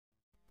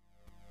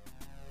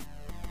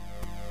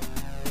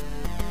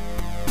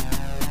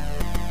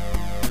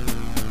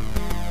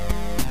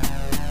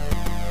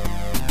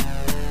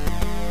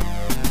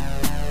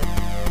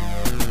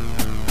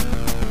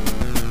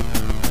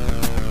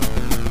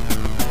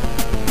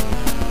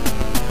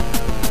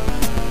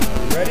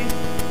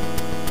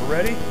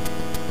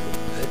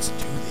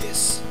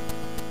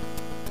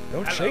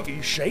shake it.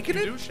 You shaking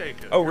it? You do shake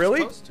it. Oh, You're really?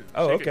 supposed to.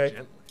 Oh, Shake it okay.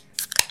 gently.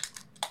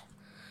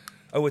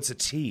 Oh, it's a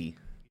tea.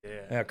 Yeah.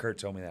 Yeah, Kurt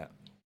told me that.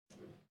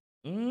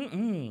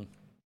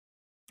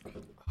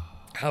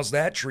 How's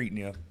that treating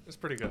you? It's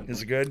pretty good.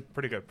 Is it good?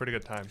 Pretty good. Pretty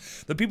good time.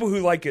 The people who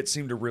like it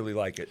seem to really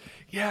like it.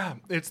 Yeah,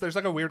 there's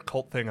like a weird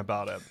cult thing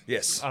about it.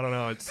 Yes. I don't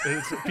know. It's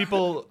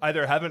people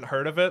either haven't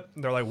heard of it,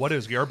 and they're like, "What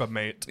is yerba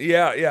mate?"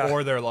 Yeah.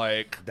 Or they're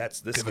like,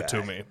 That's this "Give guy. it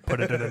to me. Put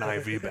it in an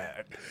IV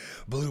bag."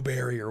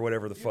 Blueberry or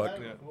whatever the fuck.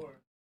 Had it before.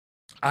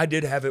 I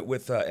did have it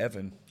with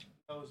Evan,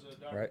 That was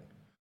Darby. right?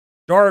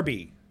 Darby.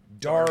 You might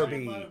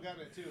Darby. have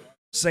gotten it too.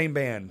 Same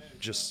band.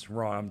 Just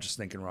wrong. I'm just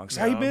thinking wrong. So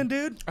how you been,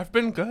 dude? I've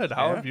been good.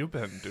 How Yeah? have you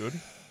been, dude?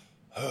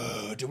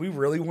 Do we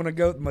really want to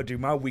go? Dude,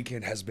 my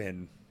weekend has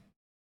been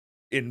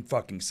in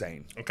fucking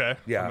sane. Okay.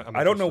 Yeah, I'm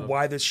I don't know interested.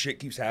 why this shit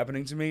keeps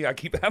happening to me. I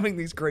keep having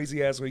these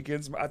crazy ass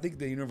weekends. I think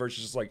the universe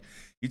is just like,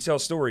 you tell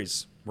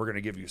stories, we're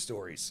gonna give you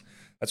stories.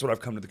 That's what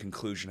I've come to the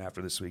conclusion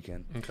after this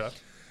weekend. Okay.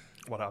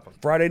 What happened?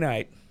 Friday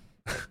night,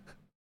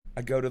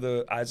 I go to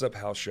the Eyes Up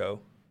House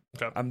show.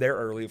 Okay. I'm there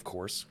early, of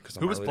course.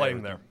 Who was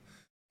playing there?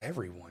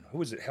 Everyone. Who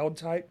was it? Held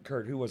Tight?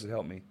 Kurt, who was it?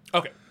 Help me.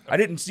 Okay. I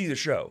didn't see the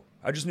show.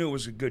 I just knew it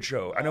was a good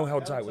show. I know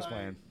Held Tight was Tight.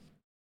 playing.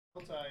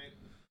 Hold tight.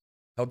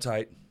 Held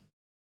Tight.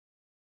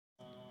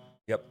 Uh,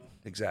 Yep,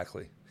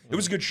 exactly. It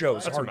was a good show. It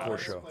was a That's a hardcore matter.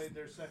 show. Played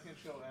their second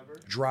show ever.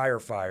 Dryer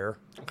Fire.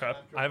 Okay.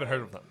 I haven't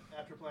heard of them.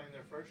 After playing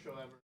their first show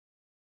ever.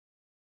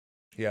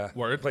 Yeah.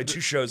 Word. Played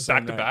 2 shows Back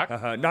same to night.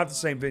 back? Not the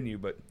same venue,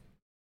 but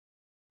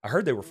I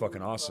heard they were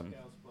fucking Who the awesome.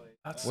 fuck else played?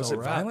 That's Was so it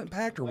rad. Violent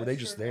Pact or were they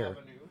just Western there?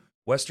 Avenue,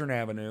 Western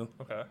Avenue.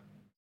 Okay.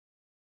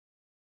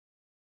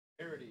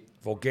 Parody,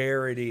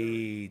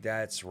 Vulgarity.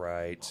 That's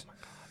right.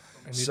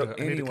 I need, So I need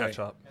to anyway. catch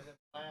up. and then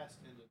Blast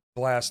ended.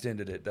 Blast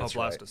ended it. That's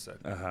Blast right. is sick.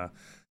 Uh-huh.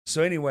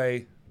 So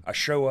anyway, I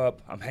show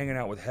up. I'm hanging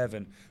out with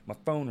Heaven. My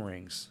phone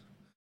rings.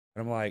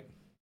 And I'm like,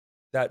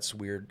 that's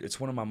weird. It's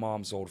one of my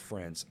mom's old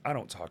friends. I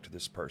don't talk to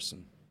this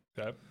person.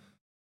 Okay.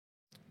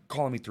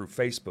 Calling me through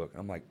Facebook.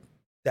 I'm like,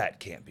 that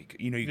can't be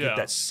good. You know, you Yeah. get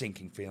that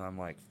sinking feeling. I'm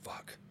like,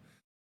 fuck.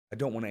 I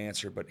don't want to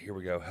answer, but here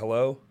we go.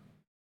 Hello?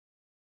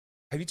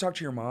 Have you talked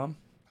to your mom?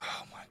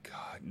 Oh my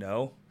God,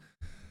 no.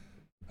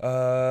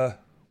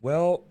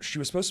 Well, she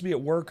was supposed to be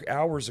at work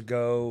hours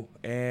ago,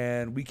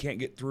 and we can't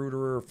get through to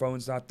her. Her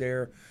phone's not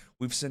there.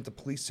 We've sent the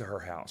police to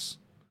her house.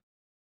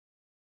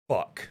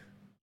 Fuck.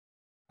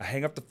 I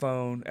hang up the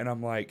phone, and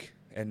I'm like,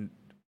 and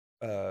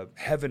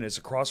Heaven is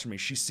across from me.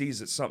 She sees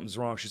that something's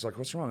wrong. She's like,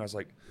 what's wrong? I was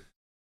like,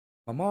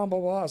 my mom, blah,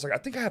 blah. I was like, I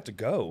think I have to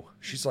go.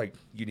 She's like,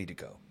 you need to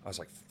go. I was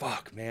like,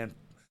 fuck, man.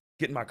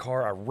 Get in my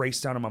car. I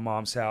race down to my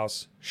mom's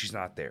house. She's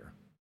not there.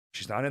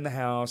 She's not in the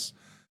house.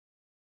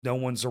 No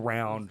one's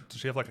around. Does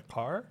she have like a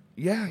car?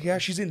 Yeah,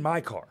 she's in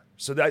my car.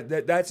 So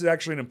that's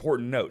actually an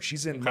important note.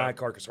 She's in Okay. my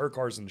car because her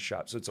car's in the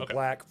shop. So it's a Okay.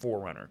 black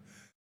 4Runner.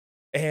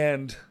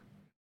 And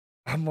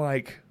I'm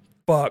like,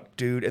 fuck,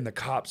 dude. And the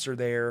cops are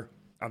there.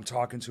 I'm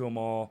talking to them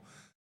all,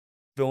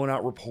 filling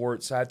out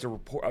reports. I have to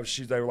report.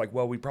 They were like,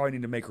 well, we probably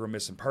need to make her a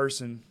missing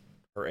person,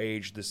 her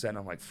age, this, that. And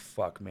I'm like,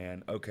 fuck,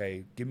 man.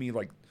 Okay, give me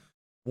like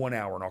 1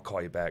 hour and I'll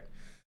call you back.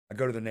 I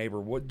go to the neighbor.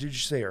 What did you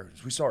say her?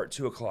 We saw her at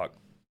 2:00.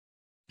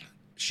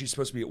 She's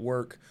supposed to be at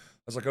work. I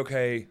was like,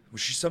 okay. Well,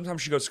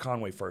 sometimes she goes to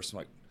Conway first. I'm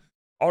like,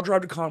 I'll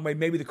drive to Conway.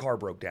 Maybe the car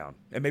broke down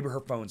and maybe her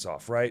phone's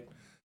off, right?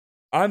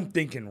 I'm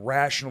thinking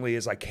rationally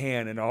as I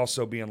can and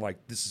also being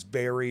like, this is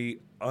very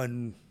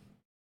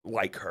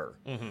unlike her.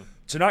 Mm-hmm.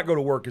 To not go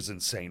to work is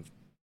insane.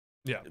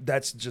 Yeah.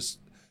 That's just,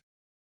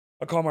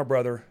 I call my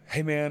brother.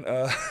 Hey, man,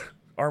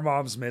 our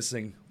mom's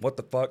missing. What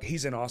the fuck?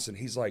 He's in Austin.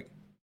 He's like,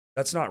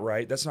 that's not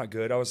right. That's not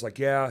good. I was like,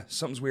 yeah,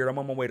 something's weird. I'm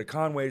on my way to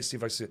Conway to see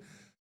if I see.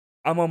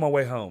 I'm on my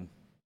way home.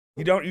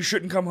 You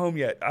shouldn't come home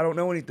yet. I don't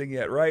know anything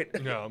yet, right?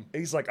 Yeah.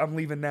 He's like, I'm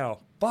leaving now.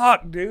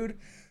 Fuck, dude.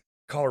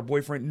 Call her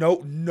boyfriend.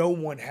 No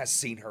one has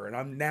seen her. And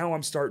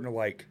I'm starting to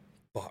like,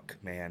 fuck,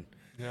 man.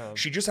 Yeah.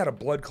 She just had a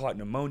blood clot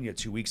pneumonia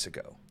 2 weeks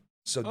ago.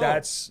 So Oh.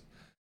 that's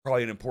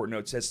probably an important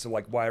note as to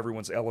like why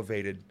everyone's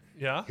elevated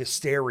Yeah.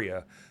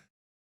 hysteria.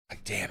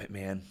 Like, damn it,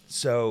 man.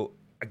 So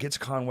I get to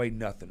Conway,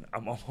 nothing.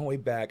 I'm on my way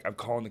back. I'm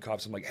calling the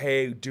cops. I'm like,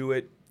 hey, do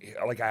it.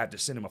 Like, I have to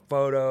send him a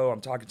photo.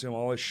 I'm talking to him,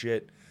 all this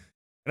shit.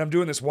 And I'm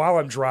doing this while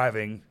I'm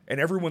driving, and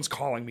everyone's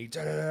calling me.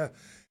 Da-da-da.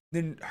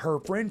 Then her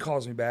friend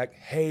calls me back.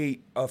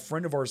 Hey, a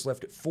friend of ours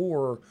left at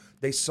 4.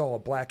 They saw a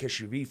black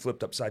SUV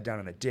flipped upside down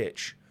in a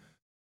ditch.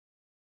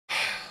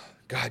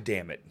 God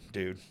damn it,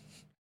 dude.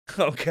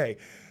 Okay.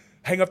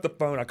 Hang up the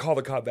phone. I call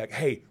the cop back.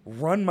 Hey,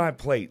 run my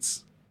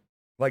plates.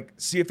 Like,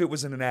 see if it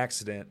was in an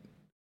accident.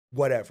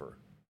 Whatever.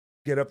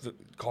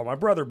 Call my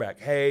brother back.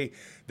 Hey,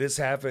 this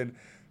happened.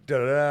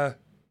 Da-da-da.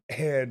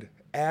 And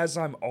as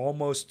I'm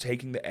almost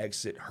taking the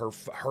exit, her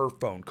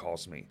phone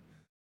calls me.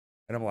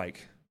 And I'm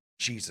like,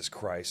 Jesus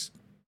Christ.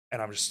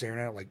 And I'm just staring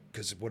at it like,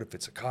 because what if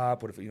it's a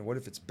cop? What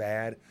if it's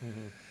bad? Mm-hmm.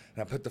 And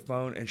I put the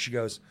phone and she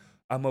goes,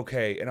 I'm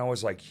okay. And I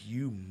was like,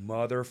 you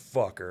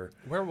motherfucker.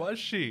 Where was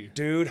she?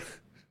 Dude.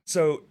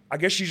 So I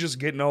guess she's just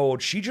getting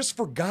old. She just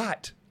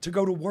forgot to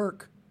go to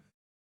work.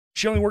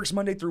 She only works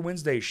Monday through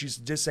Wednesday. She's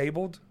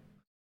disabled.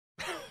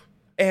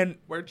 And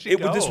Where'd she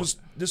go?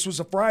 this was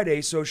a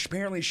Friday, so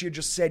apparently she had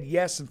just said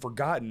yes and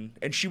forgotten,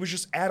 and she was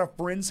just at a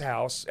friend's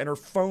house, and her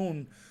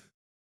phone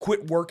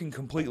quit working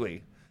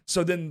completely.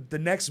 So then the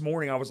next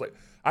morning, I was like,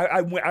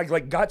 I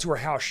like got to her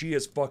house. She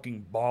is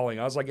fucking bawling.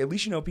 I was like, at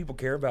least you know people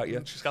care about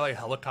you. She's got like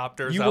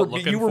helicopters You out were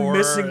looking you were for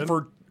missing her.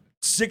 for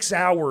 6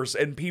 hours,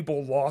 and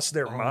people lost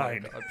their Oh my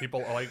mind. God.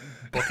 People are like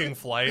booking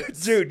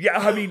flights. Dude, yeah,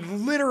 I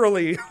mean,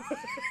 literally.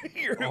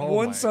 Oh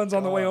One my son's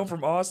on the way God. home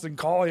from Austin.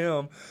 Call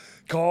him.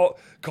 Call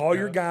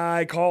your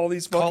guy. Call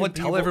these fucking Call and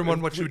tell people.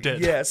 everyone what you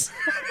did. Yes.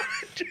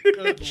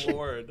 Good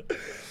Lord.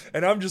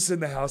 And I'm just in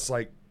the house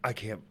like, I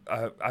can't.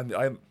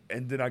 I'm.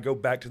 And then I go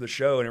back to the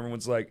show, and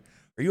everyone's like,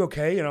 "Are you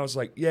okay?" And I was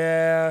like,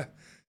 "Yeah,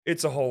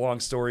 it's a whole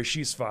long story.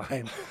 She's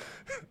fine."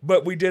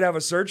 But we did have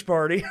a search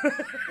party.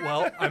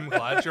 Well, I'm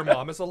glad your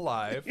mom is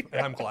alive,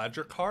 and I'm glad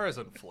your car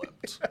isn't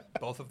flipped.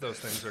 Both of those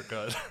things are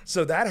good.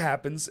 So that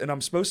happens, and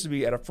I'm supposed to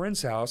be at a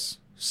friend's house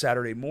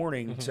Saturday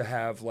morning to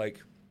have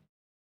like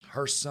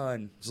her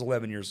son is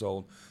 11 years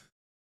old.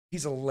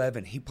 He's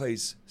 11. He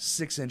plays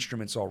 6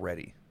 instruments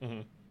already,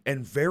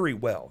 and very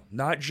well.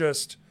 Not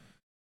just,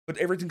 but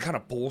everything kind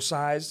of full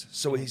sized.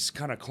 So he's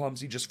kind of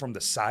clumsy just from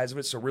the size of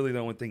it. So really, the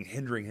only thing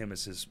hindering him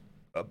is his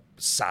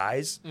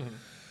size.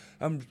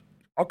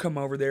 I'll come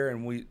over there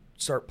and we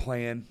start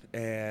playing,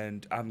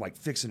 and I'm like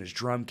fixing his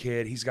drum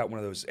kit. He's got one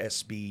of those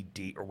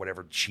SBD or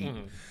whatever cheap.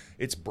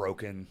 It's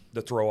broken.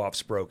 The throw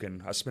off's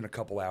broken. I spent a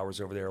couple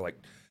hours over there like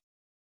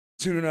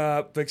tuning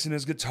up, fixing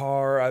his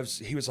guitar.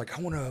 He was like,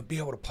 I want to be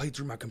able to play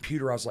through my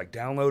computer. I was like,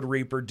 download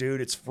Reaper, dude.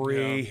 It's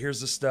free. Yeah.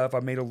 Here's the stuff. I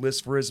made a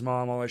list for his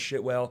mom, all that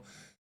shit. Well,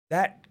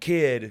 that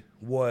kid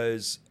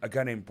was a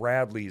guy named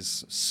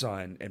Bradley's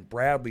son, and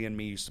Bradley and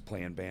me used to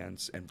play in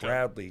bands, and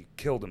Bradley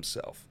killed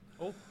himself.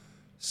 Oh.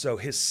 So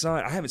his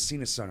son, I haven't seen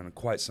his son in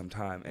quite some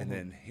time, and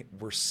then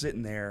we're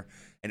sitting there,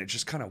 and it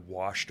just kind of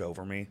washed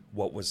over me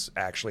what was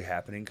actually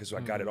happening, because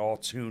I got it all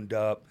tuned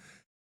up,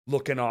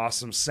 looking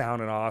awesome,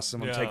 sounding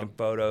awesome. I'm Yeah. taking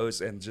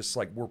photos, and just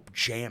like we're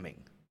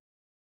jamming.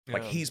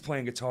 Like Yeah. he's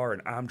playing guitar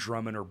and I'm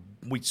drumming, or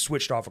we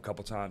switched off a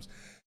couple times.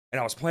 And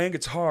I was playing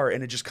guitar,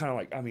 and it just kind of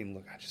like, I mean,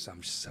 look, I'm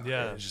just so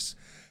Yeah.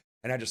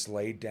 and I just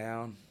laid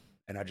down,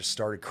 and I just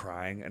started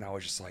crying, and I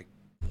was just like,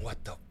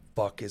 what the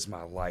fuck is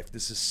my life?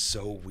 This is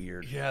so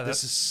weird. Yeah,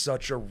 this that's, is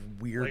such a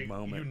weird like,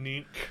 moment.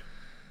 unique.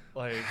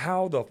 Like,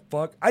 How the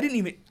fuck? I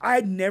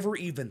had never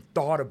even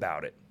thought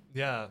about it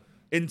yeah.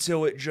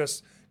 until it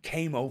just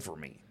came over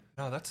me.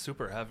 No, that's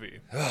super heavy.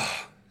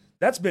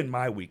 That's been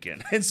my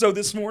weekend. And so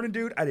this morning,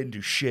 dude, I didn't do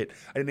shit.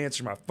 I didn't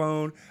answer my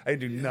phone. I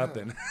didn't do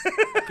nothing.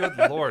 Good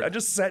Lord. I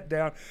just sat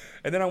down.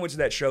 And then I went to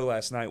that show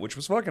last night, which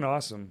was fucking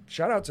awesome.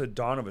 Shout out to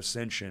Dawn of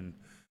Ascension.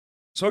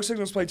 Smoke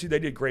Signals played too. They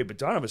did great. But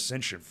Dawn of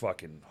Ascension,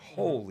 fucking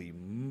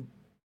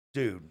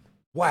dude.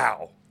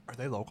 Wow. Are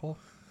they local?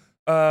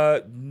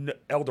 El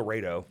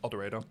Dorado. El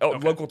Dorado?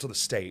 Local to the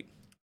state.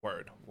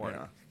 Word.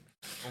 Yeah.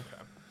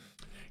 Okay.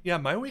 Yeah,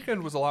 my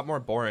weekend was a lot more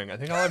boring. I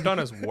think all I've done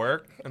is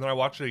work, and then I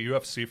watched a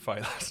UFC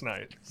fight last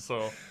night.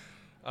 So,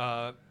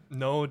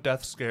 no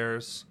death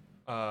scares.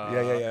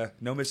 Yeah.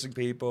 No missing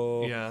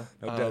people. Yeah.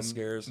 No death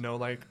scares. No,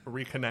 like,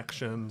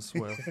 reconnections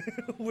with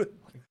With-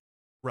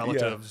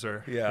 relatives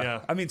or...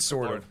 yeah. I mean,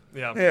 sort Lord. of.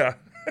 Yeah. Yeah.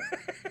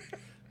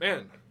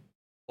 Man.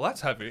 Well,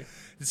 that's heavy.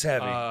 It's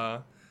heavy.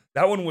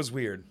 That one was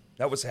weird.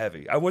 That was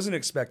heavy. I wasn't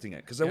expecting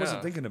it because I wasn't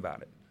Yeah. thinking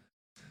about it.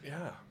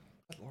 Yeah.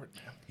 Good Lord,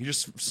 man. You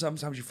just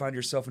sometimes you find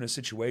yourself in a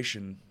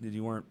situation that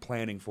you weren't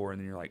planning for, and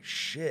then you're like,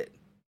 shit.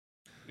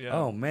 Yeah.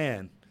 Oh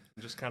man.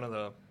 Just kind of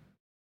the...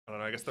 I don't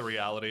know, I guess the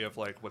reality of,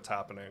 like, what's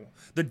happening.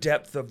 The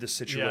depth of the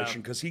situation,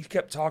 Yeah. because he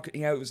kept talking.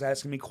 He was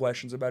asking me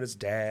questions about his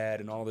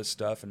dad and all this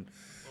stuff, and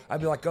I'd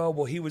be like, oh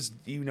well, he was,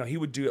 he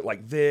would do it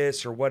like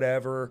this or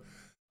whatever.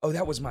 Oh,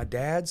 that was my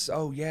dad's.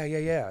 Oh yeah,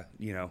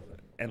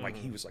 and like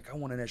he was like, I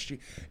want an SG.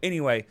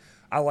 Anyway,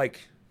 I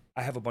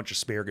have a bunch of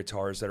spare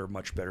guitars that are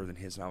much better than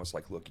his, and I was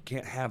like, look, you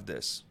can't have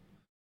this.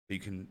 You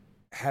can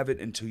have it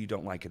until you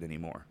don't like it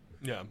anymore,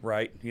 Yeah.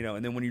 right?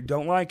 And then when you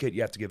don't like it,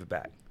 you have to give it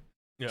back.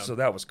 Yeah. So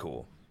that was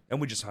cool,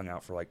 and we just hung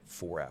out for like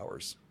 4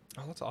 hours.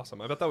 Oh, that's awesome.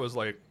 I bet that was,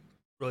 like,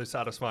 really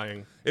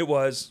satisfying. It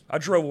was. I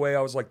drove away.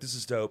 I was like, this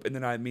is dope. And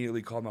then I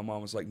immediately called my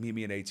mom. Was like, meet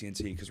me at AT&T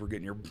because we're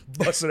getting your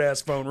busted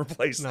ass phone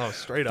replaced. No,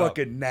 straight up.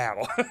 Fucking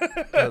now.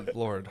 Good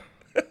Lord.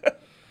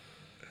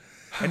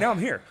 And now I'm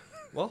here.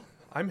 Well,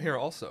 I'm here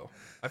also.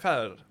 I've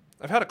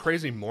had a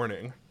crazy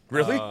morning.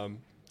 Really?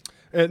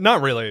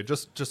 Not really.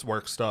 Just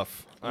work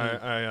stuff.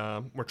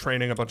 We're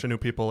training a bunch of new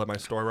people at my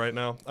store right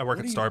now. I work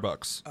at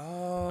Starbucks.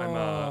 Oh.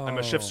 I'm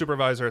a shift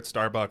supervisor at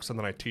Starbucks, and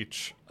then I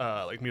teach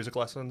like music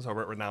lessons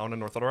over at Renown in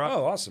North Little Rock.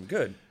 Oh, awesome.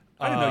 Good.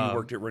 I didn't know you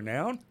worked at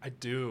Renown. I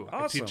do.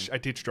 Awesome. I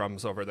teach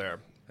drums over there.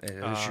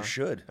 As you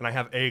should. And I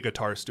have a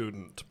guitar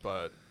student,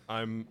 but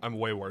I'm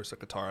way worse at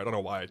guitar. I don't know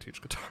why I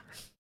teach guitar.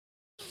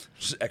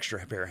 Just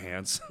extra pair of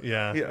hands.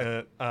 Yeah.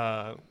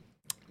 Yeah.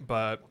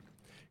 But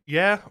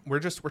yeah, we're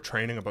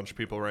training a bunch of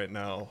people right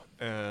now.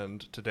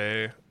 And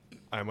today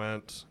I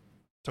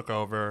took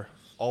over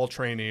all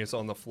trainees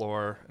on the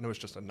floor, and it was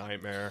just a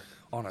nightmare.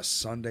 On a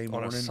Sunday On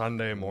morning? a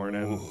Sunday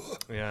morning.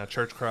 Ooh. Yeah,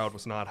 church crowd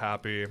was not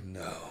happy.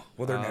 No.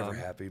 Well, they're never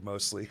happy,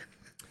 mostly.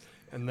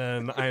 And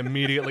then I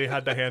immediately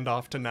had to hand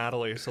off to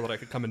Natalie so that I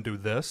could come and do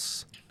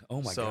this.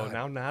 Oh, my so God.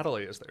 now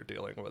Natalie is there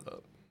dealing with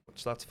it,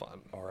 which that's fun.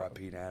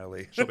 R.I.P.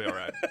 Natalie. She'll be all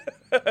right.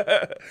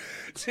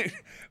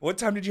 What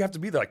time did you have to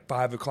be there? Like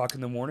 5 o'clock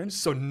in the morning?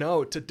 So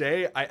no,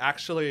 today I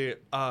actually,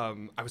 I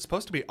was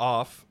supposed to be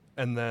off,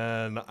 and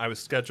then I was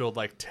scheduled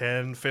like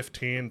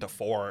 10:15 to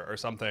 4 or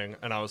something,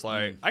 and I was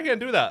like, I can't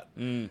do that.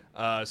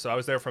 So I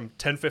was there from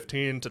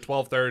 10:15 to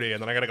 12:30,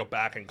 and then I got to go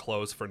back and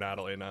close for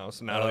Natalie now.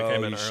 So Natalie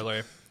came in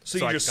early. So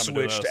I you could just come and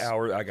do switched this.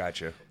 hours. I got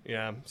you.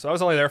 Yeah, so I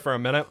was only there for a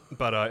minute,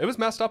 but it was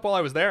messed up while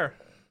I was there.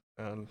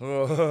 And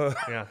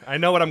yeah, I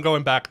know what I'm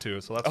going back to,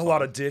 so that's A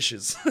lot of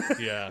dishes.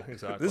 yeah,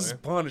 exactly. This is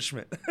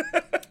punishment.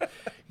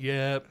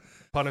 Yeah,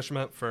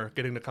 punishment for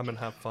getting to come and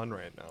have fun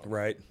right now.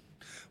 Right.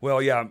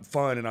 Well, yeah, I'm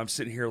fun, and I'm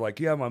sitting here like,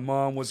 yeah, my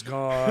mom was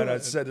gone. I'm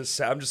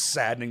just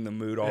saddening the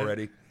mood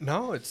already.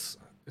 No, it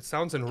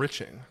sounds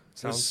enriching. It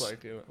sounds This-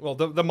 like well,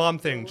 the mom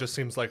thing just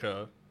seems like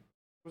a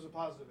It was a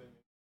positive ending.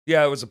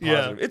 Yeah, it was a Yeah.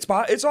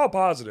 positive. It's all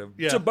positive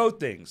Yeah. to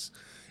both things.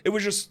 It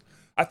was just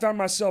I found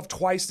myself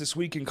twice this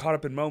weekend caught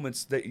up in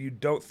moments that you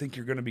don't think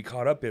you're going to be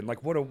caught up in.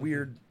 Like, what a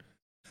weird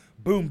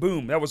boom,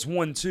 boom. That was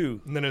 1,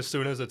 2. and then as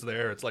soon as it's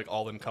there, it's like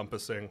all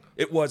encompassing.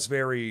 It was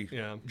very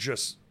Yeah.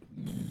 just,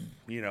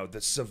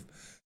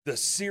 the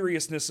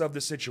seriousness of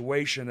the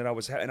situation that I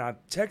was having. And I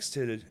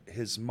texted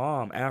his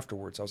mom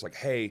afterwards. I was like,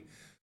 hey,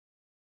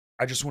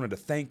 I just wanted to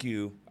thank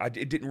you.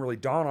 It didn't really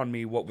dawn on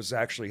me what was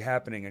actually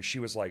happening. And she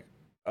was like,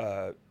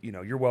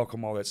 you're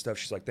welcome, all that stuff.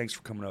 She's like, thanks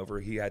for coming over.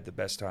 He had the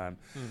best time.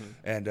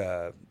 And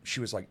she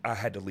was like, I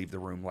had to leave the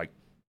room like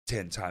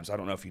 10 times. I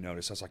don't know if you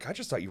noticed. I was like, I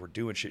just thought you were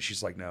doing shit.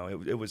 She's like, no,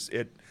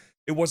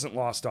 it wasn't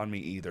lost on me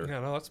either. Yeah,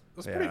 no, that's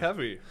Yeah. pretty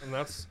heavy, and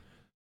that's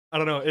I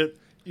don't know.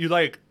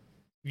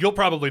 You'll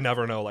probably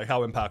never know like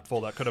how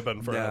impactful that could have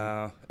been for him.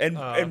 No,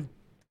 and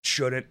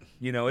shouldn't.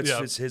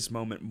 It's his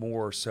moment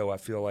more so, I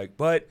feel like.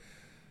 But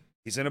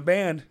he's in a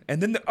band.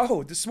 And then,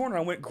 this morning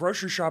I went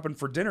grocery shopping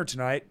for dinner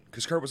tonight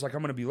because Kurt was like, I'm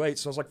going to be late.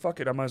 So I was like, fuck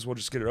it. I might as well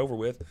just get it over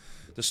with.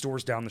 The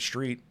store's down the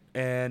street.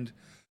 And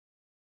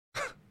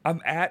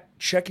I'm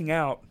checking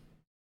out.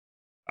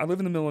 I live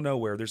in the middle of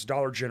nowhere. There's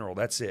Dollar General.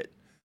 That's it.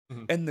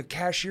 Mhm. And the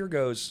cashier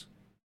goes,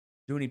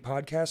 do any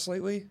podcasts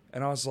lately?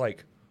 And I was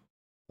like,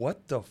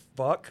 what the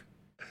fuck?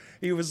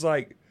 He was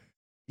like,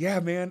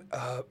 yeah, man,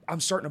 I'm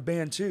starting a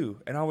band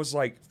too. And I was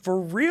like, for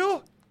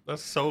real?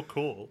 That's so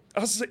cool.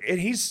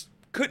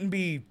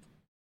 And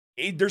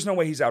there's no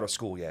way he's out of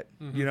school yet.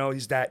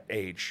 He's that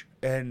age.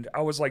 And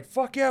I was like,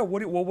 fuck yeah,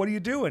 what are you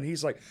doing?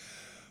 He's like,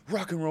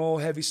 rock and roll,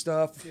 heavy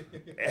stuff.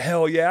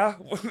 Hell yeah.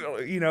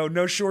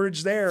 No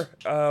shortage there.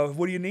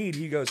 What do you need?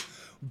 He goes,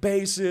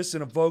 bassist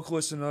and a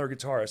vocalist and another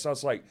guitarist. I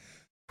was like,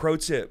 pro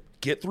tip,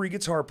 get 3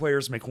 guitar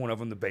players, make one of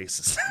them the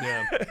bassist.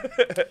 Yeah,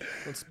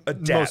 that's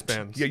Adapt. most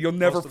bands. Yeah, you'll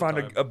never most of the find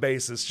time. a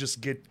bassist.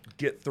 Just get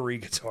 3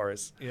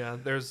 guitarists. Yeah,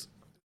 there's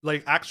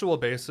like actual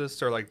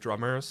bassists or like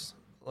drummers.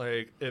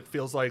 Like it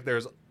feels like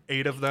there's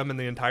 8 of them in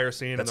the entire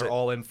scene, That's and they're it.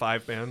 all in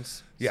 5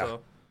 bands. Yeah.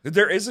 So,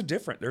 There's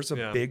a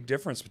Yeah. big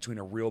difference between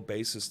a real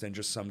bassist and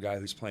just some guy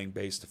who's playing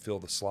bass to fill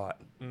the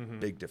slot.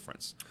 Big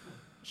difference.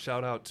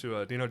 shout out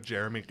to do you know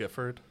Jeremy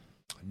Gifford?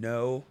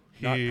 No,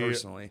 not He,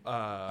 personally.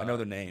 I know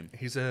the name.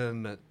 He's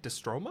in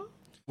Distroma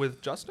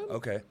with Justin.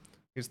 Okay.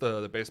 He's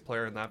the bass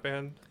player in that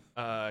band.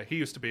 He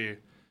used to be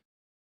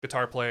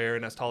guitar player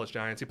in As Tall as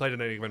Giants. He played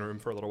in Any Given Room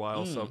for a little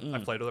while, so I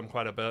played with him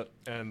quite a bit.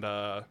 And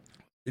Did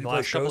he the play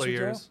last couple shows of with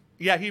y'all? years,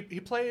 yeah, he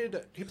played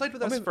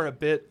with us maybe- for a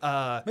bit.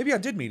 Maybe I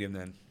did meet him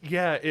then.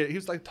 Yeah, he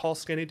was like tall,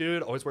 skinny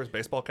dude. Always wears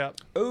baseball cap.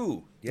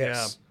 Oh,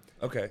 yes.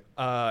 Okay.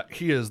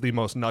 He is the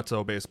most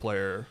nutso bass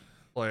player.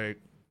 Like,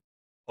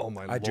 oh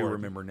my lord. I do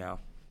remember now.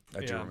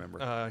 I do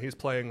remember. He's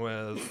playing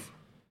with,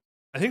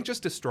 I think,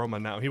 just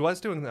Distroma now. He was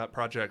doing that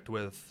project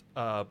with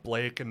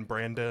Blake and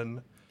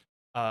Brandon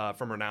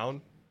from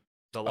Renown,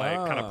 the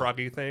kind of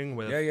proggy thing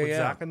with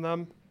Zach and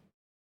them.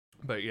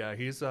 But yeah,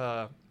 he's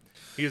a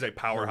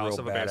powerhouse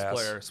of a bass badass.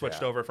 player.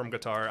 Switched Yeah. over from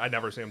guitar. I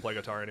never see him play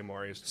guitar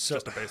anymore. He's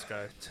just a bass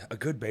guy. A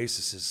good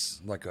bassist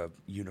is like a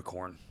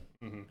unicorn.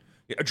 Mm-hmm.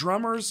 Yeah,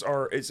 drummers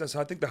are. I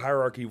think the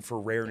hierarchy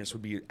for rareness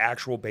would be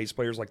actual bass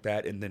players like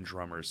that, and then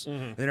drummers,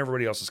 and then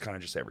everybody else is kind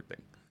of just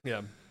everything.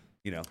 Yeah.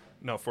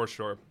 No, for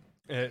sure.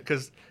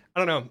 Because I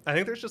don't know. I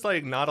think there's just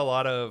like not a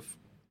lot of.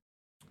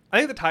 I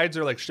think the tides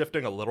are like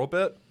shifting a little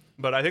bit,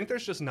 but I think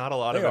there's just not a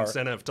lot of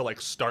incentive to like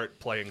start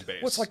playing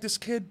bass. Well, it's like this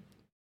kid,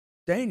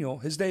 Daniel.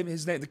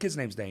 The kid's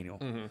name's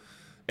Daniel,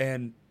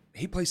 and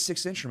he plays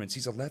 6 instruments.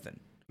 He's 11.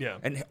 Yeah.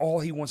 And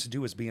all he wants to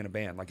do is be in a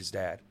band like his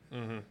dad.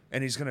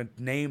 And he's going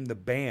to name the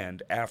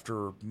band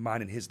after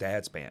mine and his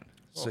dad's band.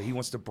 So he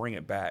wants to bring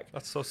it back.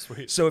 That's so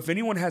sweet. So if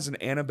anyone has an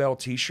Annabelle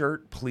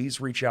t-shirt,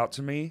 please reach out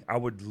to me. I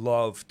would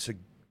love to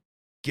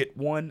get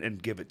one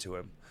and give it to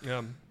him.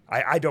 Yeah.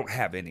 I don't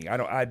have any.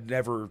 I'd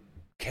never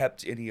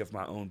kept any of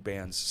my own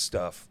band's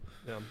stuff.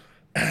 Yeah.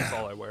 That's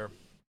all I wear.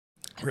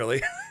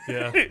 Really?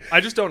 Yeah,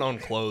 I just don't own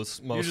clothes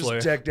You're mostly.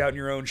 just decked out in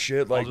your own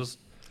shit. Like, just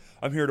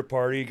I'm here to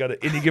party. Got an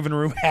any given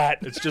room hat.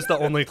 it's just the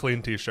only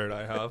clean T-shirt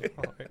I have.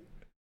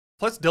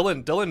 Plus,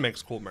 Dylan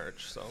makes cool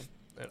merch. So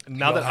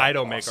now that I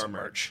don't make our awesome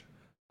merch,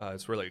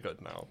 it's really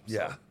good now. So.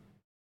 Yeah.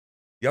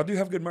 Y'all do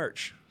have good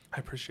merch. I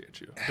appreciate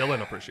you.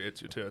 Dylan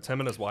appreciates you too. It's him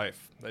and his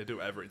wife. They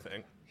do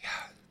everything. Yeah.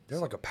 They're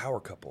like a power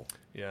couple.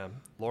 Yeah,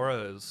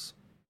 Laura is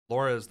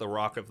the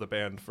rock of the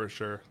band for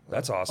sure.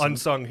 That's awesome.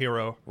 Unsung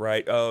hero.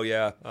 Right. Oh,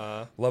 yeah.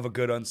 Love a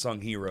good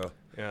unsung hero.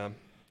 Yeah,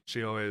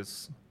 she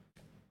always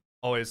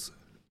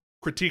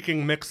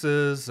critiquing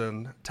mixes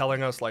and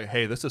telling us like,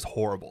 "Hey, this is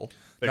horrible."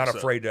 Not Fix it.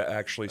 afraid to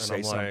actually And say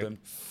I'm like, something.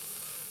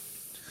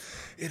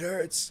 It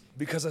hurts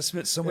because I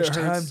spent so much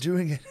time hurts.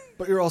 doing it.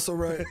 But you're also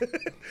right.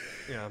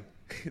 Yeah,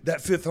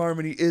 That fifth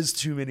harmony is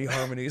too many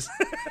harmonies.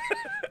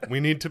 we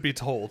need to be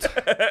told.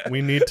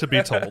 We need to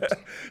be told.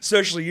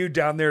 Especially you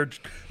down there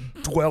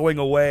dwelling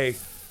away.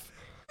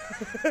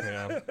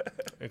 Yeah,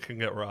 it can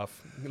get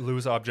rough.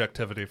 Lose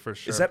objectivity for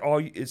sure. Is that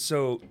all?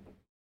 So,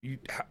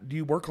 do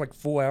you work like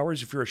full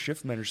hours if you're a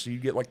shift manager? So you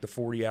get like the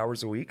 40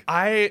 hours a week?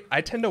 I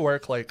tend to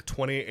work like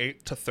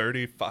 28 to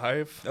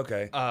 35.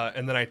 Okay.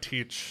 And then I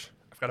teach.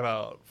 I've got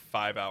about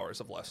 5 hours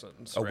of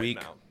lessons A right week?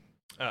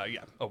 now.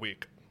 Yeah, a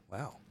week.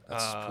 Wow,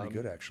 that's pretty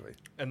good actually.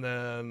 And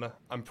then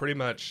I'm pretty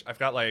much. I've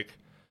got like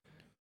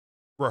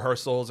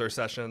rehearsals or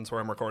sessions where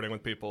I'm recording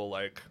with people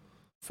like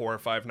 4 or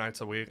 5 nights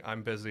a week.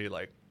 I'm busy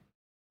like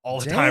all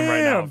the time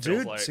right now. It feels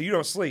dude. like. So you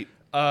don't sleep?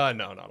 No,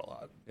 not a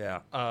lot. Yeah.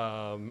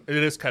 It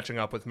is catching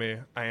up with me.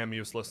 I am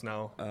useless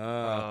now.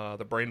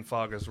 The brain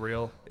fog is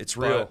real. It's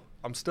but real.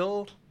 I'm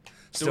still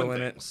Still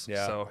doing in things. it.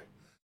 Yeah. So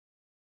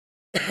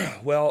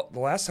Well, the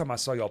last time I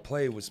saw y'all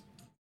play was,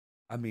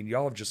 I mean,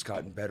 y'all have just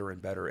gotten better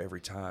and better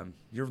every time.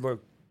 You're like,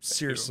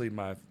 seriously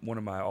one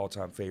of my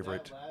all-time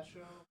favorite. That last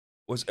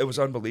show, It was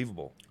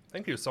unbelievable.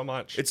 thank you so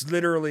much. It's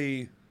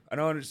literally, I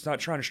know it's not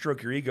trying to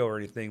stroke your ego or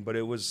anything, but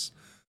it was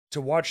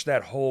to watch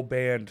that whole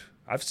band.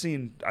 I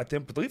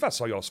believe I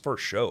saw y'all's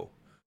first show.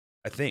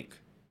 I think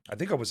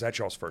I was at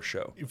y'all's first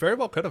show. You very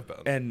well could have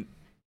been. And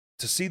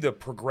to see the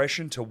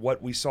progression to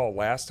what we saw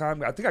last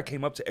time, I think I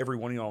came up to every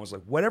one of y'all and was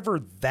like, whatever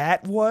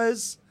that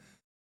was,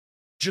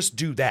 just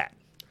do that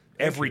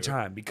every you.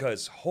 time,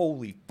 because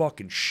holy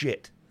fucking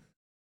shit.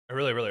 I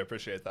really, really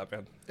appreciate that,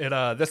 man.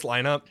 This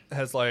lineup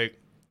has like,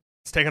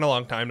 it's taken a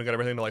long time to get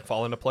everything to like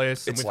fall into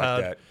place. And It's we've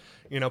like had,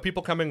 that.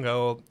 people come and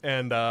go,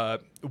 and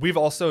we've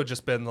also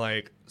just been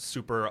like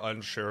super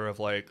unsure of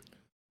like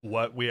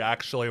what we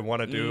actually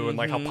want to do and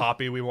like how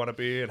poppy we want to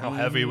be and how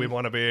heavy we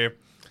want to be.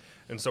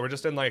 And so we're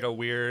just in like a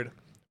weird,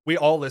 we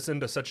all listen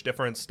to such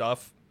different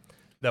stuff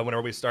that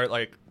whenever we start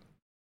like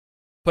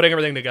putting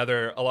everything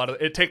together,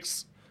 it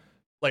takes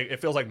like, it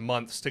feels like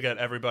months to get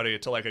everybody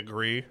to like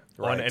agree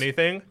on Right.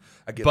 anything.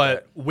 I get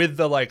But that. with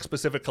the like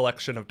specific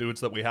collection of dudes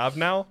that we have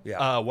now,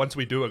 Yeah. once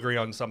we do agree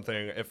on something,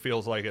 it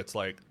feels like it's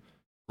like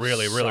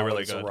really, really, Solid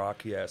really as a good.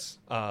 rock, yes.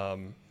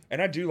 Um,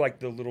 And I do like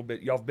the little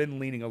bit, y'all have been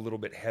leaning a little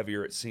bit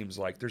heavier, it seems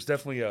like. There's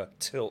definitely a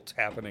tilt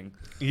happening.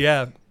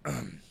 yeah,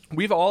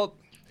 we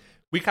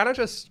kind of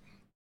just,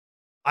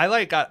 I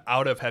like got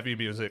out of heavy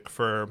music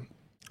for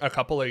a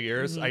couple of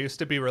years. I used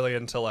to be really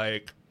into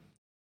like,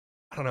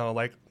 I don't know,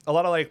 like a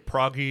lot of like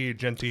proggy,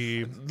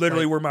 genty,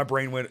 Literally like, where my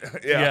brain went.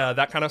 yeah,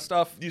 that kind of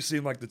stuff. You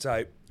seem like the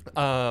type.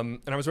 And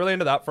I was really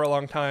into that for a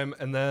long time,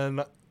 and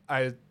then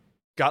I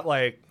got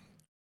like,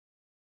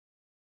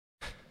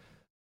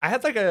 I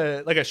had like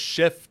a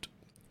shift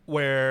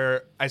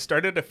where I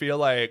started to feel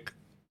like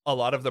a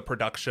lot of the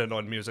production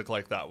on music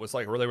like that was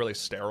like really, really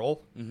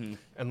sterile,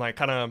 and like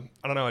kind of,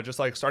 I don't know, it just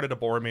like started to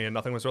bore me, and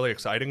nothing was really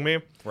exciting me.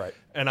 Right.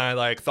 And I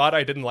like thought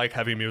I didn't like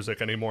heavy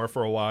music anymore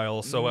for a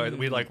while, so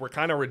we like were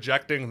kind of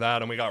rejecting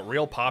that, and we got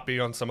real poppy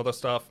on some of the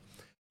stuff,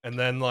 and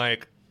then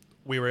like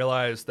we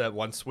realized that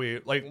once we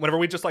like whenever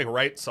we just like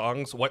write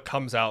songs, what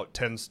comes out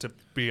tends to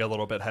be a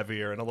little bit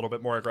heavier and a little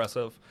bit more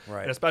aggressive,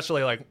 Right. and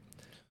especially like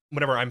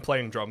whenever I'm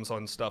playing drums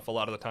on stuff, a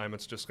lot of the time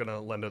it's just gonna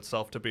lend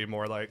itself to be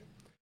more like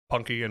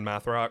punky and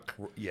math rock.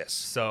 Yes.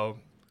 So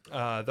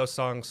those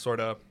songs sort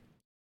of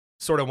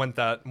wound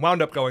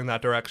up going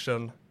that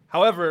direction.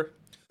 However,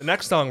 the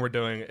next song we're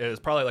doing is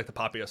probably like the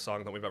poppiest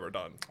song that we've ever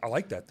done. I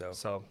like that though.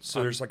 So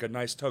There's like a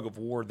nice tug of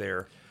war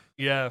there.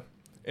 yeah,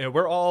 and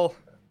we're all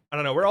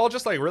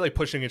just like really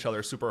pushing each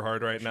other super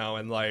hard right now,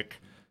 and like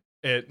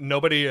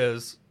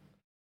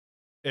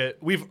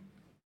we've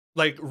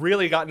like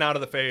really gotten out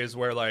of the phase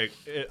where like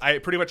I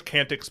pretty much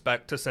can't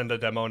expect to send a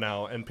demo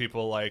now and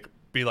people like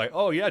be like,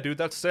 oh yeah, dude,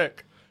 that's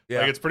sick. Yeah.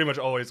 Like it's pretty much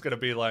always gonna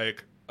be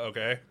like,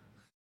 okay,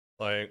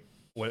 like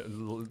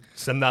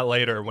send that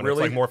later when Really?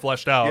 it's like more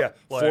fleshed out. Yeah.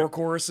 Like, 4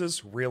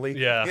 choruses? Really?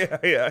 Yeah.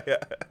 Yeah.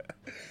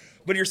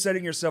 But you're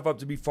setting yourself up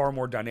to be far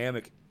more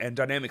dynamic and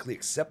dynamically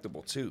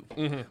acceptable too,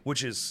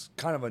 which is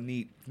kind of a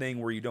neat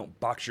thing where you don't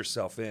box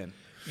yourself in.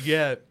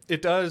 yeah,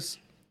 it does.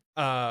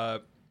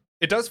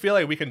 It does feel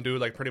like we can do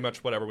like pretty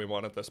much whatever we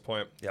want at this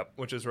point. Yep.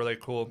 Which is really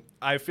cool.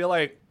 I feel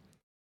like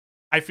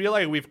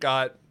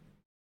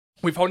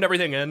we've honed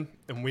everything in,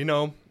 and we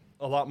know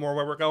a lot more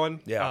where we're going.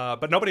 Yeah.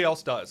 But nobody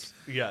else does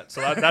yet.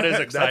 So that is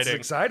exciting. That's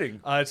exciting.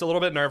 It's a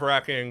little bit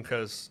nerve-wracking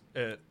because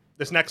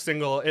this next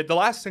single, the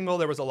last single,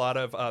 there was a lot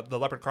of the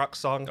Leopard Crocs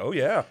song. Oh,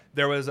 yeah.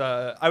 There was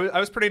I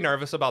was pretty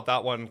nervous about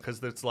that one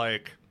because it's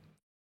like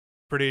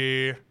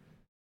pretty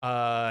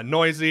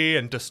noisy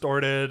and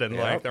distorted, and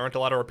like there aren't a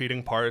lot of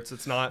repeating parts.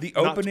 It's not The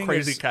not opening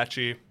crazy is-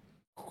 catchy.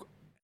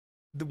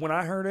 When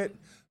I heard it,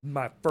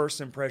 my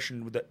first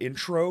impression with the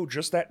intro,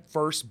 just that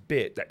first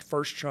bit, that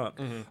first chunk,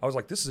 I was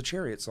like, this is a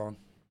Chariot song.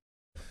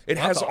 It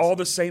Well, has that's all awesome.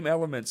 the same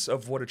elements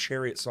of what a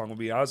Chariot song would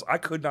be. I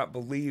could not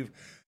believe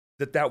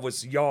that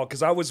was y'all,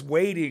 because I was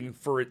waiting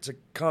for it to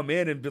come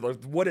in and be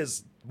like, what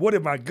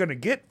am I gonna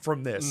get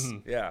from this?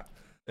 Yeah.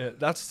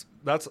 That's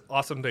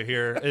awesome to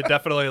hear. It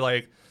definitely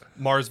like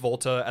Mars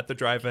Volta at the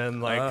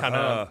drive-in, like kind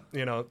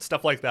of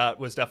stuff like that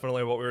was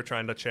definitely what we were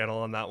trying to channel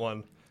on that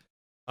one.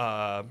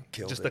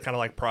 Killed just it. the kind of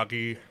like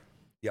proggy,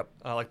 Yep.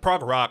 like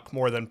prog rock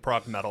more than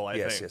prog metal. I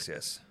Yes, think.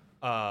 yes.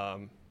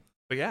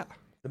 But yeah,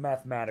 The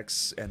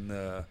mathematics and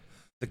the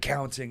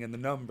counting and the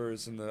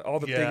numbers and all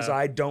the things Yeah.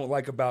 I don't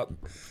like about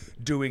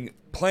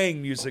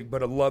playing music,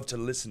 but I love to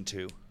listen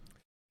to.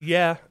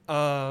 yeah.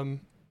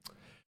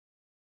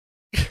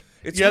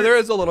 It's Yeah, weird. there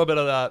is a little bit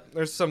of that.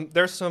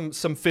 There's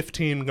some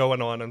 15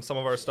 going on in some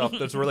of our stuff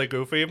that's really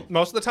goofy.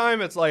 Most of the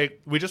time, it's like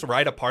we just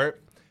write a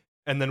part,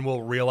 and then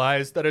we'll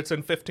realize that it's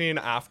in 15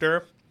 after,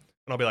 and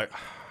I'll be like,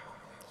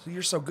 So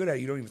you're so good at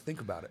it, you don't even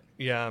think about it.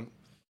 yeah.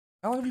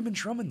 How long have you been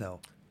drumming though?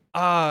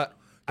 I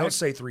Don't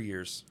say 3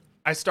 years.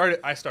 started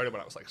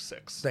when I was like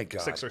 6. Thank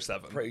God. 6 or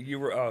 7. You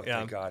were. Oh, Yeah.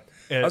 thank God.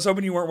 It- I was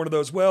hoping you weren't one of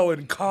those. Well,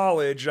 in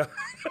college.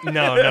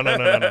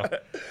 No.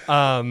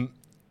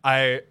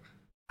 I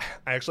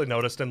actually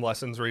noticed in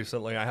lessons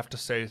recently. I have to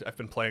say I've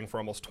been playing for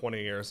almost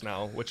 20 years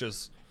now, which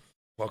is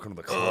Welcome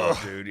to the club,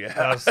 dude. Yeah.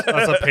 that's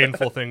a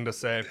painful thing to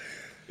say.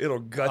 It'll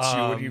gut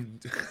you when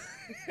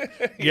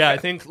you. Yeah, I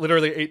think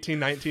literally 18,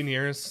 19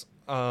 years.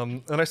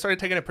 And I started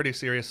taking it pretty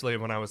seriously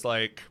when I was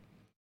like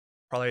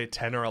probably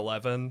 10 or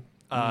 11.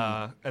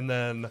 And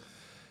then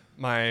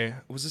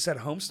Was this at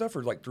home stuff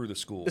or like through the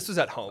school? this was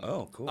at home.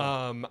 Oh, cool.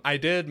 I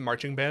did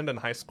marching band in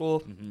high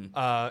school.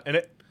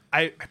 And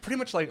I pretty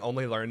much like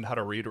only learned how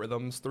to read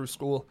rhythms through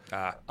school.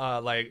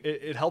 Like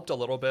it helped a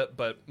little bit,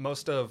 but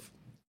most of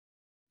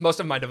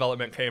my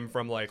development came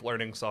from like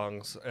learning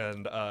songs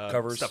and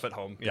Covers? stuff at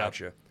home. Yeah.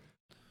 Gotcha.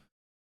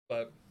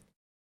 But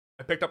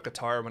I picked up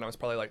guitar when I was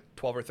probably like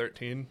 12 or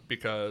 13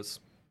 because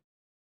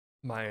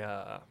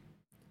my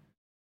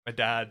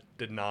dad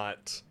did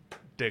not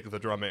dig the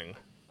drumming.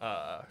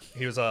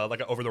 He was like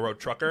an over-the-road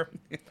trucker,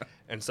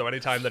 and so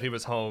anytime that he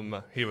was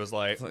home, he was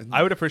like,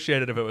 "I would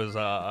appreciate it if it was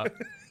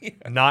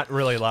not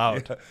really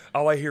loud."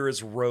 All I hear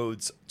is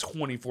roads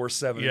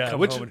 24/7. Yeah, Come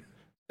which home and-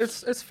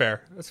 it's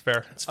fair. It's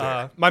fair. It's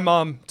fair. My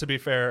mom, to be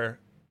fair,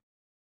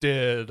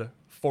 did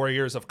 4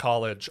 years of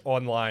college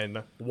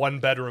online, one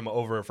bedroom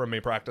over from me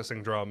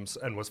practicing drums,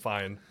 and was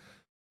fine.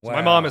 So my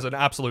Wow. mom is an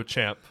absolute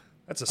champ.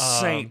 That's a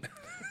saint.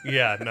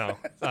 Yeah, no.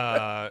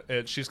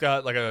 She's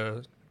got like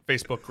a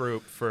Facebook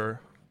group for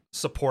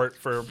support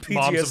for moms of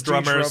PTSD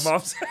drummers. drum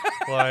moms.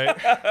 Like,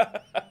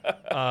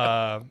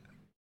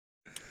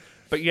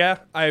 but yeah,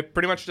 I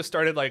pretty much just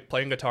started like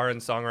playing guitar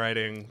and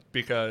songwriting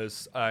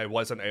because I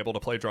wasn't able to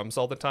play drums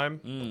all the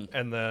time,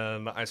 and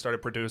then I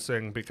started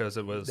producing because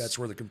it was That's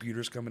where the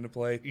computers come into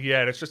play. yeah,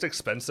 and it's just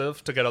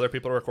expensive to get other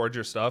people to record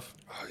your stuff.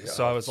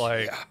 So I was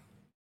like,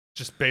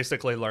 just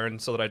basically learn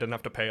so that I didn't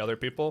have to pay other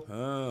people.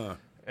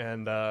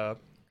 And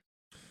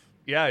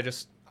yeah,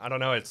 I don't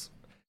know. It's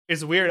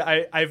weird.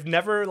 I've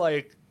never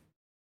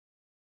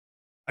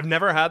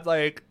had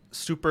like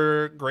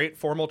super great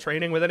formal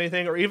training with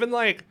anything, or even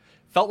like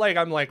felt like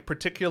I'm like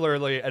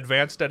particularly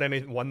advanced at any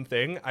one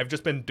thing. I've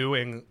just been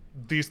doing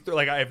these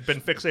like I've been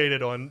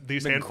fixated on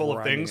these Been handful of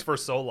grinding things it. for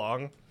so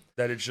long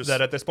That it's just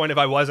that at this point, if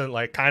I wasn't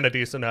like kind of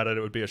decent at it,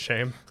 it would be a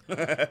shame.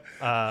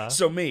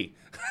 so me.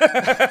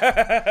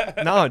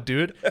 No,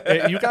 dude,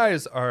 you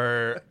guys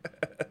are.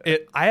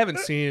 I haven't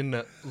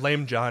seen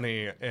Lame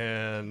Johnny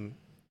in.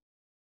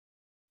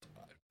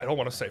 I don't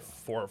want to say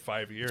 4 or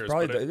 5 years.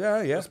 Probably but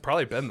yeah. it's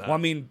probably been that. Well, I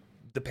mean,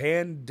 the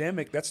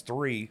pandemic. That's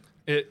 3.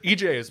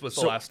 EJ's was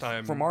the So, last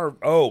time from our.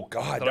 Oh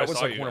God, that I that was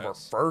saw like you one of our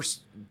guys.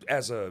 first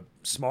as a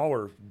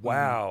smaller.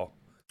 Wow,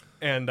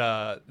 and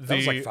that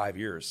was like 5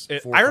 years.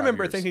 4 or I 5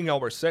 remember years. thinking y'all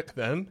were sick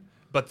then,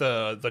 but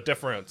the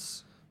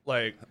difference,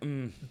 like,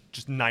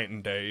 just night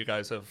and day. You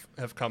guys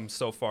have come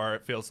so far.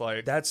 It feels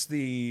like That's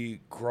the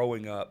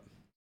growing up.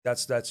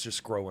 That's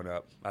just growing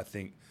up. I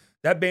think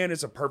that band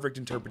is a perfect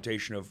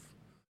interpretation of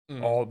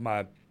all of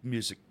my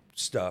music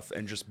stuff,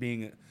 and just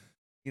being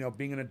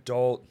an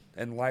adult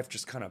and life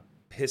just kind of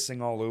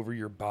pissing all over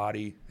your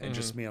body and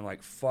just being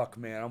like, fuck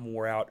man, I'm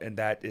wore out. And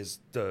that is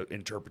the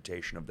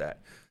interpretation of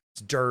that.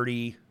 It's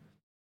dirty,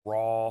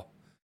 raw.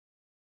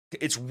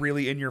 It's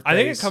really in your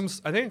face.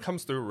 I think it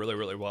comes through really,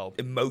 really well.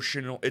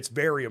 Emotional. It's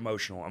very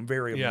emotional. I'm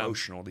very Yeah.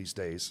 emotional these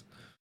days.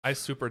 I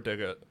super dig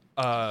it.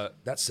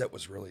 That set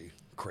was really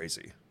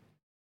crazy.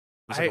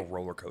 was like a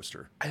roller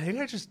coaster. I think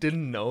I just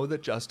didn't know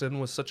that Justin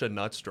was such a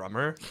nuts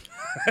drummer.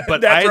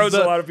 But That throws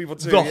a lot of people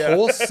too. The yeah.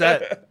 whole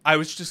set, I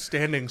was just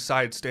standing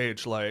side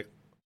stage, like,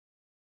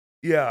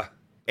 yeah.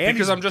 And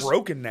because he's I'm just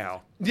broken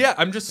now. yeah,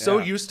 I'm just so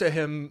Yeah. used to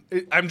him.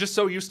 I'm just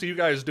so used to you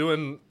guys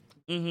doing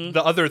Mm-hmm.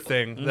 the other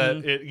thing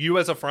that you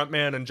as a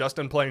frontman and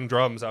Justin playing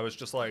drums. I was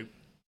just like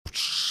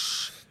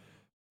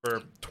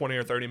for 20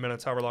 or 30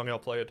 minutes, however long y'all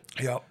played.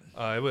 Yep.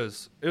 It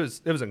was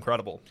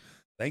incredible.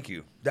 Thank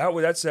you.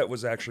 That set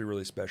was actually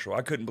really special.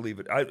 I couldn't believe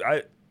it.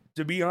 I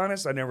to be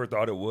honest, I never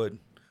thought it would.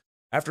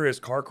 After his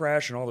car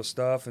crash and all the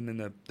stuff, and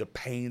then the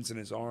pains in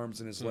his arms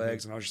and his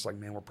legs, and I was just like,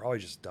 man, we're probably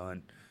just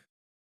done.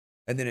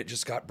 And then it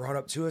just got brought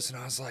up to us, and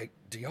I was like,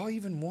 do y'all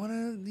even want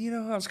to,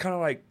 I was kind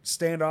of like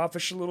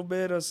standoffish a little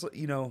bit. I was,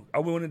 I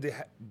wanted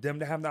them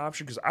to have the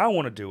option because I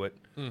want to do it.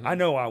 Mm-hmm. I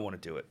know I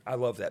want to do it. I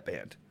love that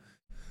band.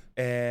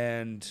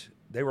 And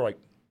they were like,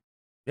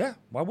 yeah,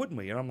 why wouldn't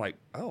we? And I'm like,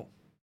 oh.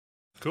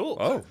 Cool.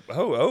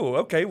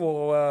 Okay.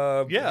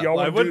 Well, yeah, y'all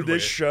why want to do wouldn't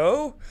this we?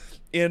 show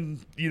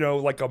in,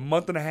 like a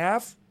month and a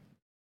half?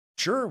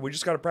 Sure, we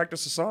just got to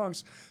practice the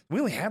songs. We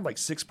only had like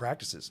 6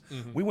 practices.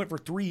 Mm-hmm. We went for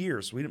 3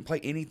 years. We didn't play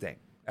anything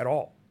at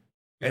all.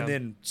 Yeah. And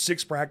then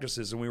 6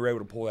 practices, and we were able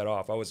to pull that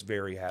off. I was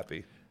very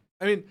happy.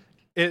 I mean,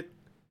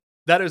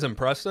 that is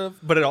impressive,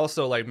 but it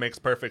also like makes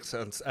perfect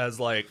sense as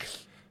like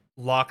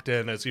locked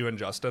in as you and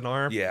Justin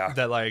are. Yeah.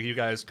 That like you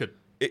guys could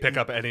pick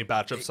up any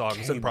batch of songs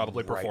came and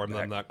probably right perform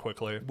them back. that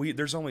quickly.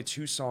 There's only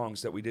 2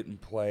 songs that we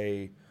didn't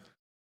play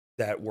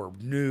that were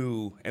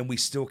new, and we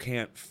still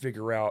can't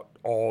figure out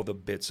all the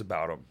bits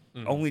about them.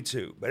 Mhm. Only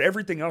 2, but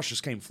everything else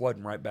just came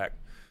flooding right back.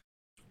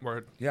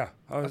 Word. Yeah,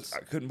 I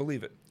couldn't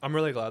believe it. I'm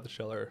really glad that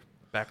y'all are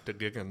back to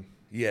gigging.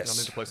 Yes. I'll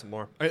need to play some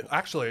more. I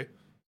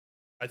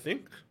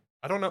think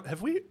I don't know.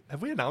 Have we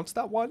announced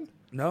that one?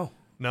 No,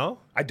 No.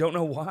 I don't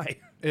know why.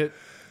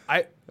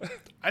 I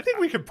think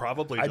we could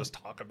probably just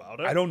talk about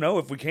it. I don't know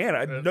if we can.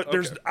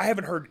 okay. I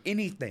haven't heard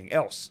anything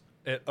else.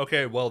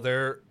 Okay. Well,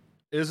 there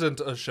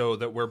isn't a show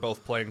that we're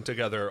both playing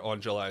together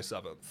on July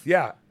 7th.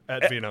 Yeah.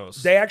 At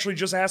Vino's. They actually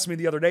just asked me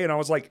the other day, and I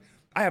was like,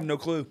 I have no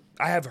clue.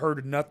 I have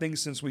heard nothing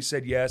since we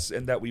said yes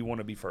and that we want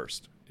to be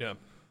first. Yeah.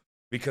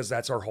 Because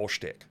that's our whole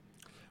shtick.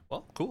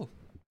 Well, cool.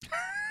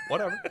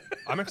 Whatever.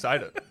 I'm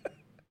excited.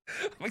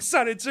 I'm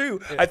excited too.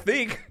 I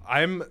think.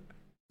 I'm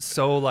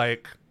so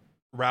like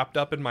wrapped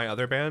up in my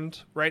other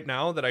band right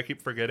now that I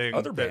keep forgetting.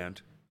 Other that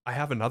band. I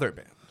have another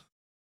band.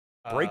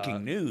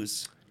 Breaking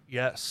news.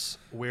 Yes,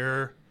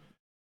 we're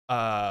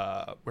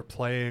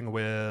playing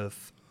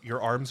with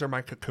Your Arms Are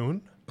My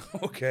Cocoon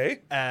Okay.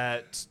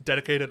 at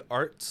Dedicated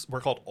Arts.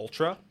 We're called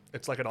Ultra.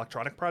 It's like an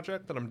electronic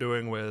project that I'm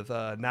doing with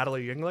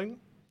Natalie Yingling,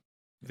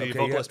 the Okay,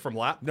 vocalist from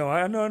Lap. No,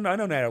 I know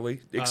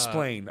Natalie.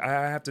 Explain. I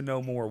have to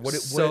know more.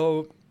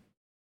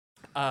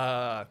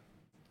 I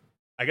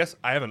guess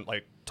I haven't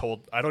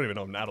told. I don't even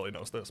know if Natalie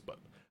knows this, but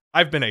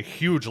I've been a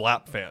huge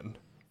Lap fan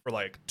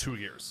for 2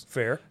 years.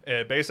 Fair.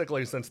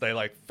 Basically, since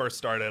they first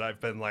started, I've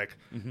been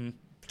Mm-hmm.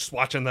 just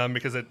watching them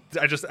because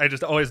I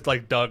just always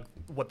dug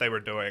what they were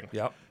doing.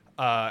 Yep.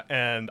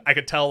 And I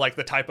could tell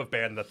the type of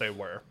band that they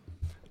were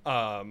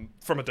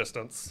from a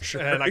distance.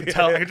 Sure. And I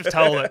could just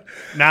tell that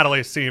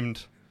Natalie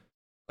seemed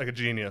like a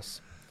genius.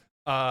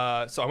 So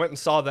I went and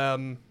saw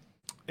them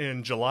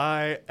in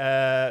July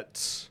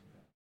at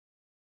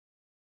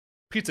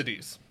Pizza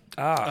D's.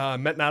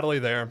 Met Natalie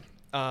there.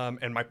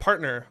 And my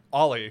partner,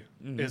 Ollie,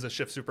 is a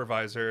shift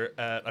supervisor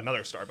at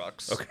another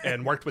Starbucks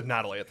and worked with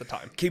Natalie at the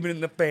time. Keep it in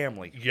the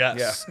family.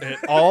 Yes. Yeah.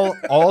 all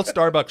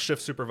Starbucks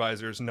shift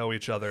supervisors know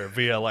each other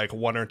via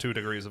 1 or 2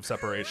 degrees of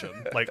separation.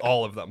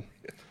 All of them.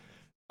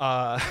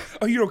 Oh,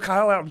 you know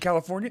Kyle out in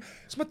California?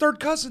 It's my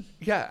third cousin.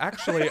 Yeah,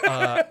 actually,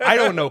 I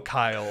don't know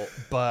Kyle,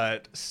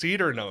 but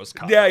Cedar knows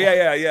Kyle.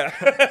 Yeah.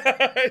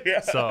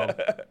 Yeah. So,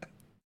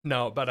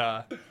 no,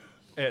 but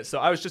so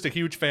I was just a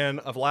huge fan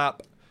of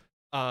Lap.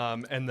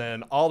 And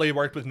then Ollie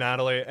worked with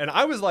Natalie, and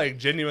I was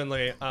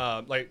genuinely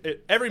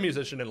every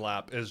musician in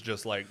Lap is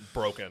just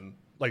broken,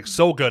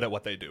 so good at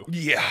what they do.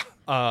 Yeah.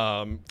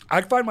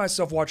 I find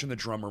myself watching the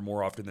drummer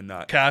more often than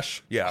not.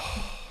 Cash. Yeah.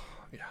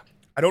 Yeah.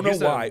 I don't know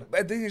why.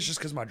 I think it's just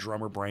because my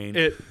drummer brain.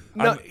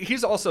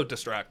 He's also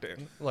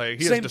distracting. He Same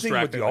is thing with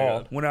distracting.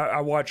 y'all. When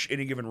I watch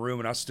Any Given Room,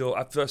 and I still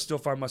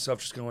find myself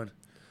just going.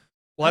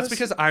 Well, that's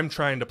because I'm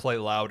trying to play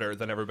louder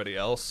than everybody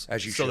else,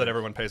 As you so should. that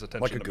everyone pays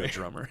attention Like a to good me.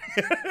 drummer.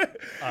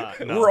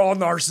 No. We're all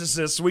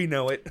narcissists. We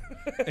know it.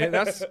 And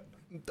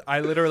I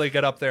literally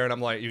get up there and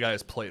I'm like, you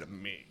guys play to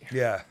me.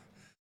 Yeah.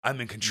 I'm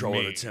in control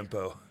of the Me.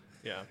 tempo.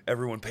 Yeah.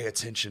 Everyone pay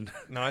attention.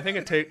 No, I think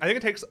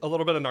it takes a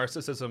little bit of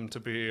narcissism to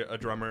be a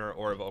drummer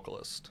or a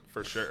vocalist,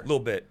 for sure. A little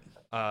bit.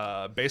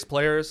 Bass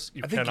players,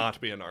 you I think cannot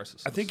be a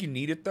narcissist. I think you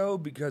need it, though,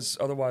 because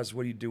otherwise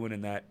what are you doing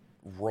in that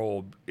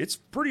role? It's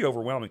pretty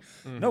overwhelming.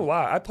 No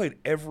lie. I played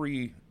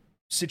every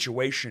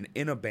situation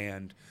in a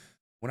band.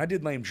 When I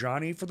did Lame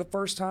Johnny for the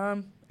first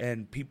time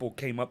and people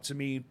came up to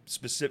me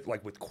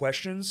specific with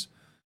questions,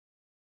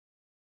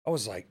 I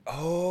was like,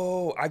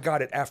 oh, I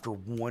got it after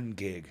one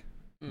gig.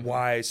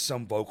 why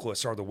some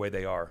vocalists are the way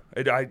they are.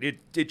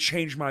 It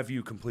changed my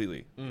view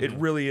completely. It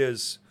really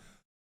is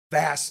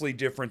vastly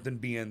different than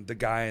being the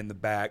guy in the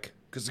back,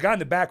 because the guy in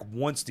the back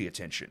wants the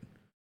attention.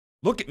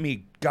 Look at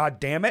me, god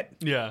damn it.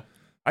 Yeah.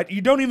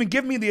 You don't even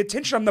give me the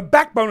attention. I'm the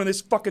backbone of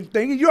this fucking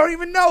thing, and you don't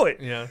even know it.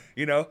 Yeah.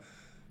 You know?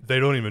 They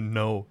don't even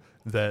know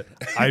that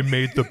I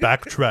made the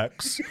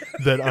backtracks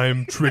that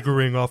I'm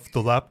triggering off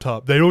the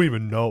laptop. They don't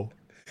even know.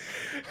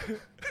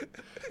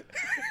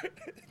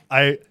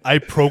 I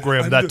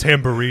programmed that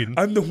tambourine.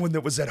 I'm the one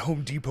that was at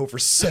Home Depot for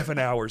 7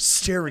 hours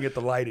staring at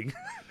the lighting.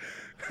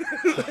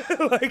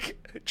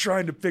 Like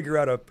trying to figure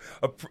out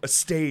a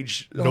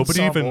stage.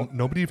 Ensemble.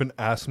 Nobody even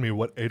asked me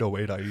what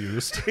 808 I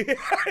used.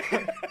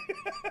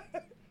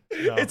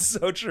 No, it's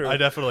so true. I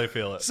definitely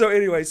feel it. So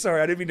anyway, sorry,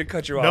 I didn't mean to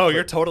cut you off. No,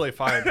 you're totally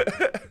fine.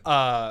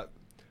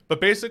 But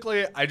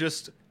basically, I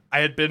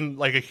had been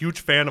like a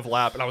huge fan of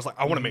Lap, and I was like,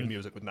 I want to make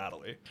music with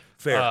Natalie.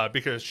 Fair.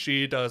 Because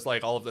she does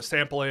like all of the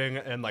sampling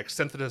and like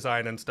synth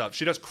design and stuff.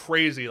 She does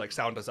crazy like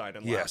sound design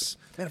and Lap. Yes.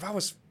 Man, if I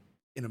was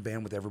in a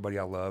band with everybody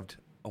I loved,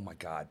 oh my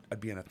God, I'd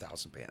be in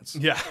 1,000 bands.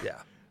 Yeah.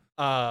 Yeah.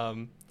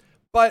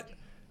 But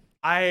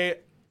I've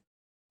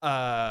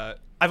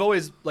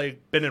always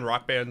like been in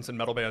rock bands and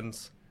metal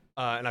bands,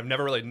 and I've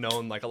never really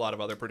known like a lot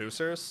of other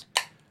producers.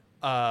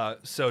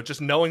 So just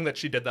knowing that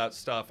she did that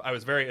stuff, I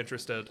was very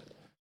interested.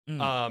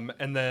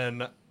 And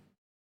then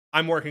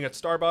I'm working at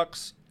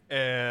Starbucks,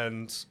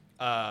 and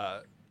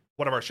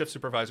one of our shift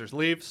supervisors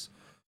leaves,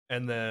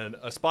 and then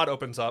a spot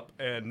opens up,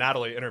 and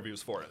Natalie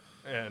interviews for it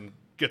and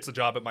gets a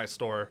job at my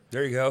store.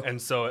 There you go.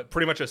 And so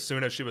pretty much as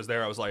soon as she was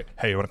there, I was like,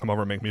 hey, you want to come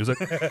over and make music?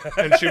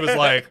 And she was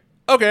like,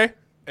 okay.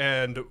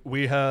 And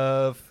we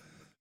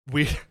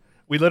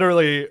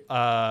literally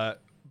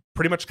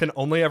pretty much can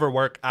only ever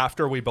work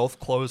after we both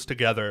close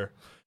together.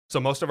 So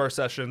most of our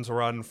sessions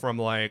run from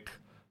like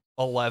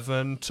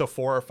 11 to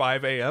 4 or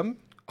 5 a.m.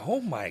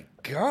 Oh my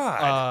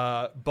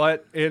God.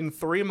 But in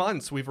 3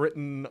 months, we've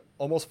written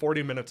almost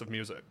 40 minutes of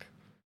music.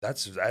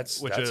 That's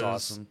Which is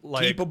awesome.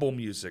 like, Keepable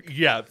music.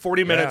 Yeah,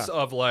 40 minutes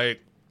of like,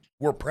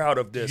 we're proud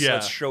of this. Yeah.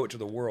 Let's show it to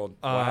the world.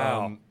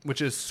 Wow. Which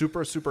is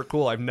super, super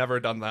cool. I've never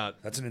done that.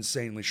 That's an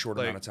insanely short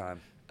amount of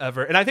time.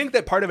 Ever. And I think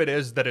that part of it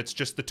is that it's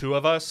just the two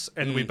of us,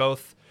 and we're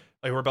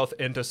both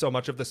into so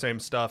much of the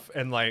same stuff,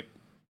 and like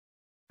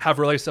have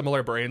really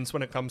similar brains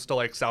when it comes to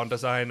like sound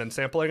design and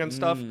sampling and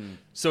stuff.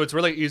 So it's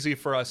really easy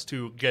for us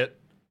to get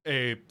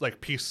a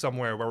like piece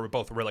somewhere where we're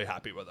both really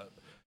happy with it.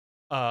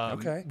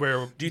 Okay.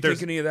 Where do you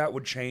think any of that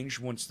would change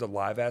once the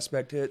live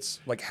aspect hits?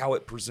 Like how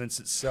it presents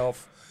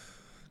itself?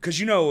 Because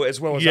you know as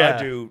well as I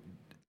do,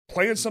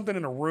 playing something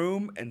in a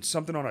room and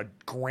something on a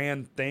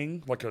grand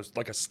thing like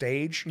a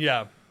stage.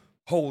 Yeah.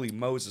 Holy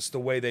Moses, the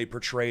way they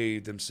portray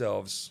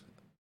themselves.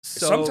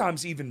 So,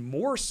 sometimes even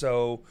more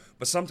so,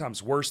 but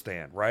sometimes worse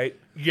than, right?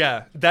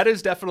 Yeah, that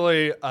is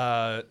definitely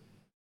the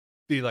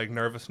like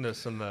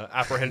nervousness and the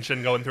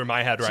apprehension going through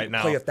my head So right you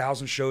now. play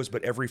 1,000 shows,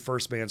 but every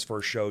first band's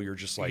first show, you're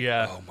just like,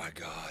 oh my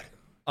God.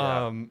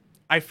 Yeah.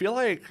 I feel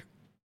like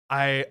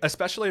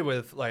especially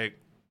with like,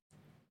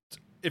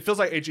 it feels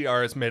like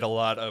AGR has made a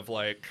lot of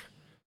like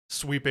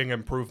sweeping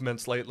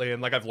improvements lately,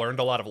 and like I've learned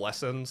a lot of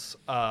lessons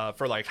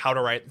for like how to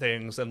write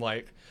things, and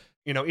like,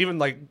 you know, even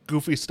like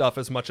goofy stuff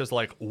as much as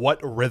like what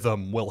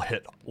rhythm will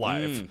hit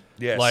live.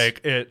 Yes.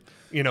 Like it,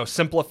 you know,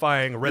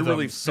 simplifying rhythms. You're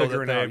really so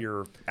figuring that out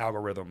your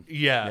algorithm.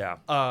 Yeah.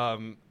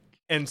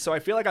 And so I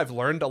feel like I've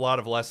learned a lot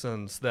of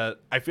lessons that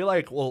I feel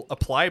like will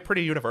apply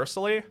pretty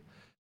universally.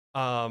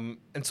 And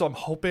so I'm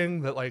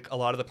hoping that like a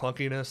lot of the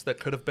clunkiness that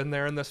could have been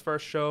there in this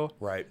first show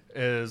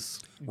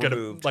is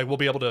removed. we'll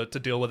be able to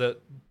deal with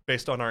it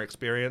based on our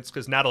experience,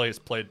 because Natalie has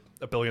played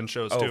a billion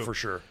shows too. Oh, for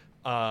sure.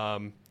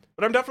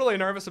 But I'm definitely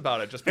nervous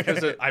about it just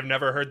because I've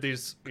never heard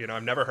these,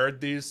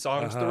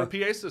 songs through a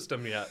PA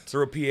system yet.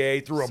 Through a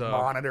PA, through a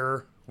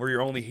monitor where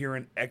you're only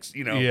hearing this for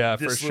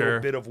little sure.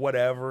 bit of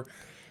whatever.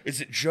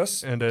 Is it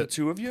just the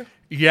two of you?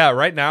 Yeah,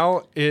 right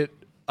now it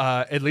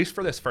at least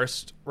for this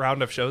first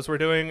round of shows we're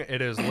doing,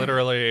 it is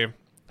literally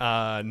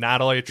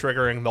Natalie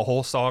triggering the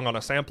whole song on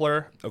a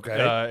sampler.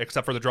 Okay.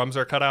 Except for the drums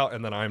are cut out,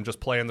 and then I'm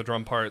just playing the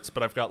drum parts,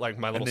 but I've got like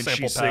my little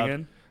sample she's pad.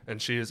 Singing? And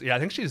I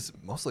think she's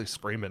mostly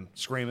screaming.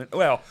 Screaming.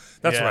 Well,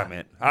 that's what I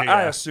meant.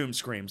 I assume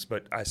screams,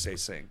 but I say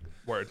sing.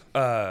 Word.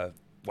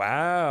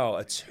 Wow,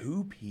 a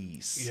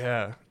two-piece.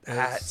 Yeah.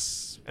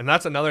 That's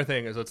another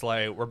thing is it's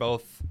like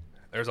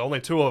there's only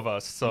two of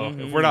us, so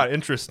if we're not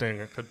interesting,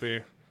 it could be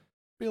a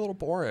little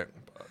boring.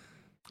 But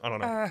I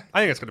don't know.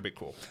 I think it's gonna be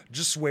cool.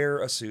 Just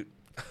wear a suit.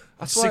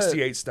 That's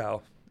 68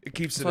 style. It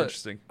keeps it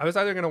interesting. I was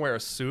either gonna wear a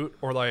suit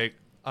or like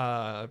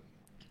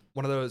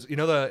one of those, the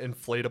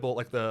inflatable,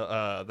 like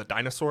the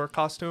dinosaur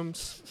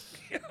costumes.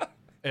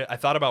 Yeah. I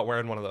thought about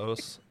wearing one of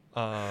those.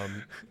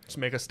 To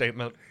make a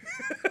statement.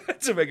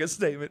 To make a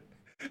statement.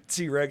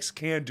 T-Rex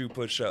can do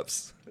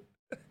push-ups.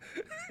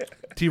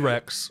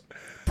 T-Rex.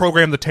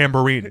 Program the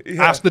tambourine.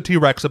 Yeah. Ask the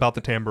T-Rex about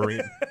the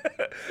tambourine.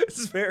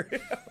 It's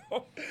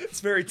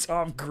very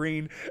Tom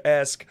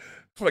Green-esque,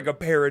 like a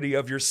parody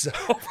of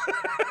yourself.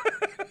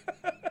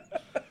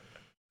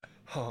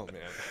 Oh,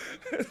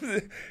 man.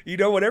 You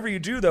know, whatever you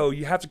do though,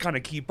 you have to kind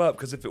of keep up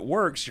because if it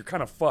works, you're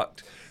kind of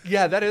fucked.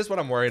 Yeah, that is what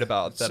I'm worried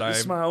about.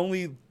 It's my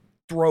only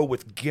throw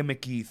with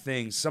gimmicky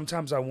things.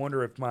 Sometimes I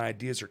wonder if my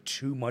ideas are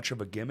too much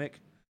of a gimmick.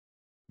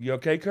 You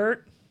okay,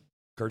 Kurt?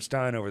 Kurt's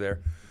dying over there.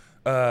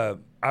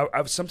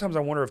 Sometimes I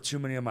wonder if too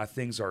many of my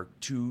things are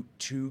too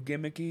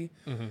gimmicky.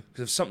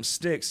 Because if something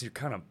sticks, you're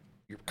kind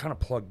of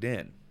plugged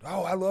in.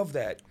 Oh, I love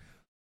that.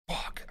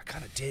 Fuck, I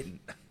kind of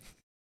didn't.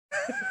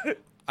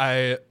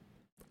 I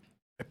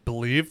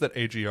believe that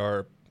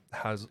AGR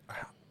has.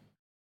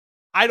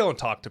 I don't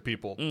talk to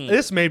people.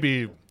 This may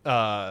be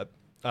on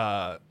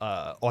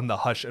the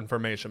hush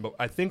information, but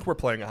I think we're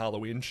playing a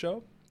Halloween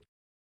show,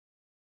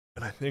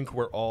 and I think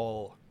we're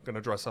all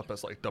gonna dress up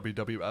as like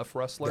WWF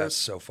wrestlers. That's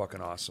so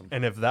fucking awesome.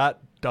 And if that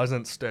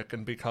doesn't stick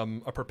and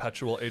become a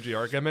perpetual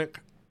AGR gimmick,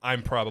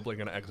 I'm probably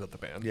gonna exit the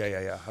band.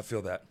 Yeah. I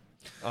feel that.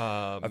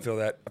 I feel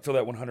that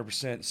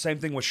 100%. Same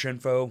thing with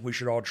Shinfo. We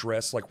should all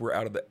dress like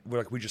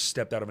we just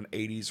stepped out of an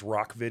 80s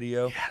rock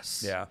video.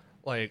 Yes. Yeah.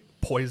 Like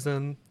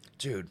Poison.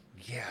 Dude,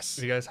 yes.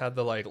 You guys had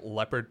the like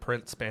leopard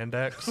print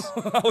spandex.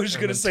 I was just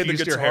going to say the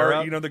teased your hair guitar,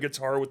 up. you know, the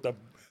guitar with the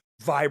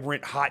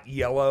vibrant hot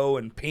yellow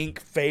and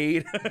pink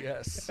fade.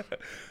 Yes.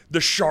 The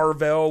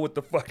Charvel with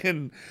the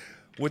fucking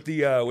with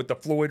the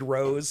Floyd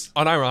Rose.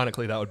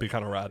 Unironically, that would be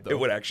kind of rad though. It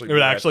would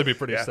actually be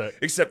pretty sick.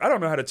 Except I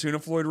don't know how to tune a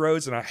Floyd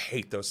Rose and I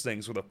hate those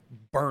things with a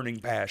burning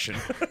passion.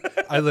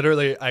 I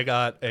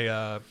got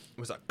it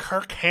was a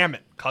Kirk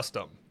Hammett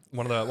custom.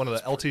 One of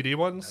the LTD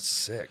ones. That's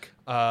sick.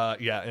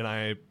 Yeah, and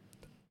I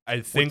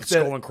think with the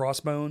skull and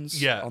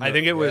crossbones. Yeah, I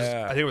think it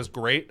was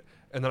great.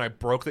 And then I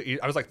broke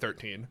I was like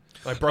 13.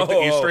 I broke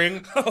the E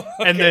string,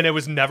 and then it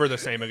was never the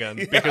same again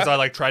because I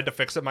like tried to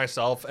fix it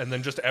myself, and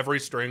then just every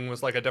string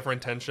was like a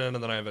different tension,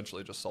 and then I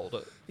eventually just sold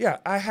it. Yeah,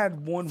 I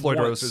had one. Floyd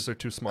once. Roses are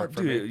too smart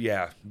for me.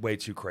 Yeah, way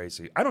too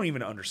crazy. I don't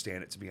even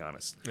understand it, to be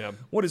honest. Yeah.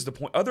 What is the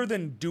point other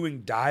than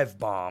doing dive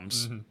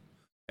bombs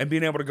and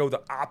being able to go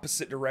the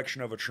opposite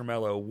direction of a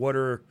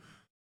tremolo?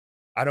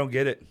 I don't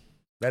get it.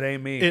 That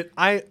ain't me.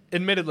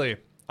 Admittedly,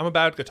 I'm a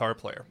bad guitar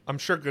player. I'm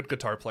sure good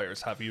guitar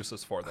players have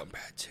uses for them. I'm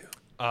bad too.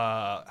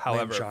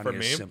 However, Johnny for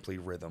me, is simply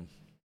rhythm.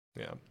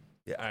 Yeah.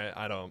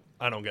 I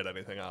don't get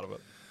anything out of it.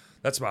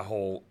 That's my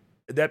whole.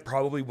 That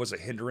probably was a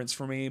hindrance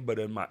for me, but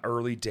in my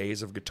early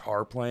days of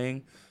guitar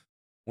playing,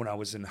 when I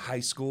was in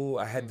high school,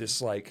 I had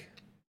this like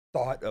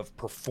thought of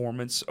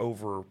performance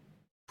over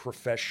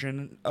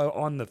profession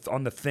on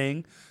the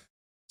thing.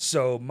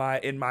 So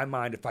in my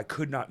mind, if I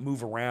could not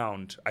move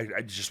around,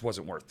 I just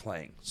wasn't worth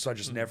playing. So I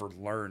just never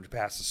learned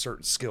past a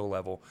certain skill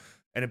level,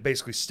 and it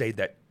basically stayed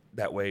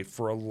that way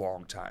for a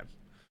long time.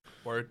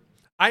 Word.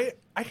 I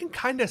can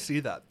kind of see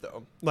that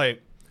though,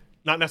 like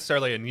not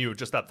necessarily in you,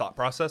 just that thought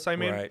process. I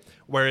mean, Right.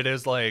 Where it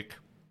is like,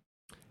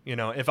 you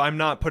know, if I'm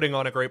not putting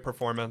on a great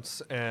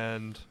performance,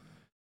 and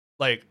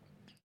like,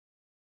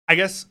 I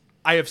guess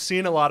I have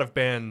seen a lot of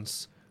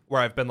bands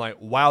where I've been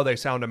like, wow, they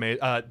sound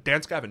amazing.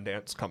 Dance Gavin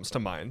Dance comes to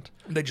mind.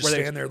 They just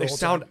stand there the They whole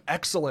sound time.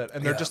 excellent,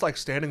 and they're just like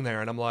standing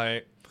there, and I'm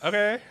like,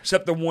 okay.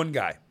 Except the one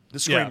guy, the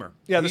screamer.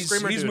 Yeah, the he's,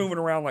 screamer He's dude. moving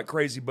around like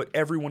crazy, but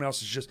everyone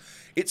else is just.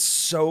 It's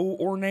so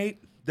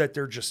ornate that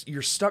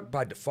you're stuck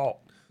by default.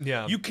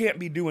 Yeah. You can't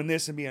be doing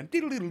this and being,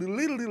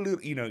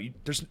 you know,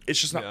 it's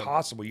just not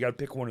possible. You got to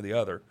pick one or the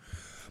other.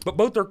 But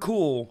both are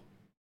cool,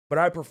 but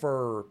I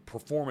prefer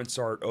performance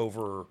art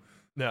over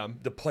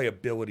the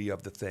playability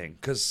of the thing.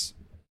 Because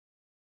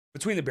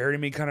Between the Buried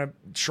and Me kind of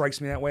strikes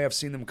me that way. I've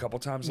seen them a couple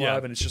times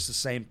live, and it's just the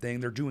same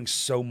thing. They're doing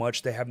so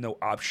much, they have no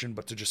option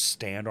but to just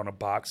stand on a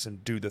box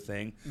and do the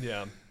thing.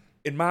 Yeah.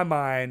 In my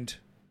mind,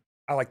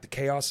 I like the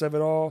chaos of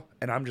it all,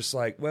 and I'm just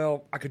like,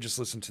 well, I could just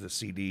listen to the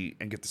CD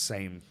and get the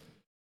same.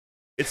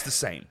 It's the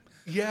same.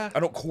 Yeah. I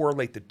don't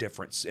correlate the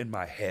difference in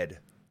my head.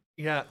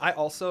 Yeah, I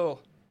also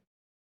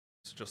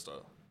this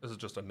is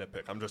just a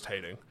nitpick. I'm just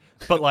hating.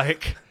 But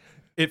like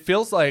it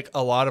feels like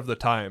a lot of the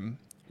time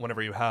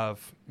whenever you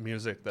have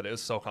music that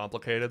is so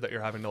complicated that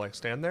you're having to like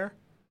stand there,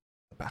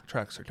 the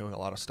backtracks are doing a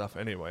lot of stuff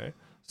anyway.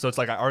 So it's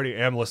like I already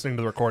am listening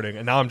to the recording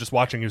and now I'm just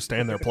watching you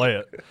stand there play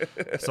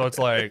it. So it's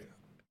like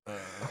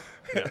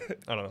yeah,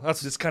 I don't know.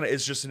 That's This kind of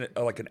is just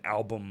like an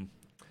album.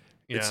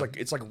 yeah.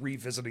 It's like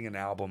revisiting an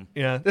album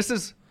Yeah, this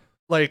is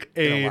like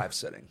in a live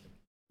setting.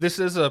 This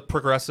is a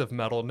progressive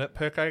metal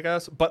nitpick, I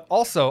guess. But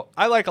also,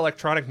 I like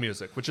electronic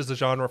music, which is a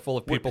genre full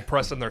of people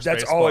pressing their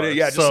space That's all it is.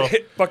 Yeah, so, just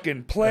hit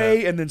fucking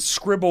play and then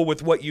scribble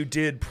with what you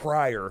did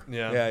prior.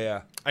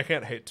 Yeah. I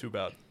can't hate too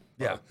bad.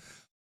 Yeah.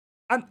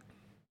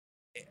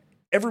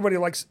 Everybody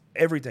likes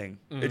everything.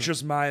 It's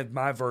just my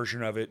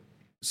version of it.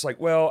 It's like,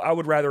 well, I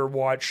would rather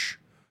watch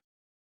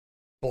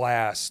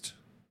Blast.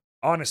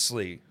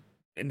 Honestly,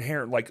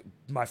 inherent, like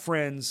my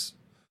friends,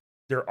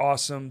 they're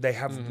awesome. They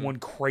have one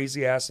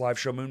crazy ass live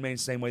show. Moon Main,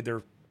 same way.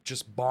 They're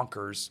just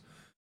bonkers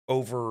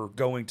over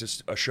going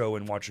to a show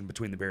and watching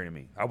Between the Buried and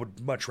Me. I would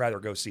much rather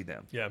go see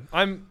them. Yeah,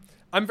 I'm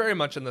very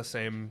much in the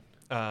same.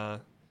 I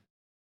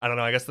don't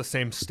know. I guess the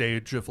same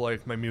stage of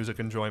like my music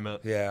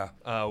enjoyment. Yeah.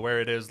 Where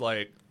it is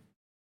like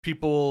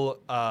people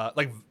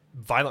like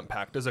Violent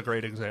Pact is a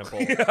great example.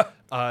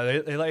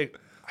 They like.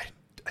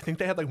 I think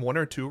they had like 1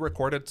 or 2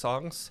 recorded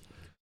songs.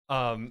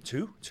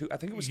 Two? I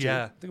think it was two.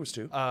 Yeah. I think it was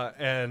two.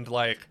 And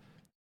like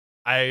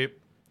I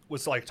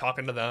was like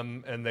talking to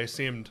them, and they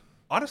seemed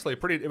honestly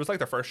pretty. It was like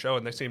their first show,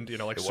 and they seemed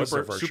like It was their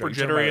super first show. super You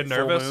talking jittery about and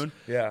Full nervous. Moon?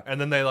 Yeah.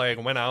 And then they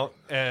like went out,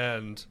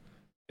 and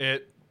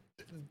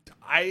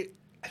I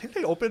think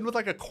they opened with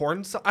like a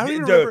corn song. I don't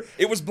even remember.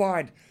 It was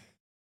Blind.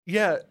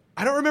 Yeah,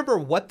 I don't remember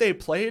what they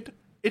played.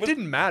 It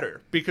didn't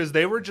matter because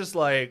they were just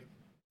like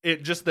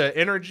just the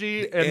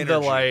energy and the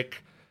energy.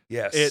 like.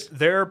 Yes.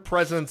 Their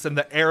presence and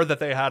the air that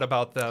they had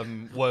about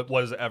them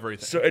was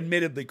everything. So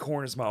admittedly,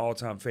 Korn is my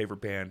all-time favorite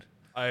band.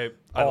 I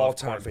All-time love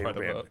Korn favorite quite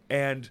a band. bit.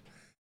 And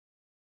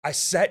I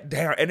sat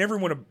down, and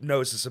everyone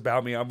knows this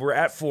about me. We're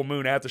at Full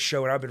Moon at the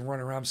show, and I've been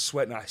running around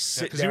sweating. I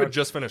sit Because down. you had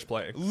just finished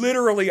playing.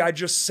 Literally, I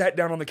just sat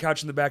down on the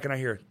couch in the back, and I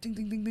hear ding,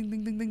 ding, ding, ding,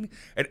 ding, ding, ding.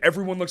 And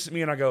everyone looks at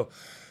me, and I go,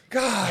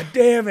 God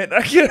damn it.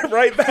 I get it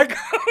right back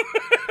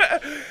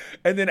up.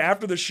 And then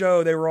after the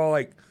show, they were all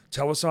like,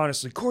 tell us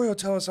honestly. Choreo,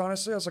 tell us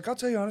honestly. I was like, I'll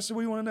tell you honestly.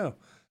 What do you want to know?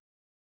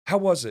 How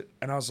was it?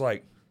 And I was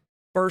like,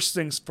 first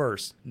things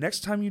first.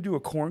 Next time you do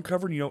a Korn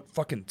cover and you don't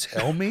fucking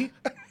tell me,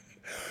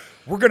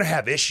 we're gonna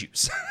have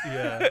issues.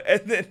 Yeah.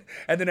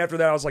 and then after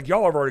that, I was like,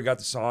 y'all have already got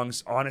the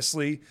songs.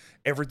 Honestly,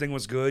 everything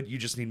was good. You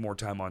just need more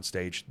time on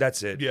stage.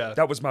 That's it. Yeah.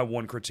 That was my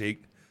one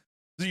critique.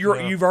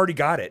 Yeah. You've already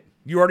got it.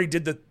 You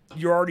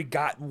already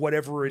got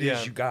whatever it is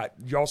Yeah. you got.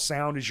 Y'all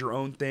sound is your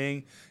own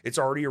thing. It's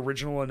already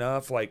original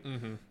enough. Like,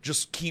 Mm-hmm.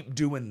 just keep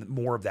doing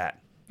more of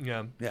that.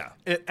 Yeah. Yeah.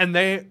 And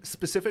they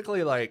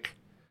specifically like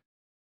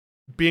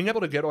being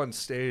able to get on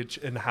stage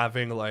and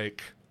having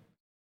like,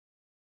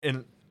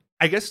 and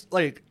I guess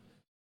like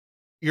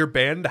your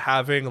band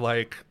having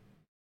like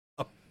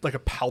a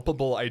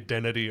palpable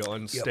identity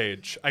on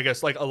stage. I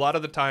guess like a lot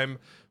of the time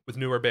with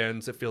newer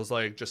bands, it feels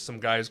like just some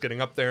guys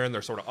getting up there and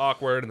they're sort of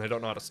awkward and they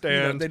don't know how to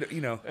stand.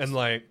 And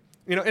like,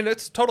 and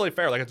it's totally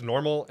fair. Like it's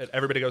normal.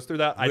 Everybody goes through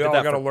that. We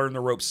all got to learn the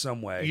ropes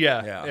some way.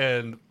 Yeah.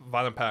 And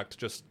Violent Pact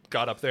just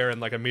got up there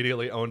and like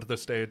immediately owned the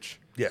stage.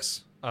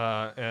 Yes.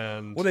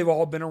 And well, they've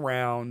all been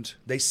around.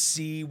 They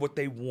see what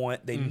they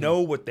want. They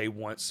know what they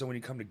want. So when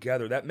you come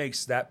together, that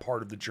makes that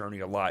part of the journey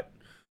a lot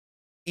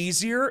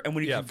easier. And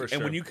when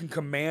when you can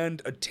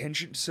command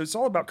attention, so it's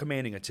all about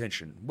commanding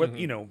attention. What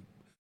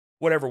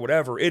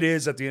whatever it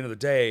is. At the end of the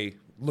day,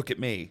 look at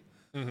me.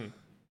 Mm-hmm.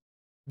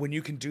 When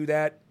you can do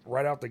that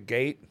right out the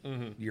gate,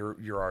 you're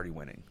already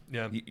winning.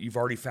 Yeah, you've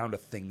already found a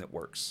thing that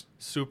works.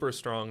 Super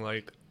strong,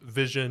 like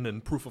vision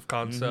and proof of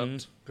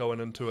concept going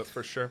into it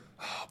for sure.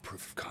 Oh,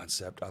 proof of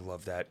concept. I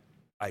love that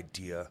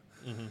idea.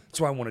 That's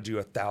why I want to do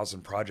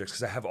 1,000 projects,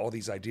 because I have all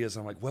these ideas.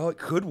 And I'm like, well, it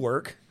could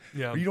work.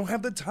 Yeah, or you don't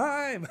have the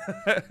time.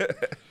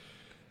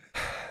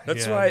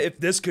 That's why if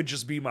this could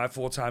just be my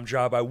full-time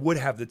job, I would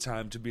have the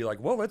time to be like,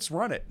 well, let's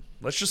run it.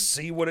 Let's just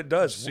see what it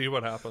does. See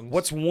what happens.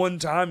 What's one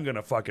time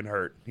gonna fucking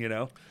hurt,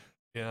 Yeah.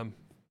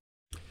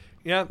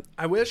 Yeah,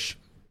 I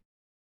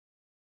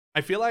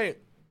feel like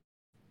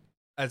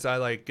as I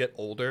like get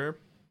older,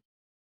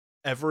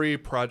 every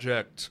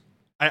project,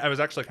 I was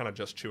actually kind of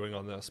just chewing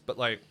on this, but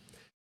like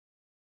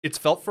it's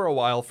felt for a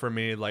while for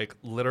me like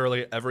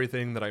literally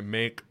everything that I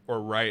make or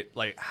write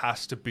like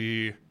has to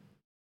be,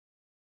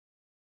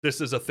 this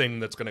is a thing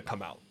that's going to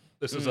come out.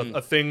 This is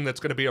a thing that's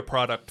going to be a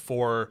product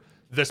for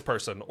this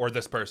person or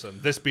this person.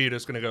 This beat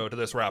is going to go to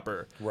this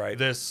rapper. Right.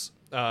 This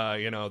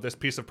this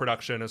piece of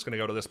production is going to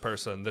go to this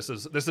person. This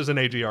is an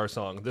AGR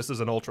song. This is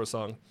an Ultra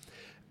song.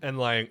 And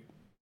like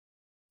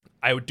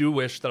I do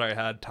wish that I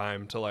had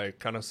time to like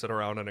kind of sit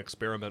around and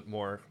experiment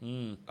more.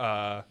 But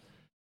I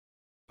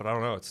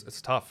don't know,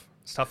 it's tough.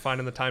 It's tough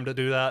finding the time to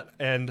do that,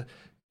 and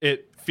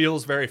it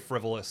feels very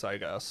frivolous, I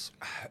guess,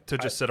 to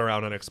just sit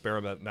around and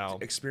experiment now.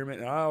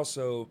 And I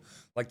also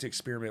like to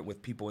experiment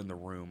with people in the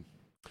room.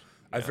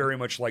 I very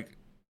much like,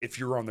 if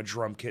you're on the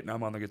drum kit and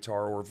I'm on the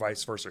guitar, or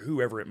vice versa,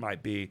 whoever it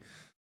might be,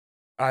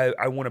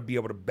 I want to be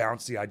able to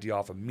bounce the idea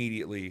off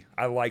immediately.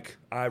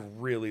 I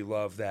really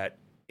love that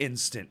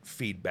instant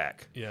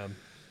feedback. Yeah.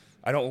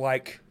 I don't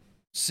like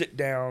sit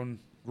down,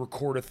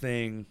 record a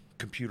thing,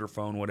 computer,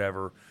 phone,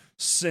 whatever,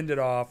 send it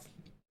off,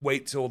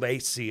 wait till they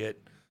see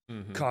it,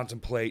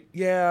 contemplate,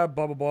 blah,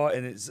 blah, blah,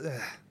 and it's...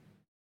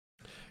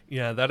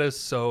 Yeah, that is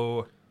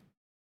so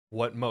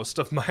what most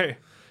of my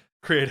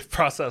creative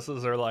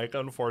processes are like,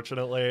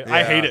 unfortunately. Yeah.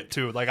 I hate it,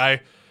 too. Like,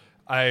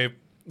 I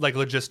like,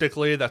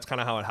 logistically, that's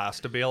kind of how it has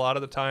to be a lot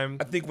of the time.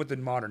 I think with the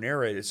modern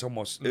era, it's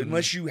almost...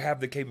 Unless you have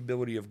the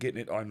capability of getting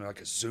it on,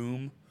 like, a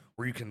Zoom,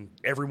 where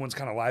everyone's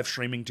kind of live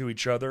streaming to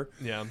each other.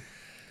 Yeah.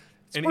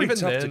 It's pretty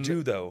tough to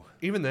do, though.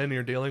 Even then,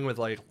 you're dealing with,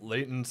 like,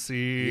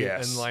 latency,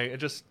 and, like, it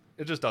just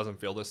doesn't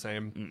feel the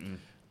same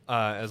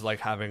as, like,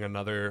 having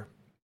another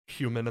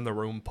human in the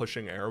room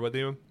pushing air with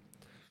you.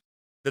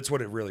 That's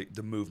what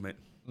the movement,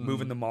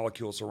 moving the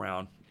molecules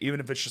around, even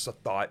if it's just a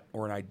thought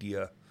or an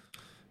idea.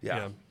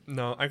 Yeah.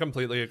 No, I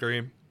completely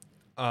agree.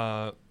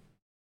 I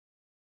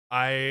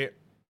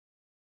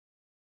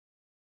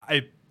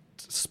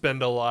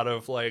spend a lot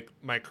of like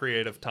my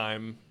creative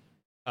time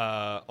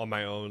on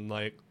my own,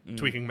 like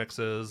tweaking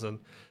mixes and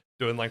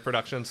doing like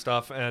production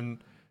stuff,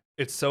 and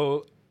it's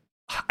so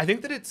I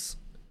think that it's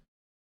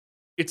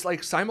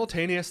like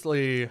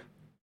simultaneously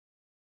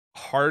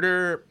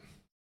harder.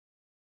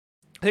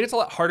 I think it's a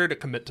lot harder to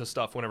commit to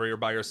stuff whenever you're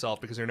by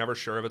yourself because you're never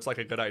sure if it's like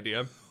a good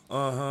idea.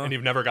 And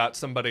you've never got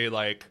somebody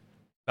like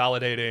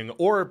validating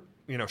or,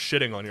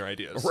 shitting on your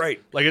ideas.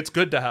 Right. Like it's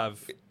good to have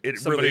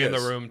somebody really in the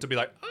is. room to be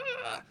like,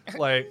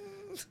 like,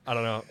 I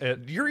don't know.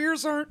 Your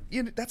ears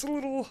aren't, that's a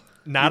little...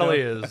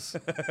 Natalie has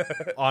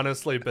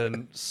honestly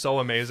been so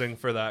amazing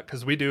for that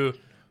because we do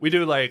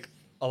like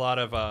a lot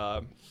of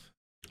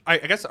I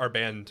guess our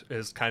band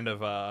is kind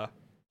of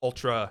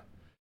ultra.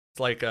 It's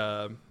like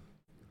do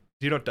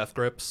you know Death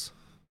Grips?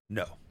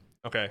 No.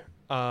 Okay.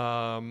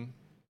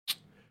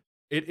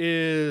 It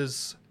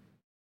is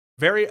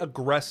very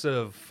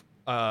aggressive,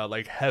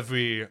 like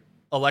heavy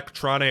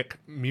electronic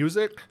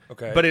music.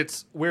 Okay.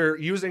 But we're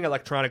using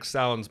electronic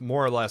sounds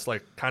more or less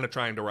like kind of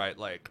trying to write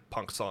like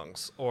punk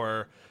songs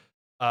or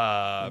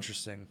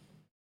Interesting.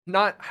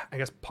 Not, I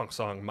guess punk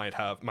song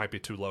might be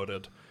too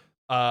loaded.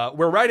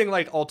 We're writing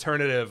like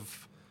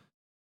alternative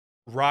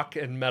rock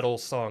and metal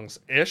songs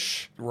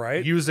ish,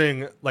 Right.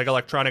 using like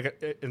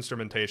electronic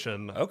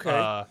instrumentation.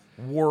 Okay.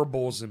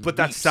 Warbles and but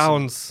that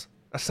beeps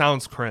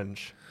sounds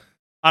cringe.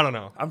 I don't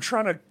know. I'm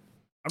trying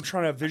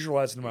to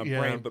visualize it in my Yeah.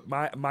 brain, but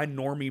my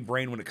normie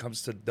brain when it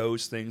comes to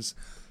those things,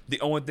 the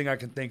only thing I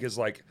can think is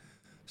like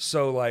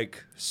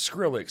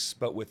Skrillex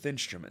but with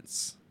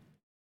instruments.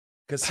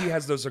 Cuz he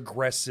has those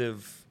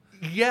aggressive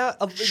Yeah,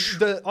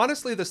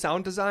 honestly the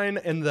sound design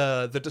and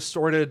the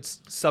distorted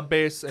sub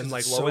bass and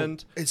like low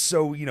end. It's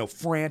so,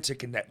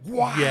 frantic and that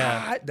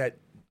Yeah. that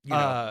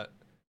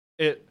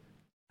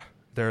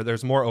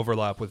There's more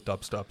overlap with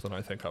dubstep than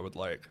I think I would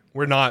like.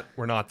 We're not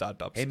that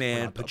dubstep. hey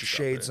man, put your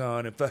shades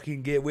on and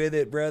fucking get with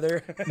it,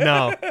 brother.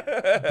 No.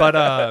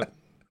 But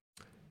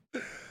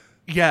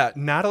yeah,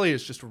 Natalie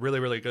is just really,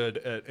 really good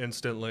at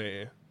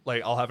instantly,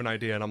 like, I'll have an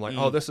idea and I'm like,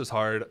 oh, this is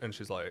hard. And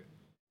she's like,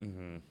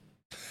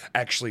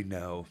 Actually,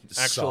 no.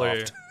 Actually-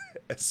 Soft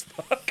as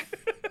fuck.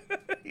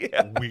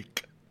 Yeah.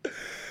 weak.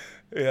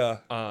 Yeah.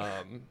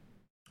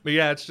 But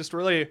yeah, it's just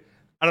really,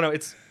 I don't know.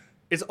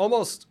 It's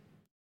almost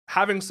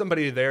having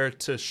somebody there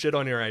to shit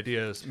on your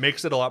ideas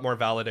makes it a lot more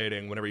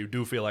validating whenever you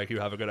do feel like you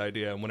have a good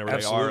idea and whenever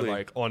Absolutely. they are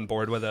like on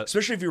board with it.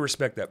 Especially if you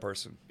respect that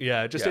person.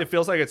 Yeah, it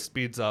feels like it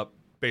speeds up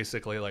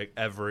basically like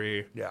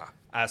every Yeah.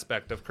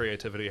 aspect of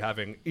creativity,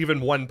 having even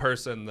one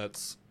person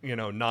that's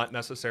not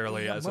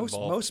necessarily as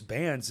involved. Most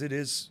bands,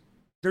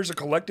 there's a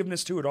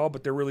collectiveness to it all,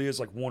 but there really is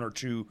like one or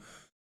two,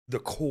 the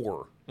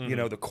core.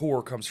 The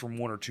core comes from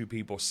one or two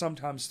people,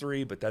 sometimes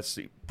three, but that's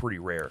pretty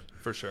rare.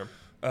 For sure.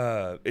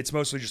 It's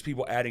mostly just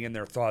people adding in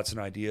their thoughts and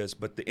ideas,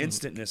 but the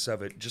instantness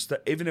of it, just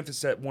that, even if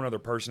it's that one other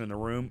person in the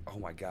room, oh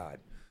my God.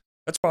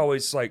 That's why I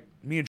always like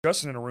me and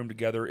Justin in a room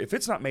together. If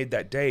it's not made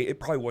that day,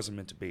 it probably wasn't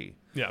meant to be.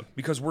 Yeah.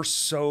 Because we're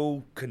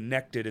so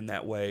connected in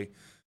that way,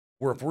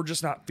 where if we're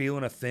just not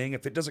feeling a thing,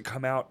 if it doesn't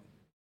come out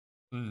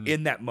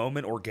in that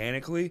moment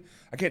organically,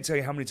 I can't tell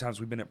you how many times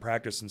we've been at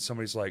practice and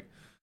somebody's like,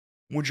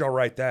 when'd y'all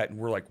write that? And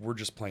we're like, we're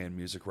just playing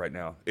music right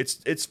now.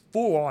 It's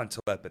full on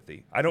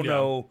telepathy. I don't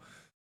know.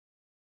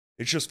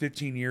 It's just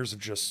 15 years of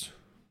just,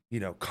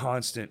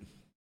 constant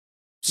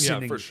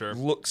sending for sure.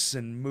 looks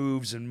and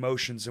moves and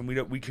motions, and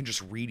we can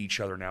just read each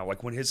other now.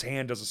 Like when his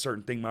hand does a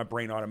certain thing, my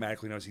brain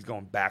automatically knows he's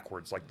going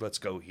backwards. Like, let's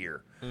go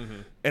here.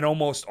 And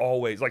almost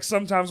always, like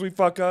sometimes we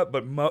fuck up,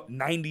 but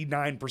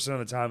 99% of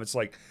the time, it's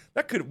like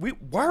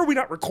why are we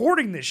not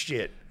recording this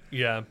shit?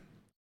 Yeah.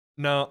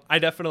 No, I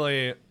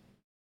definitely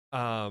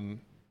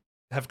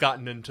have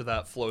gotten into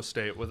that flow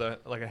state with a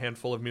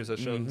handful of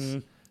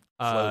musicians.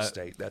 Flow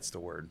state, that's the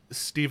word.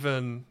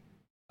 Steven,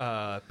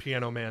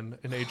 Piano Man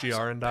in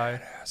AGR and I.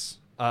 Badass.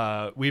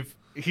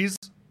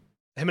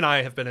 Him and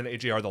I have been in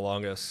AGR the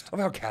longest. I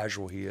love how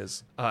casual he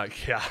is.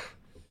 Yeah,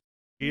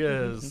 he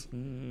is.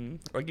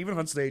 Like even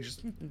on stage.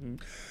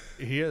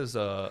 He is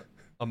a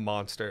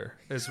monster.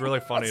 It's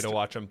really funny to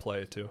watch him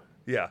play too.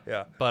 Yeah.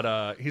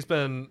 But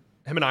him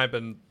and I have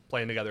been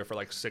playing together for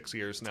like 6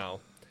 years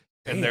now,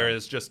 and Damn. there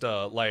is just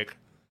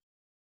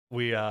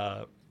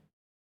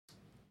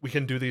we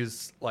can do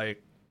these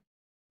like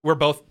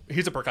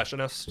he's a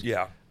percussionist.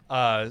 Yeah.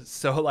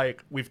 So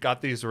like we've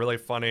got these really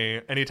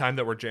funny anytime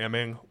that we're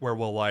jamming where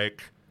we'll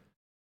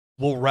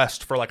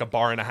rest for like a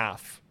bar and a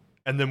half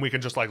and then we can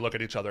just like look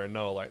at each other and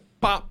know like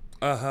pop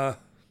Yeah.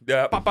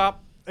 pop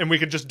pop and we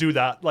can just do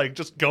that, like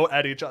just go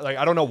at each other. Like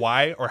I don't know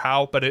why or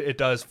how, but it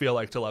does feel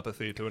like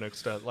telepathy to an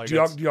extent. Like do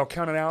y'all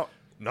count it out?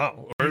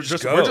 No, You we're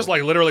just just go.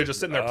 like literally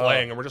just sitting there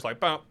playing and we're just like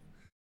pop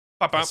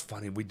pop pop. That's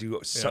funny. We do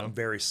something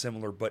very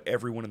similar, but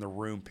everyone in the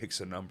room picks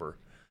a number.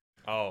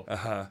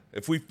 Oh.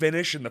 If we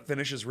finish and the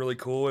finish is really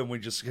cool and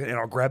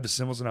I'll grab the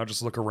cymbals and I'll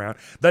just look around.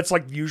 That's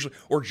like usually,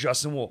 or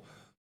Justin will,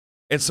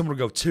 and someone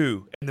will go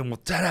 2 and then we'll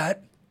da-da,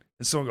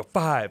 and someone will go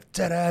 5,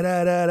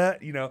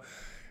 da-da-da-da-da,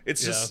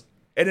 it's just,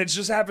 and it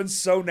just happens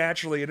so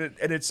naturally and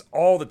it's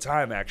all the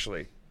time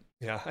actually.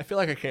 Yeah, I feel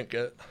like I can't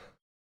get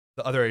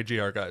the other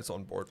AGR guys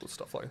on board with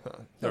stuff like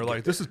that. They're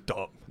like, this is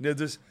dumb.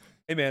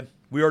 Hey man,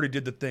 we already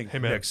did the thing. Hey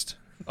man. Next.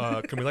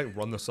 Can we like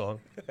run the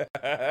song?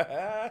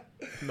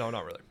 No,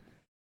 not really.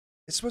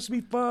 It's supposed to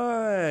be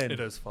fun. It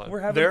is fun.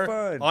 We're having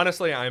fun.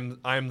 Honestly,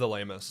 I'm the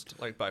lamest,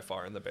 like by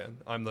far in the band.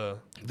 I'm the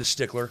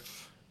stickler.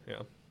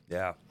 yeah.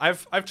 Yeah.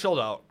 I've chilled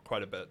out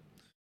quite a bit,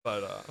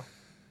 but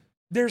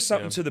there's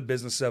something to the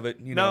business of it.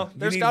 You No, know,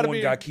 there's you need gotta one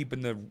be- guy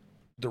keeping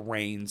the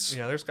reins.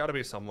 yeah, there's got to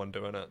be someone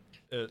doing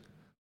it.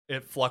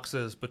 It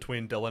fluxes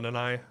between Dylan and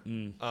I.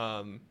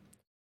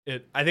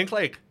 I think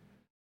like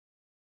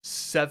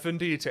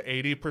 70 to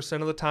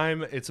 80% of the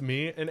time it's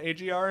me and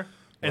AGR.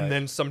 And Right.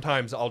 then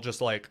sometimes I'll just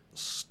like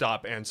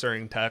stop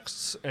answering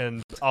texts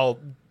and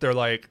they're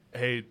like,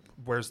 hey,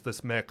 where's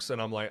this mix?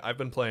 And I'm like, I've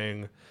been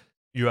playing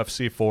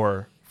UFC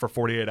 4 for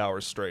 48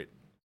 hours straight.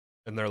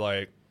 And they're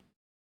like,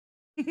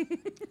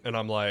 and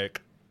I'm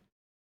like,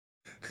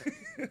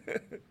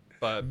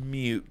 but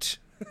Mute.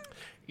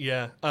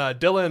 yeah,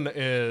 Dylan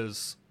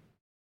is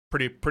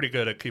pretty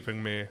good at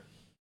keeping me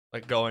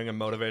like going and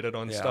motivated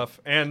on stuff.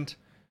 And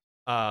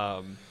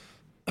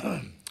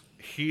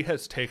he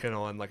has taken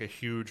on like a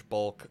huge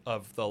bulk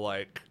of the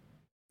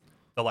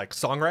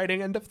songwriting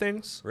end of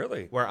things.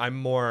 Really? Where I'm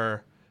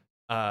more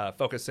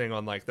focusing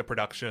on like the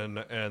production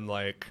and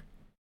like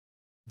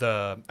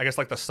the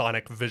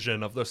sonic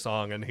vision of the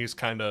song, and he's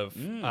kind of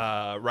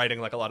writing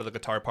like a lot of the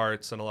guitar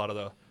parts and a lot of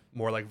the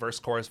more like verse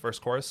chorus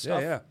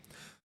stuff. Yeah.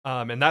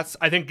 And that's,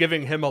 I think,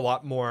 giving him a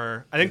lot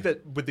more. I think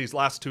that with these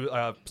last two,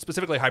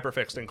 specifically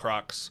Hyperfixed and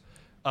Crocs,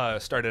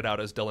 started out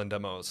as Dylan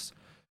demos,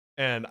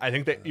 and I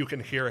think that you can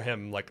hear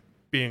him like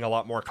being a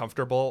lot more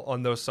comfortable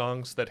on those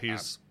songs. That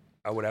he's,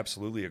 I would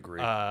absolutely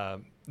agree.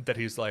 that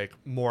he's like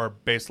more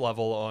base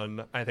level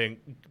on. I think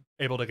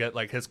able to get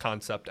like his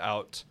concept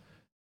out.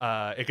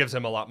 It gives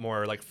him a lot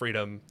more like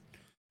freedom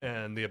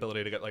and the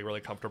ability to get like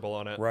really comfortable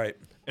on it. Right.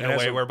 In a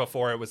way where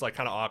before it was like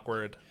kind of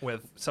awkward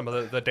with some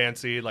of the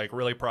dancey, like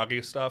really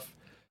proggy stuff.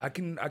 I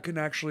can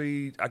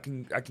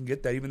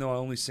get that, even though I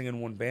only sing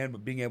in one band,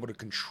 but being able to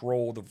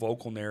control the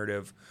vocal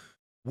narrative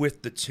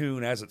with the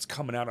tune as it's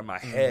coming out of my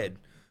head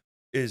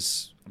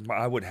is,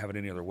 I wouldn't have it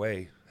any other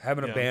way.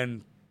 Having a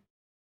band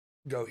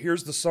go,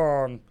 here's the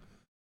song,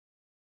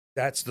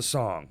 that's the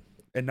song,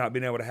 and not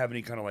being able to have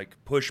any kind of like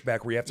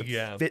pushback where you have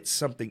to fit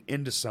something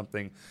into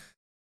something.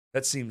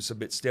 That seems a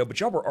bit stale,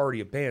 but y'all were already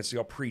a band, so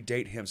y'all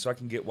predate him, so I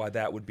can get why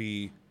that would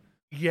be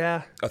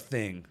a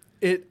thing.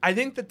 I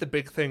think that the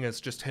big thing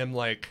is just him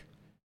like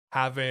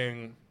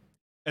having,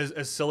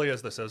 as silly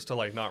as this is to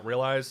like not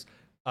realize,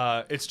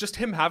 it's just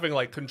him having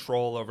like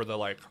control over the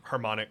like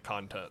harmonic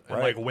content and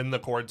like when the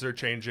chords are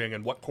changing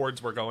and what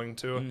chords we're going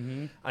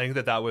to. I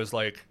think that was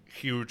like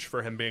huge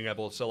for him being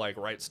able to like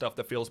write stuff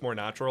that feels more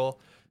natural.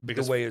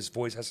 Because the way his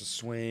voice has to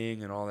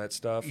swing and all that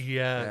stuff.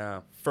 Yeah.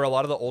 For a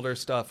lot of the older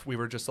stuff, we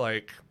were just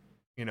like,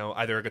 you know,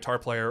 either a guitar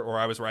player or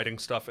I was writing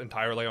stuff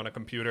entirely on a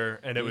computer.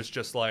 And it was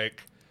just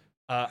like,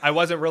 I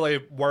wasn't really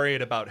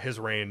worried about his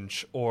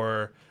range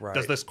or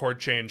does this chord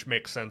change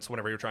make sense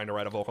whenever you're trying to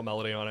write a vocal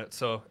melody on it.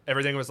 So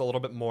everything was a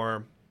little bit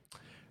more,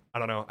 I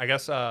don't know, I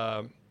guess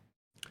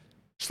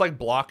just like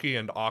blocky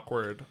and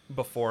awkward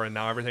before. And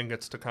now everything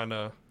gets to kind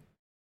of,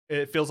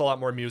 it feels a lot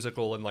more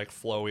musical and like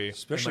flowy.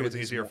 Especially it's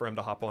easier for him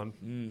to hop on.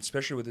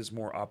 Especially with his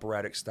more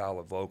operatic style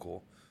of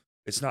vocal.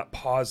 It's not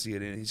pausey,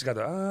 and he's got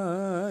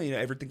the, you know,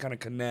 everything kind of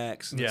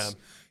connects. Yeah.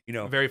 You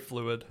know, very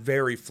fluid.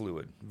 Very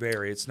fluid.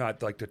 Very. It's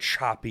not like the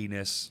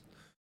choppiness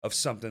of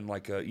something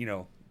like a, you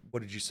know,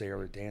 what did you say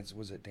earlier? Dance?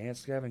 Was it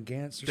Dance Gavin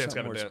Gantz or Dance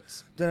something? Gavin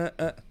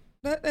Dance.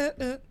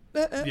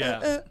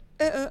 Yeah.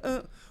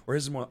 Or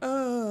his is more,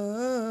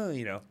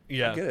 you know.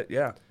 Yeah. I get it.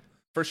 Yeah.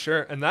 For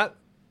sure. And that,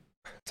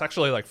 it's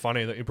actually like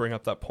funny that you bring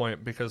up that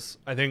point because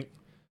I think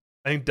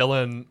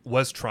Dylan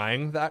was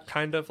trying that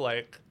kind of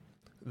like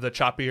the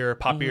choppier,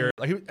 poppier.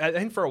 Like I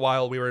think for a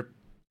while we were,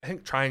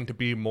 trying to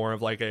be more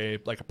of like a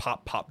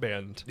pop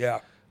band. Yeah.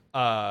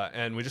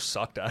 And we just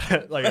sucked at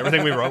it. Like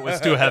everything we wrote was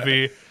too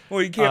heavy.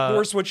 Well, you can't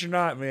force what you're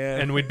not,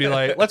 man. And we'd be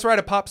like, let's write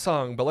a pop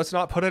song, but let's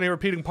not put any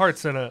repeating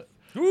parts in it.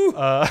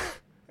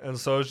 And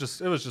so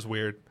it was just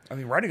weird. I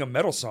mean, writing a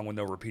metal song with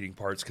no repeating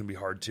parts can be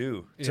hard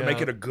too. To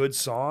make it a good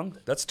song,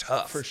 that's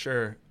tough. For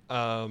sure.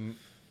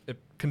 It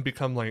can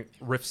become like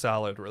riff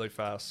salad really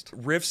fast.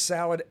 Riff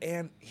salad,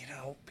 and you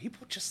know,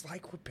 people just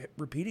like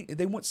repeating.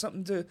 They want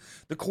something to.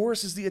 The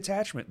chorus is the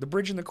attachment. The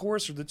bridge and the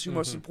chorus are the two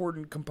most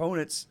important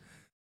components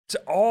to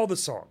all the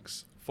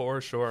songs.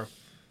 For sure.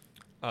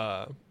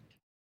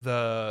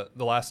 The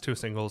last two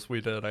singles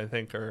we did, I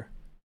think, are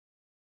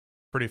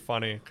pretty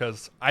funny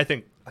because I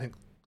think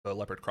the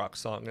Leopard Crocs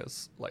song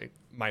is like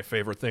my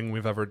favorite thing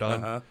we've ever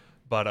done.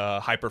 But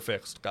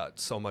Hyperfixed got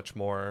so much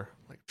more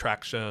like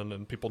traction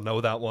and people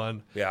know that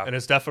one. Yeah. And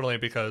it's definitely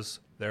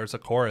because there's a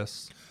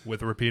chorus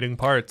with repeating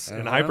parts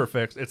in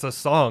Hyperfixed. It's a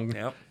song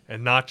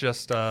and not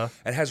just it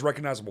has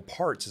recognizable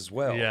parts as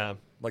well. Yeah.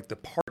 Like the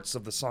parts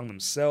of the song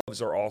themselves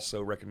are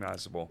also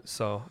recognizable.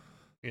 So,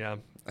 yeah,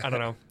 I don't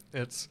know.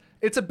 It's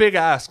a big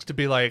ask to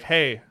be like,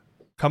 "Hey,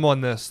 come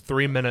on this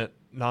 3-minute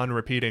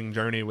non-repeating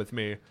journey with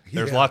me.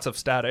 There's lots of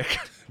static."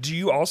 Do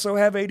you also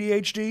have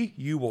ADHD?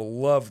 You will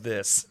love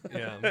this.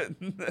 Yeah.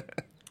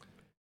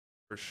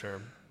 For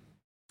sure.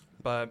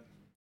 But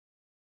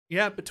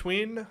yeah,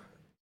 between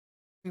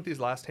think these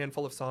last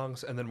handful of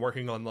songs, and then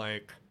working on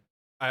like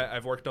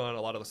I've worked on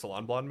a lot of the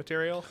Salon Blonde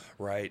material,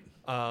 Right.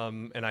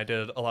 and I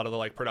did a lot of the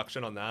like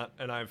production on that,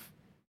 and I've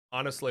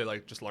honestly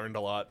like just learned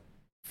a lot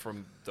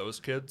from those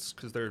kids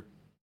because they're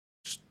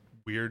just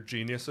weird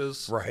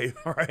geniuses. Right.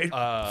 Right.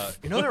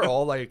 They're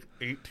all like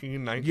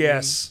 18, 19.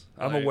 Yes,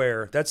 I'm like,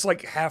 aware. That's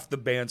like half the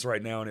bands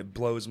right now, and it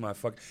blows my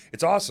fuck.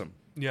 It's awesome.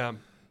 Yeah.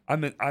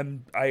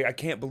 I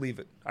can't believe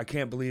it. I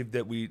can't believe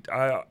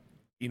that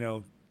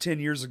 10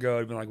 years ago,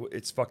 I'd been like,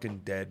 it's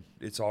fucking dead.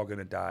 It's all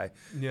gonna die.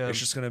 Yeah. It's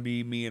just gonna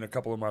be me and a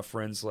couple of my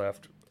friends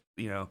left.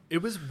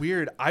 It was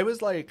weird. Me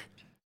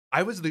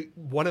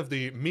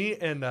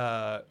and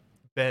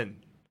Ben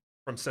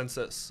from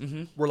Census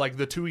were like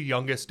the two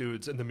youngest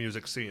dudes in the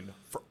music scene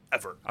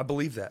forever. I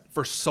believe that.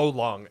 For so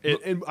long.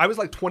 And I was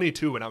like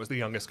 22 when I was the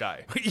youngest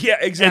guy. Yeah,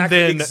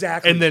 exactly.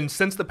 Exactly. And then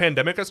since the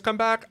pandemic has come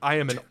back, I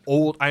am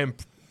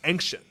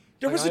ancient.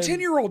 There was a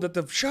 10-year-old at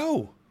the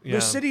show. Yeah.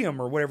 Lucidium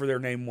or whatever their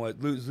name was.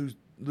 Is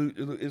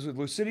it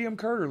Lucidium,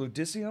 Kurt, or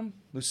Ludicium?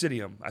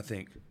 Lucidium, I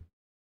think.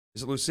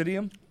 Is it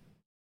Lucidium?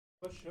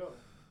 What show?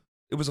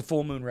 It was a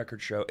Full Moon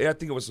record show. I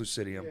think it was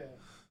Lucidium. Yeah.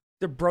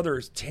 Their brother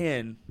is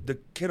 10. The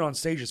kid on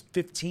stage is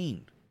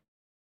 15.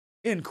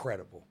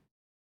 Incredible.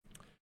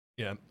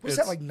 Yeah. Was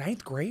that like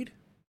 9th grade?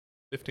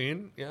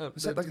 15? Yeah.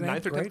 Was that like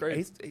 9th or 10th grade?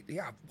 8th?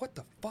 Yeah, what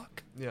the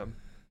fuck? Yeah.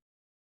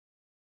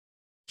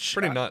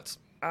 Pretty nuts.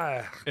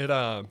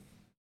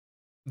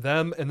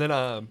 Them, and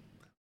then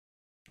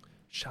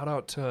shout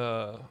out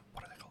to,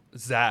 what are they called?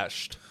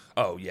 Zashed.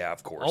 Oh, yeah,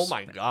 of course. Oh,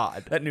 my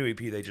God. That new EP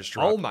they just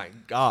dropped. Oh, my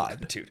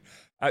God. Dude.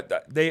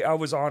 I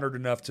was honored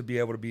enough to be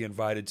able to be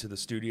invited to the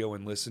studio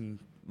and listen,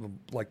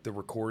 like the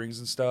recordings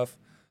and stuff.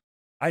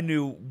 I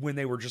knew when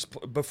they were just,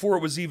 before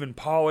it was even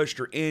polished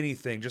or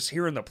anything, just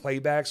hearing the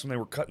playbacks when they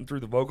were cutting through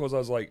the vocals, I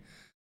was like,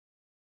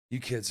 you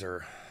kids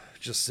are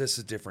just, this is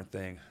a different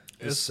thing.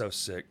 It's so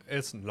sick.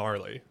 It's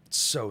gnarly. It's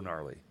so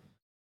gnarly.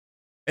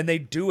 And they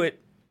do it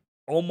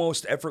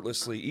almost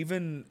effortlessly.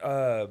 Even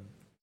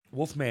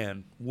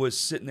Wolfman was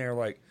sitting there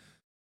like,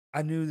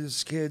 I knew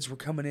these kids were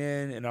coming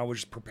in and I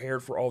was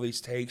prepared for all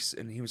these takes.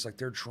 And he was like,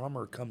 their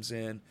drummer comes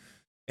in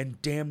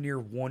and damn near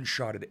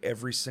one-shotted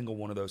every single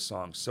one of those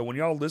songs. So when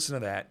y'all listen to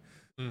that,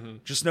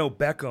 just know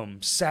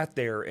Beckham sat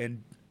there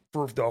and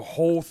for the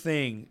whole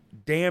thing,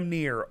 damn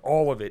near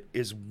all of it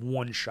is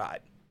one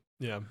shot.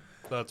 Yeah,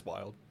 that's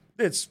wild.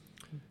 It's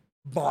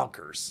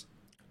bonkers.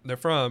 They're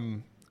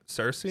from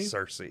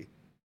Cersei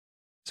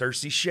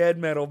shed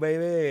metal,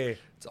 baby.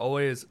 It's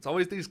always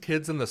these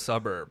kids in the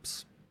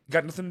suburbs.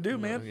 Got nothing to do,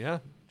 man. Yeah.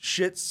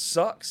 Shit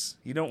sucks.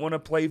 You don't want to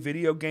play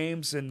video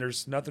games and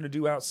there's nothing to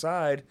do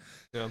outside.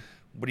 Yeah.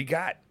 What do you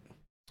got?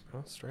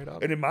 Oh, straight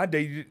up. And in my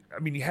day,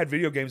 you had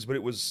video games, but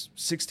it was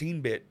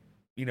 16-bit,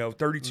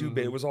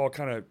 32-bit. It was all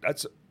kind of,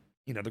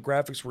 the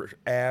graphics were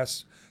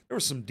ass. There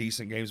was some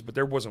decent games, but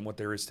there wasn't what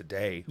there is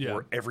today,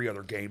 where every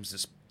other game's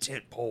this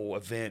tentpole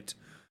event.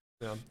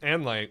 Yeah.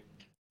 And like,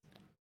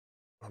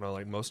 I don't know,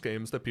 like most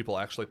games that people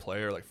actually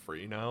play are like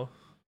free now.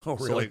 Oh,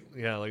 really?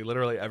 So like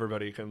literally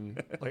everybody can,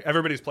 like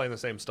everybody's playing the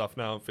same stuff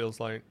now, it feels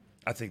like.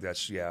 I think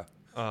that's,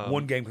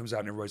 one game comes out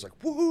and everybody's like,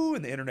 woohoo,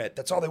 and the internet,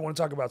 that's all they want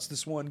to talk about is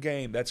this one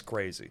game. That's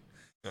crazy.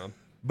 Yeah.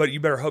 But you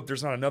better hope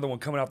there's not another one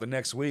coming out the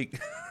next week.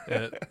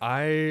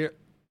 I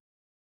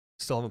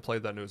still haven't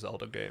played that new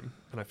Zelda game,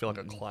 and I feel like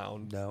a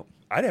clown. No.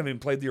 I haven't even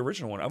played the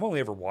original one. I've only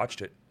ever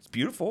watched it. It's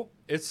beautiful.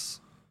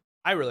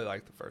 I really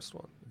like the first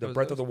one.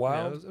 Breath of the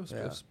Wild?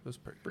 Yeah, it was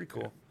pretty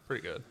cool. Yeah,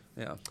 pretty good.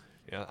 Yeah.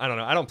 Yeah, I don't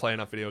know. I don't play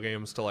enough video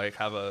games to like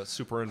have a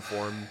super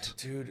informed.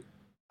 Dude,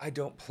 I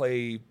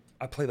play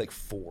like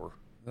 4.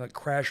 Like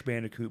Crash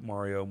Bandicoot,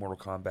 Mario, Mortal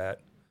Kombat.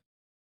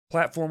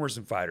 Platformers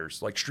and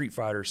fighters, like Street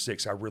Fighter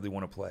 6, I really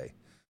want to play.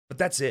 But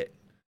that's it.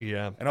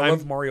 Yeah. And I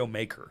love Mario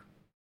Maker.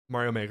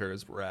 Mario Maker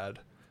is rad.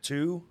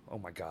 2? Oh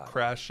my god.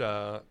 Crash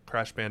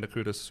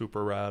Bandicoot is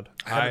super rad.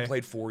 I haven't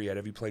played 4 yet.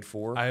 Have you played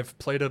 4? I've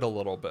played it a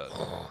little bit.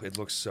 Oh, it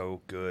looks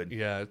so good.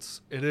 Yeah,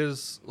 it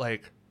is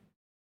like,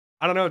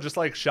 I don't know, just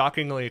like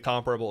shockingly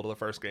comparable to the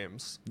first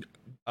games.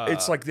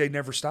 It's like they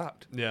never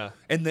stopped. Yeah.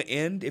 In the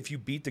end, if you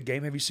beat the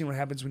game, have you seen what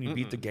happens when you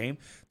beat the game?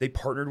 They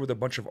partnered with a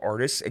bunch of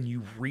artists and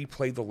you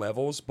replay the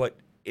levels, but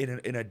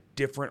in a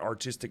different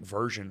artistic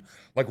version.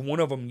 Like one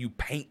of them, you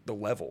paint the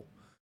level.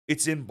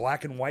 It's in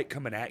black and white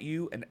coming at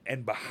you,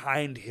 and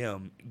behind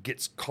him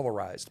gets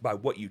colorized by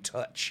what you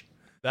touch.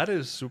 That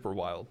is super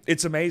wild.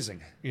 It's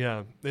amazing.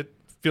 Yeah. It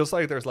feels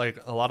like there's like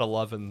a lot of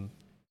love in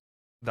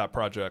that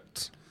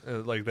project.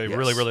 Like they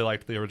really, really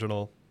liked the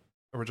original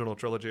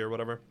trilogy or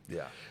whatever.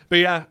 Yeah. But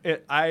yeah,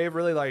 I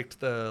really liked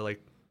the like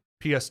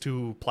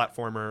PS2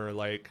 platformer,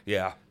 like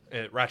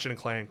Ratchet and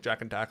Clank,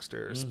 Jack and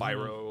Daxter,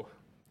 Spyro,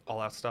 all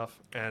that stuff.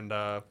 And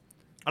I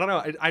don't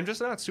know, I'm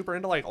just not super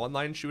into like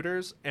online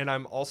shooters, and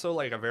I'm also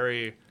like a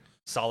very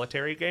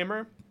solitary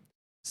gamer.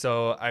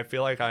 So I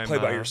feel like I'm play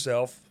by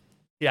yourself.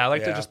 Yeah, I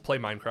like to just play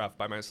Minecraft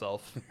by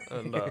myself.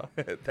 And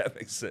that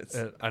makes sense.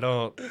 I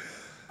don't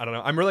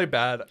know. I'm really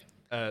bad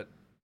at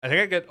I think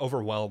I get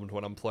overwhelmed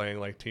when I'm playing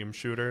like team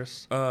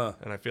shooters,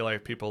 and I feel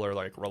like people are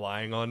like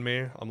relying on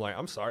me. I'm like,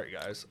 I'm sorry,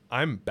 guys,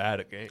 I'm bad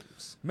at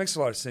games. Makes a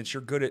lot of sense.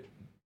 You're good at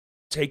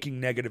taking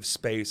negative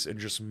space and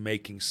just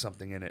making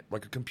something in it,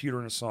 like a computer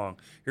in a song.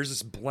 Here's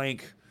this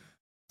blank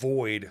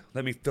void.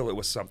 Let me fill it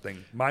with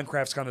something.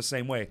 Minecraft's kind of the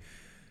same way.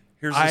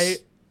 Here's this.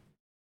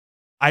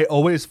 I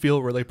always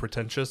feel really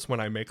pretentious when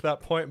I make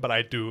that point, but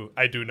I do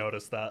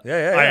notice that.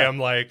 Yeah. I am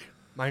like,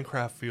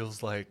 Minecraft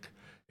feels like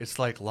it's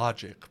like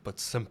Logic but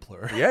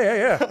simpler.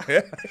 Yeah.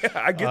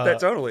 I get that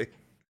totally.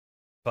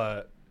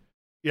 But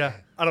yeah,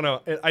 I don't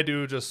know. I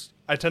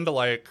tend to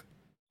like,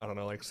 I don't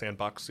know, like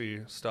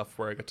sandboxy stuff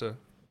where I get to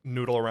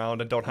noodle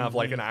around and don't have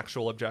like an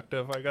actual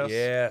objective, I guess.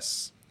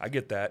 Yes, I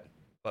get that.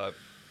 But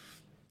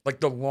like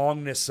the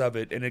longness of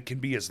it, and it can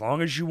be as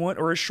long as you want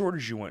or as short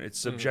as you want. It's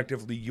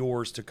subjectively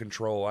yours to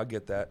control. I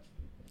get that.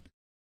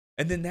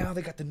 And then now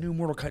they got the new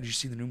Mortal Kombat. Did you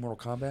see the new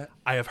Mortal Kombat?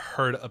 I have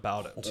heard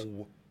about it.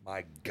 Oh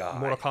my God.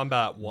 Mortal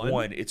Kombat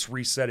 1? It's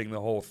resetting the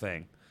whole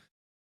thing.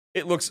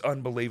 It looks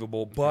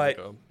unbelievable, but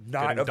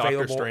not Getting Doctor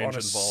available Strange on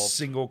a involved.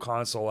 single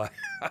console. I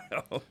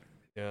don't.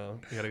 Yeah,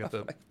 you gotta get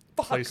the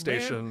Fuck,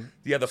 PlayStation man.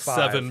 Yeah, the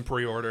 5. 7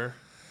 pre-order.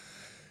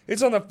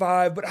 It's on the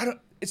 5, but I don't.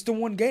 It's the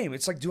one game.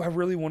 It's like, do I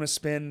really want to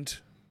spend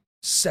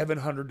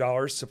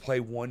 $700 to play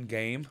one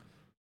game?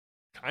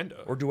 Kind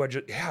of. Or do I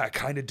just? Yeah, I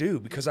kind of do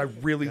because I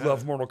really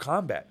love Mortal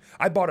Kombat.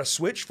 I bought a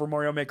Switch for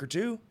Mario Maker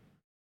 2.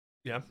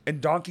 Yeah.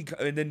 And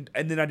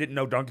and then I didn't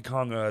know Donkey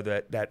Kong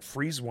that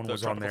Freeze one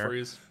was on there.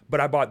 Freeze. But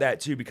I bought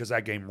that too because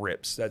that game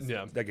rips.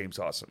 That game's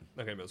awesome.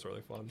 That game is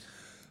really fun.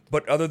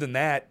 But other than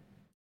that,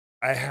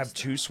 I have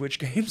 2 Switch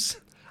games.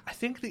 I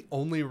think the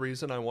only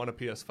reason I want a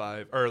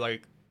PS5, or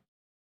like,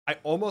 I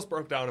almost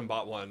broke down and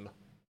bought one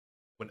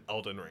when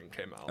Elden Ring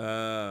came out.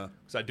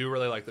 Because I do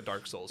really like the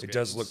Dark Souls games. It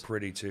does look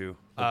pretty too.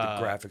 Like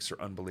the graphics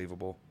are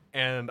unbelievable.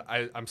 And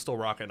I'm still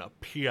rocking a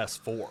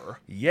PS4.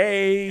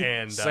 Yay!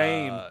 And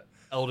same.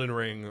 Elden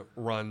Ring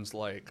runs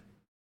like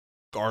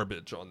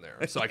garbage on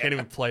there. So I can't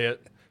even play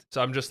it.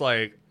 So I'm just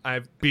like,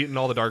 I've beaten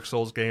all the Dark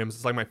Souls games.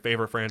 It's like my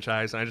favorite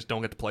franchise, and I just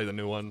don't get to play the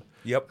new one.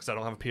 Yep. Because I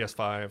don't have a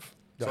PS5.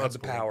 Don't have the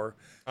power.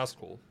 That's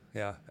cool.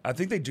 Yeah. I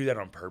think they do that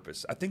on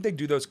purpose. I think they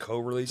do those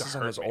co-releases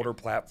on those older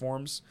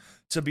platforms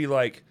to be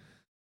like,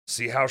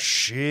 see how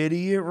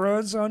shitty it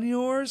runs on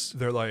yours?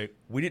 They're like,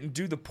 we didn't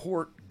do the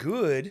port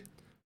good.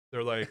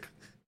 They're like,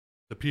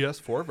 the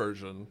PS4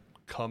 version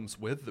comes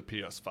with the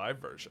PS5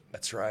 version.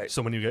 That's right.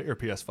 So when you get your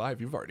PS5,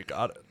 you've already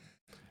got it.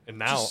 And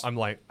now I'm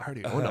like, I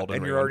already own Elden Ring.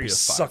 And you're already on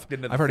PS5. sucked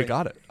into the I've already thing.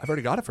 got it. I've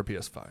already got it for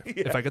PS5.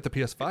 Yeah. If I get the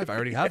PS5, I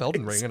already have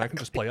Elden Ring, and I can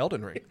just play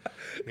Elden Ring.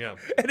 Yeah.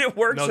 And it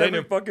works No, they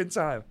every do. fucking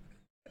time.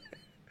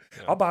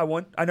 I'll buy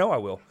one. I know I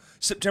will.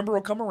 September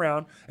will come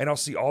around, and I'll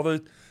see all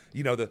the,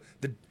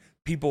 the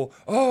people,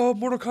 oh,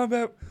 Mortal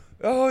Kombat,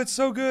 oh, it's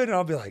so good. And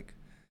I'll be like,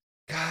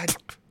 God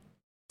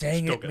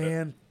dang Still it, get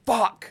man.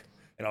 Fuck.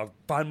 And I'll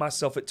find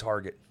myself at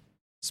Target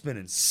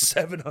spending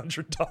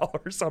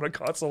 $700 on a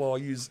console I'll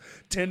use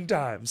 10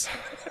 times.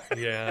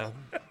 Yeah.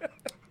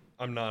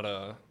 I'm not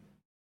a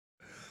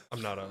fan.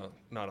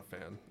 Not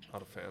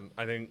a fan.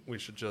 I think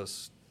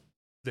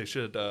they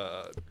should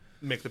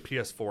make the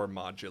PS4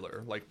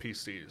 modular like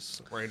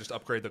PCs, where you just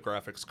upgrade the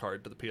graphics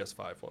card to the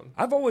PS5 one.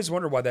 I've always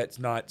wondered why that's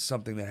not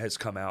something that has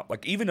come out.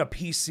 Like even a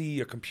PC,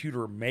 a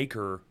computer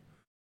maker,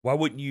 why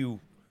wouldn't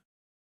you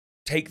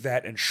take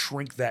that and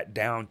shrink that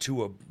down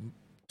to a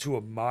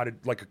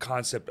modded, like a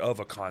concept of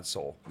a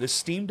console? The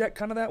Steam Deck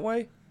kind of that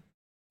way?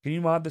 Can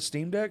you mod the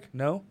Steam Deck?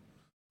 No?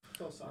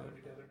 It's all soldered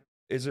together.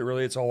 Is it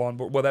really? It's all on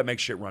board? Well, that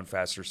makes shit run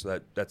faster, so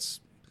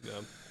that's... Yeah.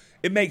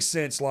 It makes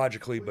sense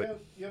logically, Well,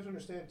 but... you have to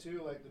understand,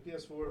 too, like the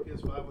PS4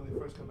 PS5, when they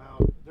first come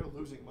out, they're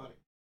losing money.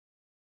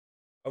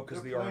 Oh,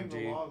 because the they're playing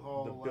R&D, the long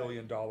haul, the $1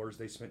 billion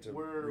they spent to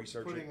We're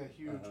research putting it. a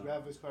huge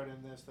graphics card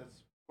in this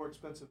that's more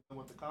expensive than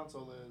what the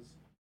console is.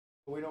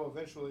 But we know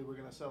eventually we're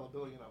going to sell 1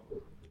 billion of them.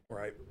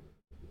 Right.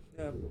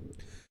 Yeah.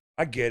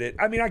 I get it.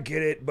 I mean, I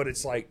get it, but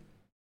it's like,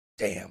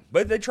 damn.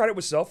 But they tried it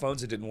with cell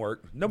phones. It didn't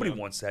work. Nobody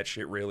wants that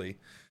shit, really.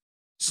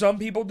 Some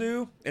people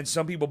do, and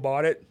some people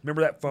bought it.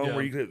 Remember that phone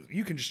where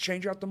you can just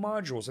change out the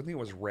modules? I think it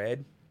was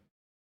Red,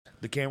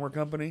 the camera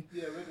company.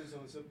 Yeah, Red is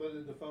only,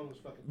 but the phone was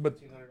fucking But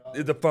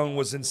 $1,500. the phone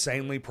was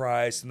insanely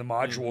priced, and the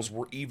modules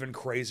were even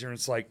crazier. And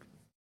it's like,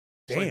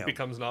 It damn. like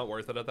becomes not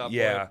worth it at that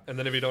Yeah. point. And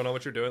then if you don't know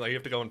what you're doing, like you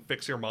have to go and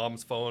fix your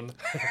mom's phone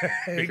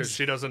because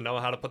she doesn't know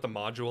how to put the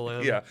module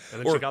in. Yeah.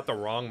 And then Or- she got the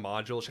wrong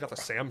module. She got the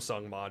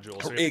Samsung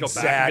module. So you have to go back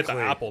and get Exactly.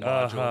 the Apple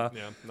module. Uh-huh.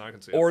 Yeah, no, I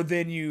can see Or it.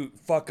 then you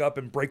fuck up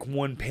and break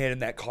one pin,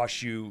 and that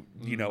costs you,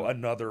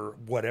 another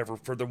whatever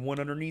for the one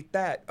underneath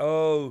that.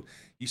 Oh,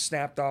 you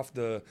snapped off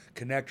the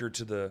connector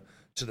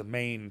to the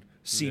main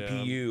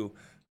CPU.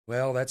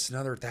 Well, that's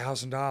another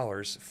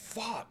 $1,000.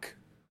 Fuck.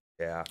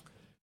 Yeah,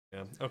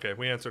 Yeah. Okay,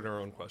 we answered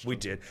our own question. we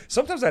did.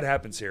 Sometimes that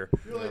happens here.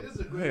 You're like, this is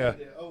a great Yeah.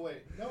 idea. Oh,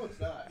 wait. No, it's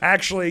not.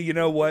 Actually, you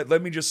know what?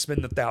 Let me just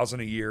spend $1,000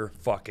 a year.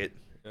 Fuck it.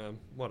 Yeah,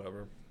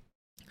 whatever.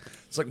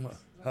 It's like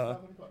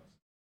well,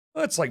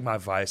 it's like my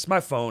vice. My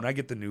phone. I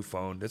get the new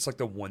phone. It's like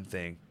the one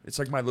thing. It's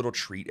like my little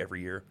treat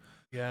every year.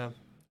 Yeah.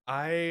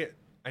 I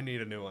I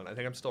need a new one. I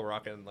think I'm still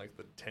rocking like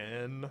the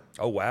 10.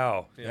 Oh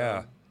wow. Yeah.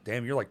 Yeah.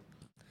 Damn, you're like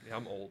Yeah,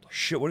 I'm old.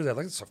 shit. What is that?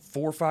 Like it's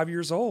 4 or 5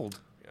 years old.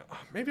 Yeah.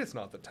 Maybe it's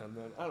not the 10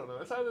 then. I don't know.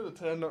 It's either the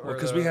 10 or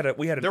Because the... we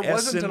had an There S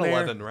wasn't in an there.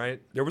 11,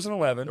 right? There was an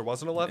 11. There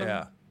was an 11?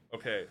 Yeah.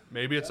 Okay,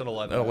 maybe it's an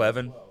 11.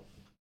 11,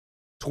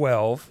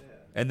 12,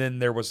 and then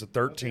there was the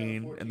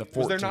 13 and the 14.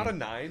 Was there not a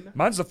 9?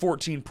 Mine's the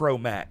 14 Pro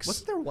Max.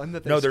 Wasn't there one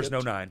that they No, there's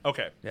skipped? no 9.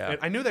 Okay. Yeah. And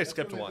I knew they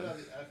skipped one.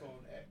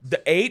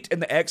 The 8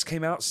 and the X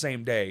came out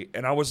same day,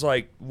 and I was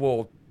like,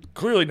 well,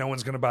 clearly no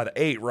one's gonna buy the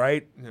 8,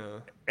 right? Yeah.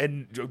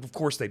 And of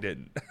course they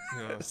didn't.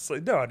 Yeah. It's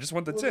like, no, I just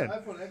want the 10. The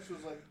iPhone X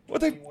was like Well,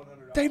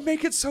 they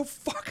make it so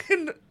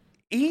fucking It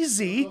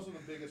easy. was also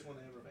the biggest one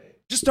they ever made.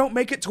 Just don't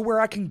make it to where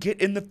I can get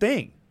in the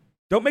thing.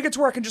 Don't make it to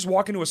where I can just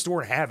walk into a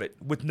store and have it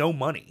with no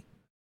money.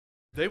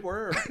 They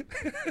were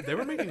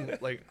making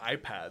like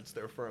iPads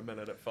there for a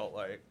minute. It felt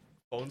like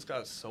phones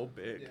got so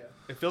big. Yeah.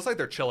 It feels like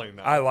they're chilling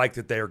now. I like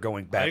that they are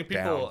going back I think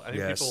people. down. I think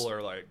Yes. people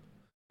are like,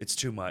 It's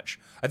too much.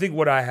 I think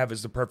what I have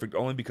is the perfect,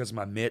 only because of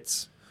my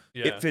mitts.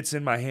 yeah, It fits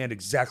in my hand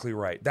exactly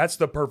right. That's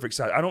the perfect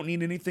size. I don't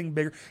need anything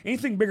bigger.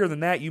 Anything bigger than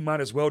that, you might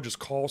as well just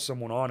call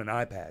someone on an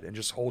iPad and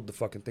just hold the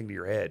fucking thing to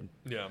your head.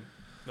 yeah,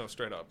 no,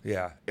 straight up.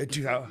 Yeah. Dude,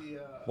 The,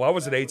 why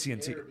was it MacBook AT&T?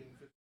 Air being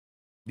 50.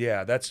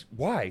 yeah, that's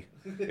why.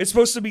 It's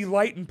supposed to be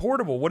light and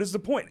portable. What is the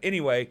point?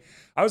 Anyway,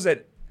 I was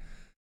at,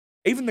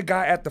 even the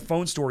guy at the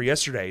phone store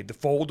yesterday, the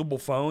foldable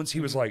phones, he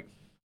was like,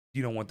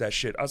 you don't want that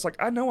shit. I was like,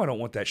 I know I don't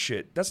want that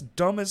shit. That's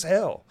dumb as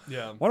hell.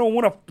 Yeah. Why do I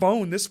want a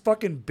phone this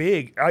fucking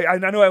big? I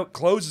know how it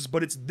closes,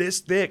 but it's this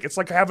thick. It's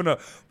like having a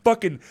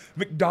fucking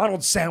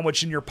McDonald's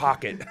sandwich in your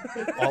pocket.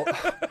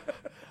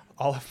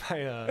 all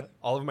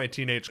of my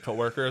teenage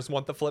coworkers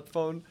want the flip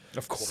phone.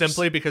 Of course.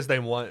 Simply because they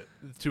want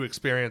to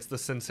experience the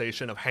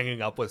sensation of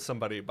hanging up with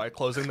somebody by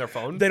closing their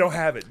phone. They don't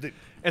have it.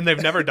 And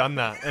they've never done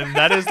that. And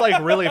that is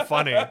like really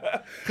funny.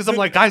 Because I'm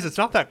like, guys, it's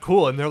not that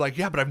cool. And they're like,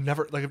 yeah, but I've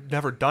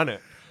never done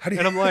it. And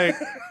I'm like,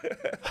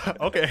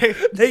 okay.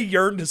 They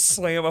yearn to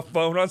slam a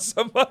phone on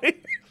somebody.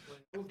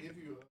 We'll give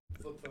you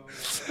a flip phone.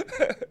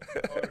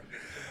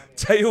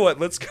 Tell you what,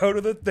 let's go to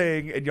the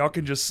thing and y'all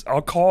can just,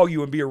 I'll call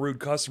you and be a rude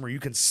customer. You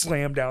can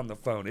slam down the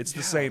phone. It's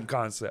the same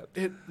concept.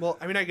 Well,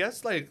 I mean, I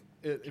guess like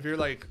if you're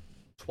like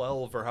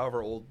 12 or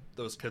however old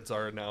those kids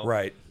are now.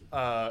 Right.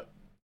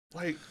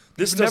 Like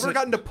This you've never doesn't-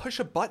 gotten to push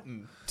a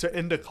button to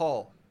end a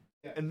call.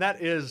 Yeah. And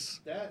that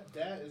is, That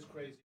is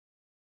crazy.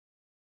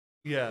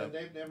 yeah. And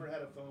they've never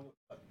had a phone with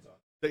buttons on.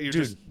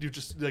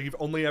 That Dude. you've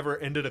only ever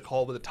ended a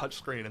call with a touch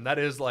screen, and that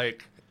is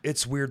like,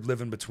 It's weird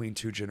living between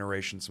two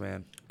generations,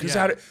 man. Because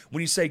Yeah. when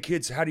you say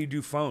kids, how do you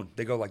do phone?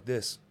 They go like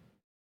this.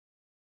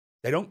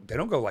 They don't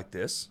go like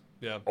this.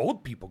 yeah.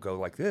 Old people go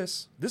like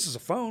this. This is a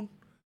phone.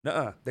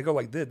 Nuh-uh. They go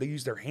like this. They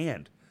use their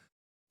hand.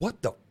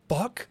 What the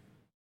fuck?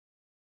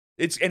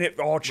 And it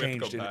all We have to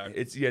changed. go back.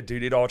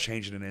 Dude, it all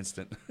changed in an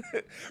instant.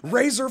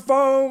 Razor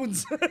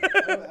phones. How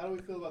do we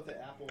feel about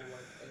the Apple like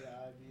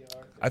AI VR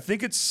thing? I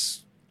think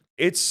it's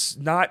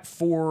not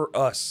for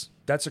us.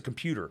 That's a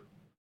computer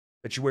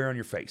that you wear on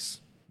your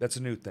face. That's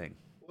a new thing.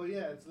 Well, yeah,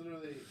 it's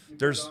literally you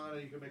There's- put it on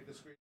and you can make the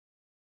screen.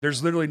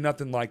 There's literally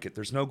nothing like it.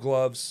 There's no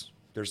gloves.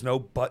 There's no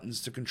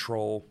buttons to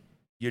control.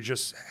 You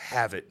just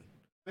have it.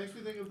 Makes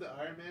me think of the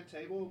Iron Man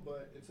table,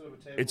 but instead of a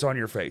table, It's on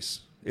your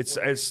face.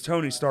 It's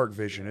Tony Stark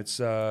vision. It's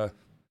Okay.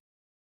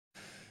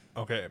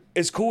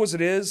 as cool as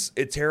it is,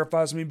 it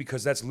terrifies me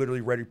because that's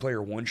literally Ready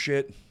Player One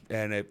shit,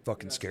 and it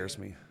fucking scares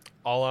me.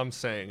 All I'm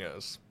saying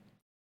is,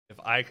 if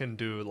I can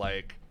do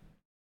like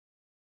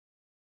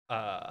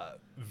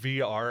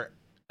VR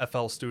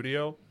FL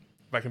Studio,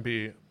 if I can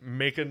be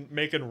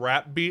making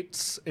rap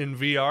beats in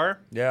VR,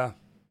 Yeah.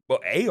 Well,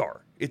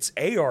 AR. It's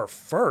AR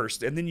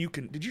first, and then you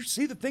can. Did you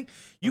see the thing?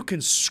 You can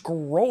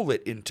scroll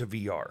it into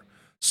VR.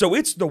 So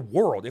it's the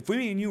world. If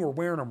me and you are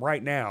wearing them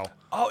right now,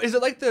 oh, is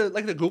it like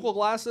the Google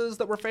glasses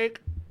that were fake?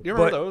 You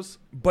remember those?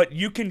 but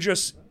you can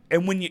just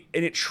and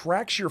it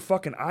tracks your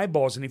fucking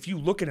eyeballs, and if you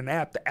look at an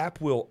app, the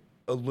app will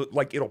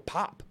like it'll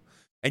pop,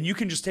 and you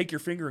can just take your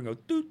finger and go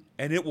doot,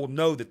 and it will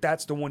know that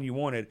that's the one you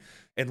wanted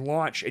and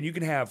launch, and you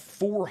can have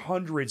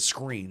 400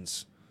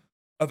 screens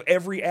of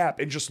every app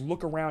and just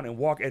look around and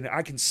walk, and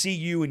I can see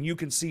you and you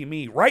can see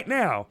me right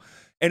now.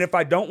 And if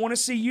I don't want to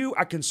see you,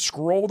 I can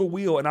scroll the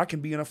wheel and I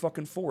can be in a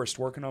fucking forest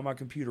working on my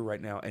computer right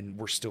now, and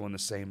we're still in the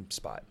same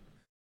spot.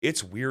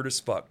 It's weird as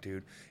fuck,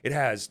 dude. It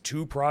has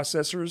 2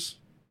 processors.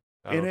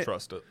 I don't in it.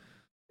 trust it.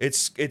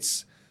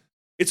 It's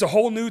a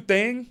whole new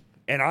thing,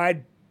 and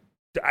I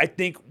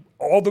think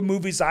all the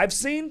movies I've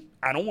seen,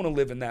 I don't want to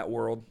live in that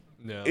world.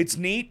 Yeah. It's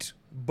neat,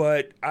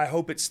 but I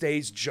hope it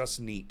stays just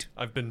neat.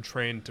 I've been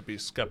trained to be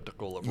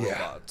skeptical of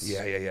robots.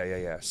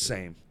 Yeah.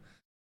 Same.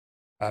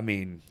 I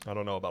mean, I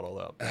don't know about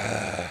all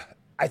that.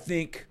 I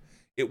think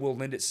it will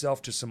lend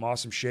itself to some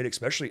awesome shit,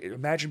 especially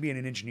imagine being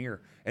an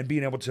engineer and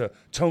being able to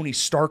Tony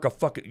Stark a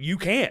fucking, you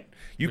can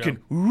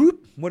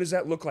whoop, what does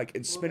that look like,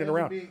 and spin it imagine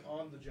around. Being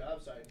on the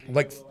job site, being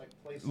Like, able to,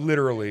 place something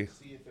literally. and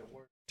see if it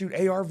works.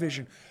 Dude, AR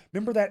vision.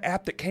 Remember that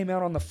app that came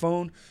out on the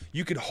phone?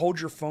 You could hold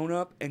your phone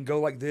up and go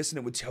like this, and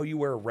it would tell you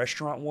where a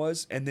restaurant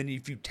was. And then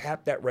if you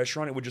tap that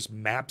restaurant, it would just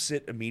maps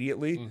it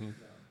immediately.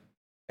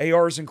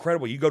 AR is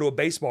incredible. You go to a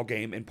baseball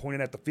game and point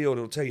it at the field,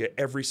 it'll tell you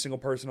every single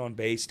person on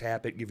base,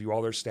 tap it, give you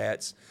all their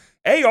stats.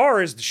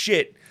 AR is the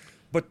shit,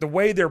 but the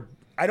way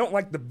I don't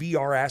like the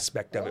VR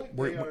aspect of I it.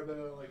 like VR, but I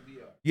don't like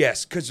VR.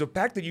 Yes, because the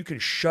fact that you can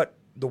shut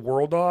the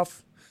world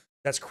off,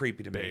 that's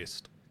creepy to me.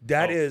 Based.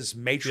 That is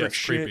Matrix it's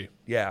shit. creepy.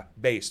 Yeah,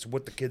 based.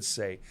 What the kids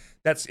say.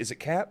 Is it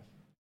Cap?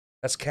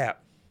 That's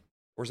Cap.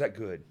 Or is that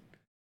good?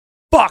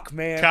 Fuck,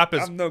 man. Cap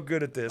is- I'm no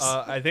good at this.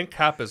 I think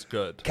Cap is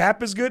good.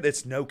 Cap is good?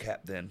 It's no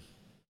Cap then.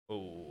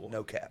 Oh.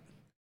 No Cap.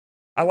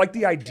 I like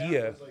the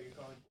idea. It's like a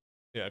comic book.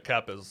 Yeah,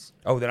 Cap is.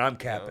 Oh, then I'm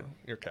capping.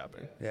 You're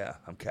capping. Yeah,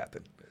 I'm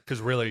capping.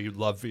 Because really, you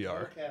love No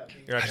VR. cap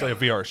means- You're actually a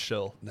VR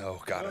shill.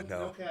 No, gotta no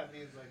know. cap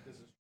means like this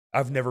is.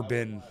 I've never I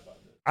wouldn't been. lie about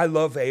this. I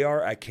love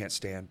AR. I can't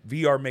stand.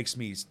 VR makes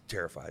me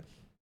terrified.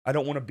 I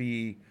don't want to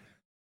be.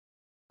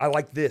 I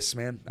like this,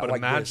 man. I But like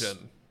imagine this.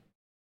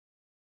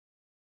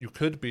 you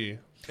could be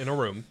in a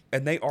room,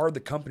 And they are the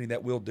company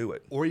that will do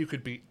it. or you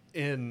could be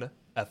in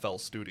FL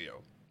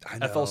Studio. I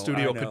know, FL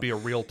Studio I know. could be a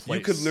real place.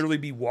 You could literally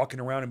be walking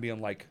around and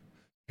being like,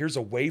 "Here's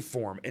a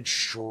waveform," and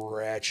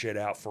stretch it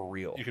out for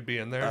real. You could be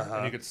in there, Uh-huh.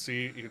 and you could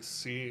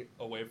see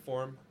a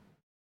waveform,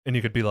 and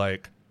you could be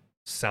like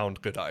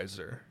sound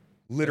goodizer.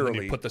 And Literally.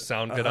 then you put the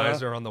sound Uh-huh.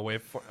 goodizer on the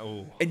waveform.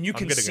 Oh, And you I'm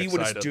can getting see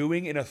what it's excited.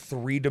 doing in a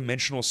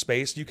 3-dimensional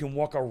space. You can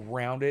walk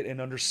around it and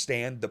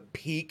understand the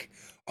peak.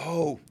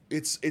 Oh,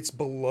 it's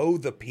below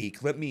the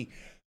peak. Let me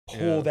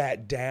pull Yeah.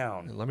 that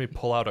down. Let me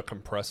pull out a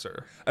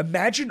compressor.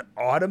 Imagine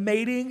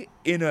automating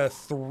in a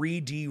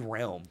 3D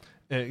realm.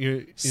 You know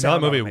that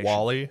Sound movie automation.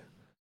 Wall-E?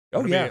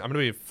 Oh yeah. I'm gonna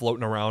be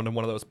floating around in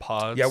one of those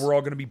pods. Yeah, we're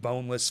all gonna be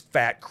boneless,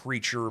 fat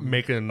creature,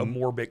 Making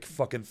amorbic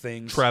fucking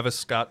things. Travis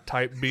Scott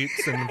type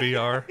beats in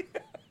VR.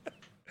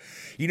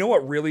 You know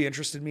what really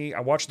interested me? I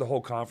watched the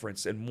whole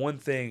conference, and one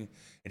thing,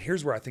 and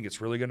here's where I think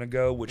it's really going to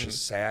go, which is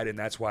sad, and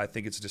that's why I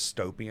think it's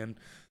dystopian.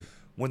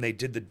 When they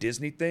did the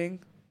Disney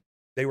thing,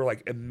 they were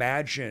like,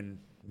 imagine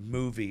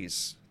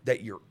movies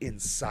that you're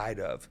inside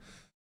of.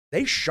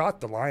 They shot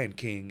The Lion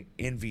King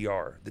in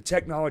VR. The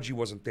technology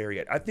wasn't there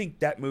yet. I think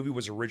that movie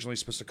was originally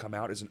supposed to come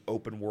out as an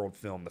open world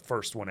film, the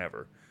first one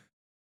ever.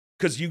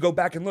 Because you go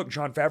back and look,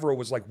 Jon Favreau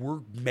was like,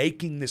 we're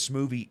making this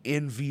movie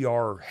in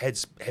VR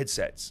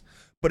headsets.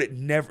 But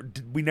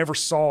we never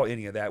saw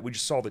any of that. We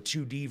just saw the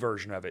 2D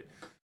version of it.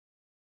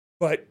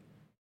 But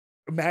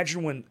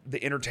imagine when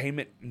the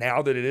entertainment,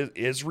 now that it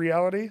is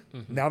reality,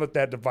 now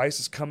that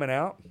device is coming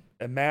out,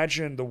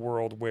 imagine the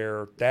world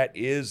where that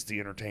is the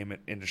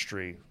entertainment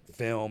industry,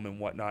 film and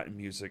whatnot, and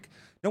music.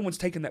 No one's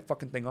taking that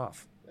fucking thing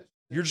off. That's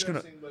You're just gonna.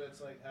 interesting, But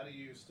it's like, how do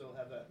you still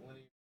have that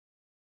linear?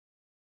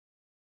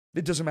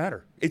 It doesn't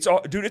matter. It's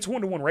all, dude. It's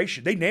 1-to-1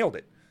 ratio. They nailed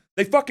it.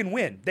 They fucking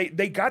win. They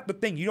got the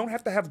thing. You don't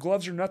have to have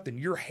gloves or nothing.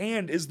 Your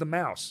hand is the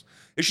mouse.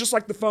 It's just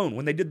like the phone.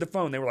 When they did the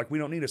phone, they were like, "We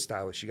don't need a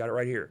stylus. You got it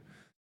right here."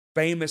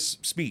 Famous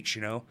speech,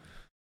 you know.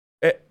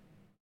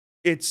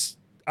 It's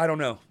I don't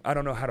know. I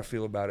don't know how to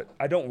feel about it.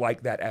 I don't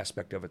like that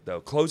aspect of it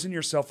though. Closing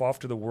yourself off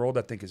to the world,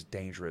 I think, is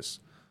dangerous.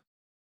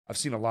 I've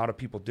seen a lot of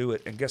people do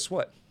it, and guess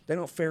what? They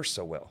don't fare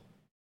so well.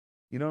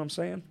 You know what I'm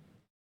saying?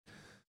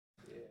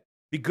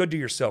 Be good to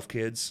yourself,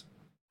 kids.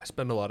 I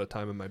spend a lot of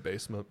time in my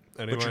basement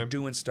anyway. But you're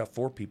doing stuff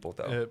for people,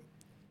 though.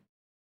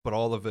 But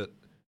all of it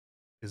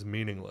is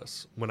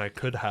meaningless when I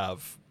could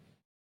have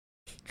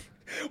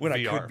when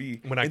VR. I could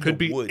be when I in could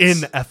the be woods.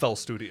 in FL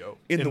Studio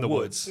in the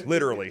woods,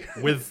 literally.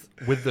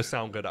 with the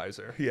sound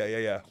goodizer.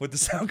 Yeah. With the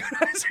sound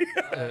guys.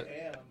 I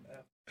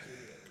am.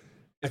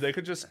 If they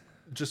could just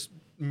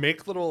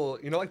make little,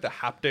 like the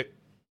haptic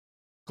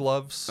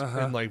gloves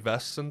and like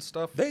vests and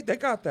stuff. They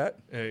got that.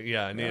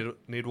 I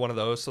need one of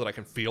those so that I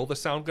can feel the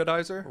sound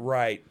goodizer.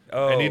 Right.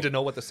 Oh, I need to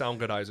know what the sound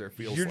goodizer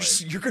feels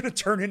like. You're gonna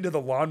turn into the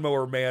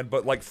lawnmower man,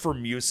 but like for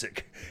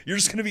music. You're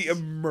just gonna be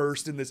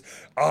immersed in this.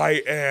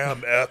 I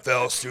am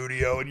FL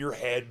Studio, and your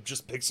head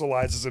just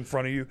pixelizes in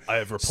front of you. I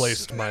have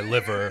replaced my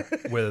liver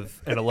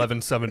with an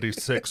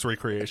 1176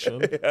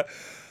 recreation. Yeah.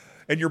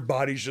 And your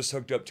body's just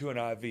hooked up to an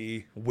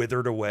IV,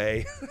 withered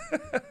away.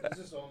 This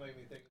just all made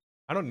me think.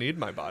 I don't need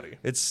my body.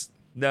 It's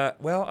not.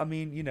 Well, I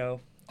mean,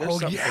 there's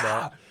something for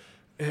that.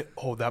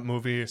 That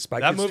movie. Spy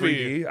that Kids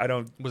movie 3D. I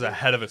don't. was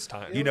ahead of its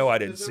time. You know I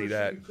didn't Because see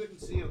there that. was shit You couldn't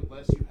see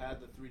unless you had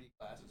the 3D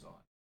glasses on.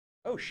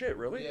 Oh shit!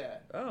 Really? Yeah.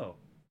 Oh,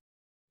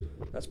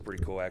 that's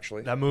pretty cool,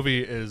 actually. That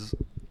movie is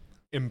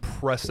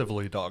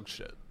impressively dog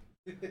shit.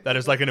 That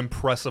is like an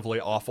impressively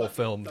awful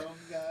film. Thumb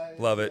guys,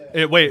 Love it.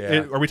 yeah. Yeah.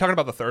 Are we talking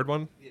about the third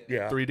one?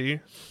 Yeah.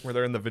 3D, where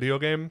they're in the video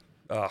game?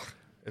 Ugh.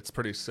 It's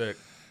pretty sick.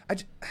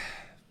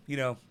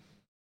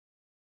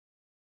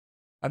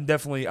 I'm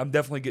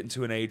definitely getting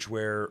to an age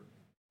where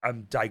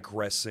I'm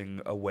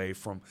digressing away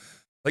from,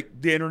 like,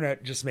 the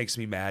internet just makes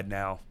me mad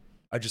now.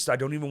 I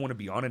don't even want to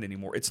be on it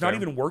anymore. It's not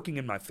Fair. even working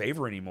in my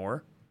favor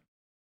anymore.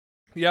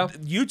 Yeah.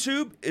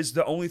 YouTube is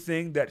the only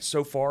thing that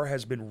so far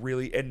has been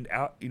really, and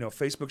out,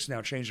 Facebook's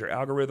now changed their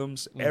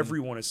algorithms.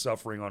 Everyone is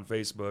suffering on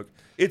Facebook.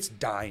 It's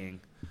dying.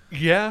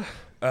 Yeah.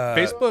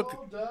 Facebook.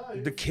 All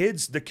died. The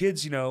kids,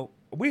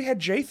 we had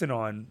Jathan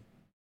on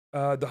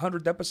the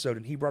 100th episode,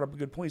 and he brought up a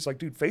good point. He's like,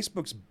 dude,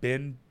 Facebook's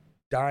been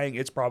dying.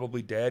 It's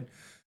probably dead.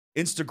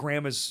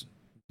 Instagram is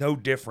no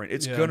different.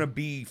 It's gonna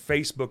be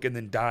Facebook and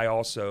then die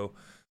also.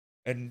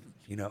 And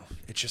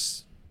it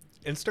just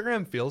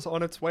Instagram feels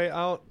on its way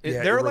out. It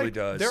there are really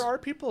does. There are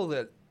people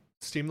that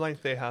seem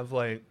like they have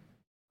like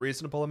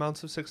reasonable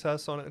amounts of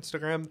success on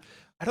Instagram.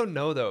 I don't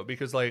know though,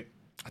 because like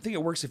I think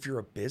it works if you're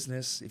a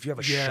business, if you have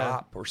a Yeah.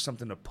 shop or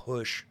something to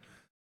push.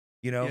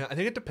 yeah, I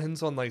think it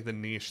depends on like the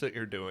niche that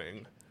you're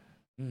doing.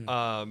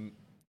 Mm.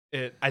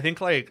 I think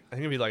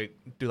if you like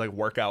do like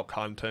workout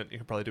content, you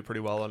can probably do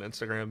pretty well on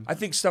Instagram. I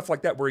think stuff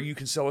like that where you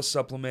can sell a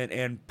supplement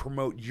and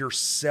promote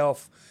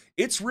yourself,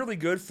 it's really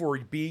good for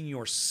being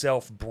your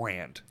self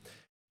brand.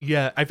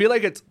 Yeah, I feel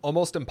like it's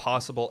almost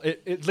impossible,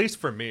 at least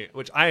for me,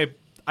 which I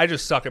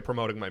just suck at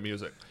promoting my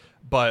music.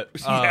 But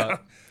Yeah.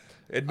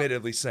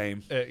 Admittedly,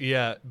 same.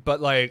 yeah,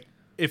 but like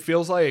it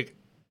feels like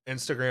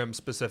Instagram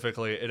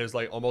specifically, it is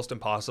like almost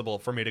impossible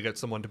for me to get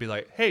someone to be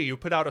like, "Hey, you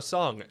put out a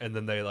song," and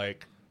then they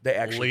like They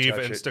actually leave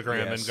touch it.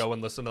 Instagram and Yes. go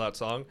and listen to that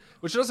song,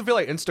 which doesn't feel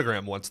like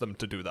Instagram wants them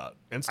to do that.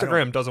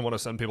 Instagram doesn't want to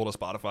send people to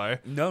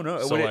Spotify. No.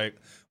 So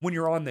When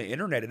you're on the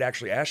internet, it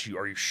actually asks you,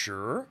 "Are you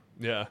sure?"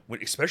 yeah,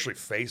 Especially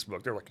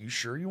Facebook, they're like, "You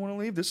sure you want to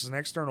leave? This is an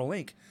external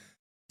link."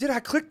 Did I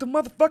click the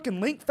motherfucking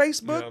link?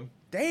 Facebook? Yeah.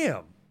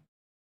 Damn.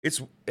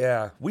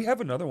 We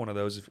have another one of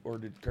those. Or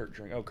did Kurt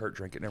drink? Oh, Kurt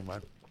drank it. Never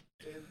mind.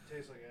 It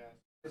tastes like ass.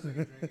 It's like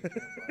a drink.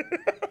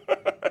 I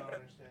don't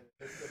understand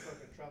it. It's the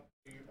fucking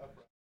tropical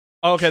upright.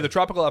 oh, okay. The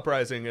Tropical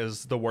Uprising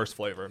is the worst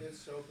flavor. It's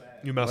so bad.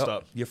 You messed Well,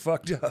 up. You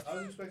fucked up. I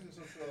was expecting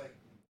some sort of like.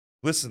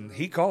 Listen,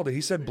 he called it.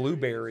 He said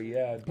blueberry.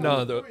 Yeah.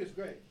 No, Blueberry is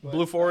great. but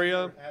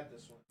Bluephoria? I've never had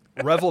this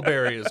one.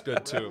 Revelberry is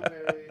good too.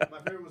 Revelberry- My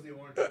favorite was the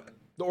orange one.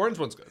 The orange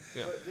one's good.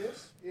 Yeah. But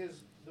this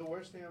is the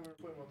worst thing I've ever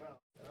put in my mouth.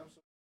 And I'm so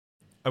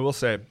I will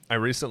say, I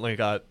recently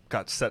got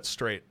set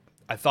straight.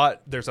 I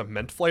thought there's a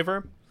mint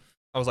flavor.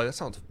 I was like, that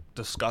sounds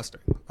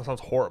disgusting. That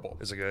sounds horrible.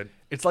 Is it good?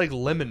 It's like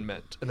lemon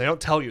mint, and they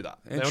don't tell you that.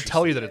 They don't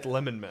tell you that it's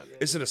lemon mint.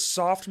 Is it a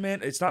soft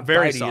mint? It's not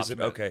Very bitey, soft. is it?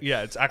 mint. Okay.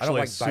 Yeah, it's I don't actually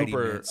like bitey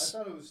super. I mints.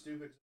 thought it was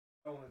stupid.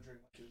 I don't want to drink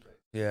my toothpaste.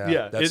 Yeah.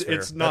 Yeah, That's fair.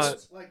 it's not-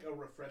 It's like a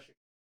refreshing.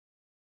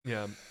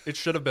 Yeah, it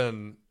shouldn't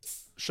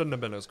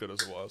have been as good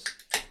as it was.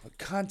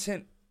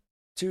 Content,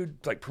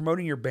 dude, like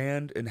promoting your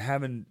band and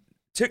having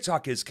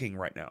TikTok is king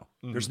right now.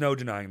 There's no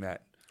denying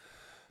that.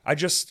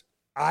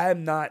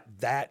 I'm not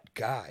that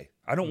guy.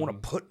 I don't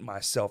want to put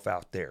myself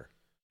out there.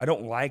 I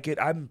don't like it.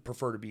 I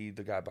prefer to be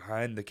the guy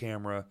behind the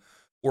camera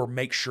or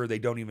make sure they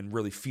don't even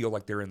really feel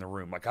like they're in the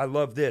room. Like, I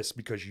love this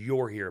because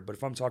you're here. But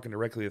if I'm talking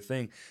directly to the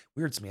thing,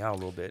 weirds me out a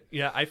little bit.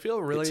 Yeah, I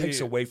feel really. It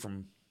takes away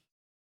from.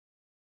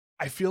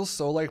 I feel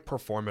so like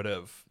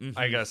performative.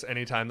 I Mhm. guess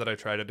anytime that I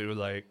try to do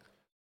like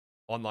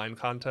online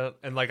content,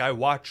 and like I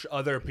watch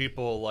other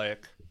people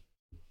like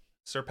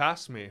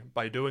surpass me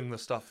by doing the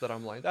stuff that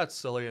I'm like, that's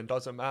silly and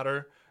doesn't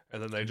matter.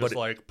 And then they just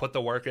like put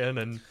the work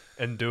in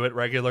and do it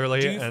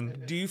regularly.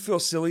 Do you feel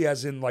silly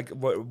as in like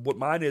what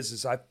mine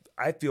is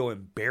I feel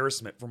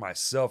embarrassment for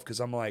myself because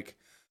I'm like,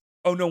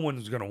 oh, no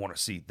one's going to want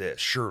to see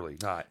this. Surely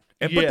not.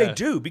 But they Yeah.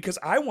 do because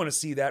I want to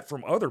see that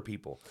from other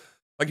people.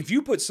 Like if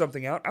you put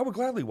something out, I would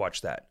gladly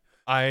watch that.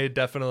 I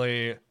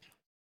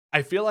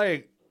feel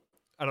like,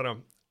 I don't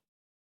know.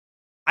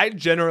 I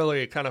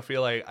generally kind of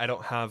feel like I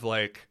don't have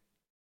like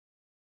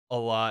a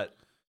lot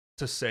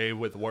to say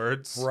with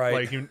words.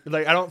 Right.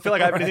 Like I don't feel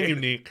like I have anything Right.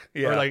 unique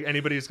Yeah. or like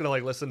anybody's going to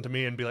like listen to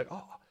me and be like,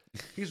 "Oh,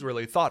 he's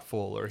really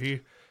thoughtful," or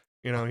he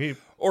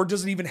Or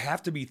does it even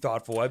have to be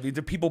thoughtful? I mean,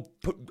 do people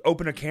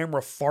open a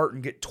camera, fart,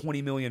 and get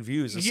 20 million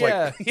views? It's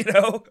Yeah.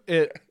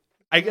 like,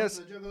 I guess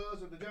The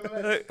juggalos and the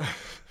juggalettes.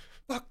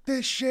 fuck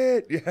this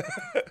shit. Yeah.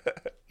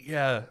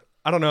 yeah,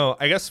 I don't know.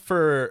 I guess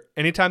for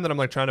any time that I'm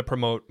like trying to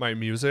promote my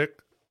music,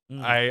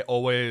 I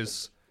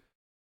always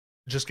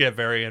just get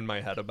very in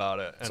my head about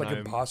it. It's and like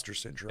I'm- imposter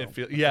syndrome. It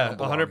feel, Like, I yeah, don't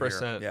belong here.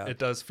 100%. Yeah. It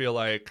does feel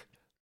like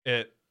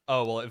it.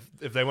 Oh well,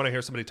 if they want to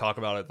hear somebody talk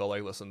about it, they'll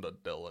like listen to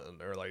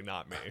Dylan or like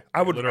not me.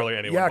 I would literally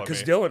anyone. Yeah, but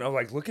because me. Dylan, I'm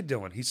like, look at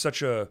Dylan. He's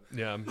such a.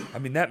 Yeah, I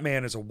mean, that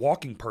man is a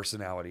walking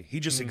personality. He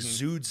just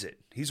exudes it.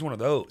 He's one of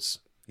those,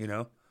 you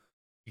know?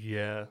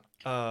 yeah.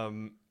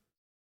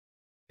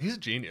 He's a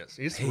genius.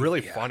 He's Hey,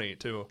 really yeah. funny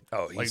too.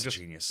 Oh, he's Like, a just-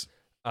 genius.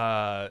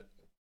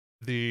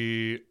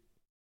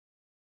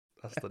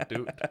 That's the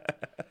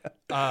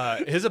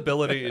dude. His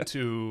ability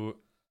to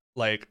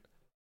like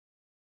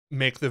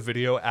make the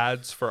video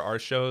ads for our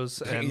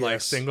shows and like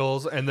Yes.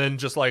 singles, and then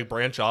just like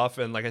branch off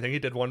and like I think he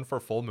did one for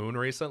Full Moon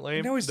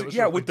recently. No, he's that was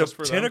yeah, just, with like, the just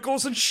for them.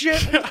 tentacles and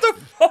shit. What the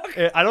fuck?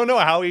 I don't know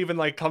how he even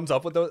like comes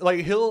up with those.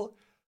 Like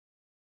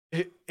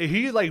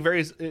he like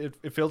very.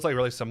 It feels like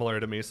really similar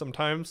to me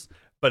sometimes,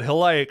 but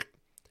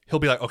he'll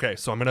be like, okay,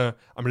 so I'm gonna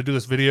do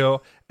this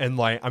video, and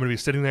like I'm gonna be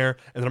sitting there,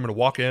 and then I'm gonna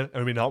walk in, and I'm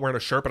gonna be not wearing a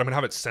shirt, but I'm gonna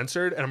have it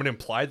censored, and I'm gonna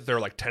imply that they're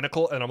like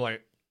tentacle, and I'm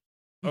like,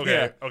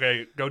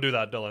 Okay, go do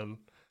that, Dylan.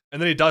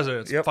 And then he does it.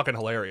 It's Yep. fucking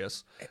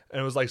hilarious. And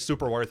it was like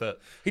super worth it.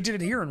 He did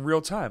it here in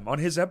real time. On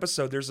his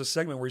episode, there's a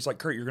segment where he's like,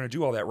 Kurt, you're going to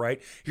do all that,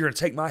 right? You're going to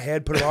take my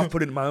head, put it off,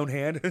 put it in my own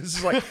hand. It's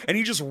just like, and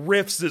he just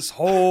riffs this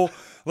whole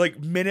like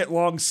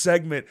minute-long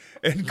segment.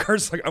 And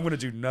Kurt's like, I'm going to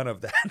do none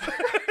of that.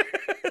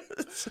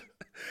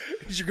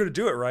 You're going to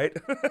do it, right?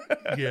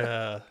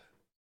 Yeah.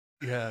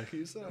 Yeah,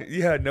 he's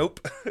Yeah,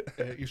 nope.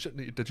 you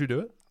shouldn't. Did you do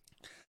it?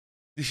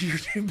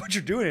 But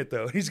you're doing it,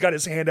 though. He's got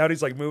his hand out.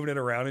 He's like moving it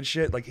around and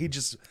shit. Like he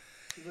just,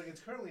 He's like,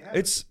 it's currently happening.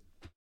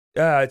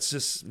 it's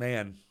just,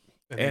 man.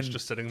 And he's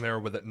just sitting there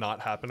with it not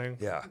happening.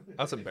 Yeah.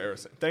 That's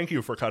embarrassing. Thank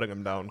you for cutting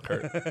him down,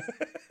 Kurt.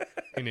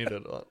 He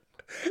needed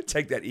it.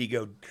 Take that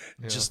ego,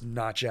 just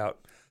notch out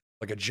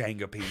like a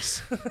Jenga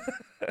piece.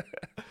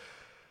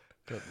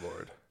 Good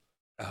Lord.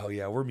 Oh,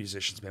 yeah. We're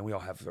musicians, man. We all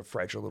have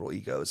fragile little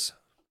egos.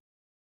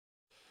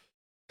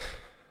 I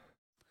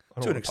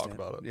To don't an want to talk extent.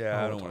 about it.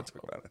 Yeah, I don't want to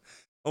talk about it.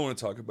 I want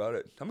to talk about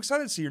it. I'm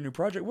excited to see your new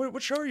project.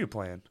 What show are you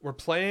playing? We're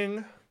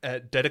playing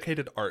at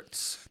Dedicated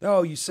Arts.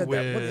 Oh, you said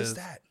that. What is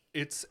that?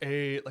 It's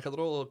a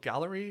little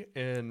gallery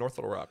in North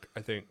Little Rock,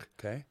 I think.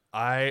 Okay.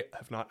 I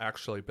have not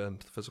actually been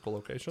to the physical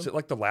location. Is it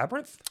like the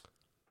Labyrinth?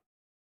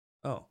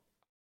 Oh.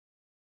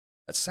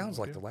 That sounds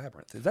No like idea. the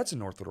Labyrinth. That's in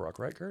North Little Rock,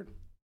 right, Kurt?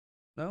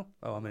 No?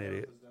 Oh, I'm an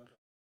idiot.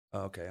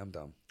 Oh, okay, I'm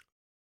dumb.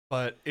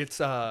 But it's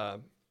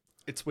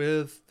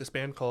with this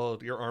band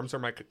called Your Arms Are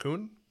My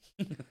Cocoon.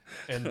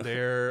 And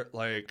they're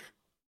like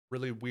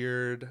really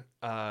weird.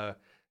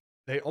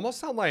 They almost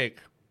sound like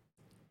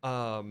they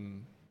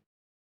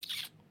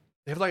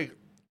have like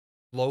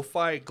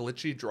lo-fi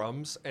glitchy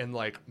drums and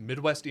like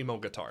Midwest emo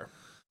guitar.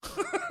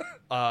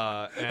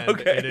 And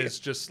Okay. it is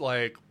just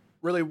like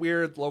really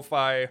weird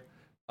lo-fi.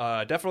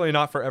 Definitely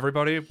not for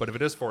everybody, but if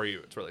it is for you,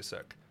 it's really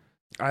sick.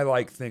 I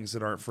like things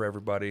that aren't for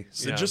everybody.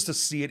 So Yeah. just to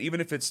see it, even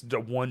if it's the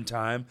one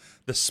time,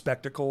 the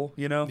spectacle,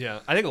 you know?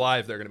 Yeah, I think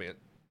live they're gonna be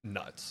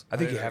nuts. I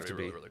think you they're have gonna to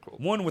be. really, really cool.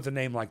 One with a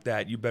name like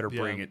that, you better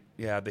Yeah. bring it.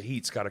 Yeah, the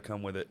heat's got to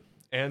come with it.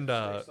 And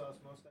Steak sauce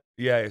mustache.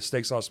 Yeah,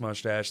 steak sauce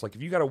mustache. Like,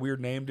 if you got a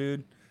weird name,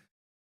 dude,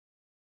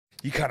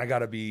 you kind of got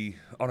to be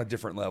on a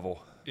different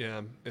level.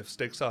 yeah, if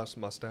Steak Sauce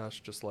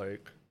Mustache just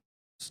like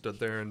stood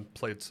there and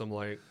played some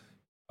like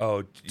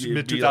Oh,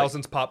 mid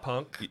 2000s pop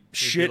punk, it'd be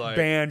shit like,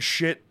 band,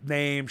 shit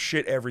name,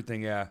 shit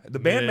everything. Yeah, the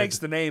band Mid. makes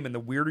the name, and the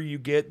weirder you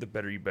get, the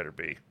better you better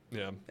be.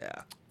 yeah,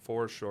 Yeah.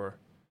 for sure.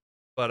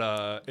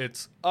 But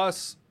it's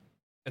us,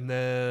 and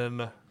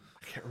then I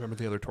can't remember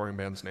the other touring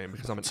band's name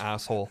because I'm an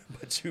asshole.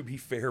 But to be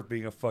fair,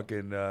 being a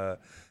fucking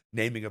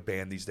naming a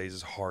band these days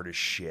is hard as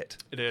shit.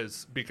 It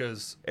is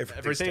because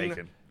Everything's everything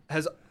taken.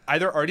 has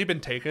either already been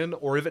taken,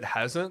 or if it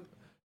hasn't,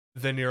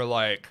 then you're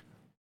like,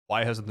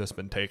 why hasn't this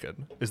been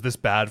taken? Is this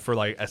bad for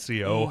like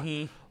SEO?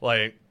 Mhm.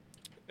 Like,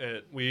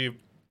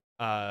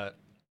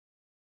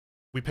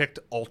 we picked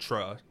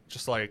Ultra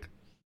just like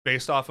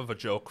based off of a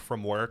joke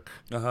from work,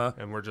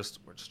 and we're just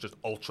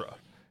Ultra,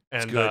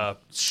 It's and good.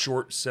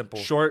 Short, simple.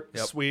 short,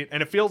 Yep. sweet,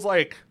 and it feels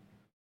like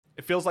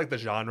the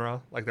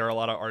genre. Like there are a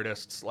lot of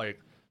artists like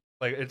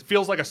it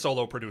feels like a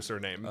solo producer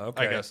name.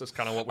 Okay. I guess is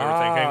kind of what we were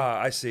thinking.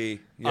 I see.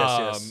 Yes,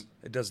 yes. Um,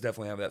 It does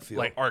definitely have that feel.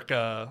 Like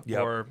Arca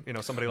Yep. or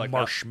somebody like that.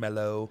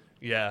 Marshmallow.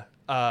 Yeah.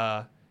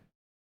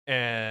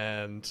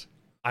 And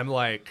I'm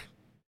like,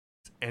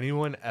 is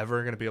anyone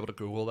ever gonna be able to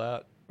Google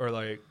that or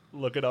like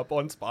look it up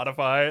on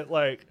Spotify?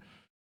 Like,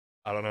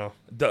 I don't know.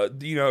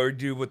 Or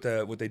do what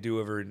they do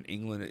over in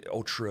England,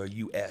 Ultra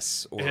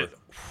US, or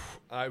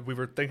We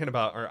were thinking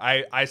about, or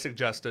I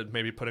suggested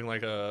maybe putting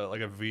like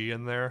a V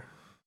in there,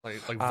 like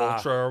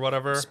Vultra or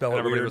whatever. spell and it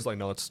everybody weird. was like,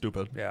 no, it's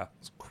stupid. yeah.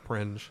 It's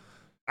cringe.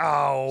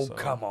 Oh, So-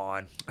 come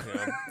on.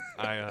 Yeah.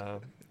 I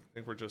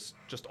think we're just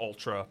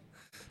Ultra.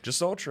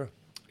 Just Ultra.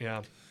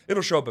 Yeah.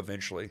 It'll show up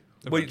eventually.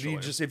 Wait,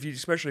 Eventually.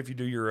 especially if you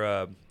do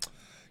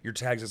your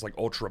tags as like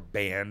Ultra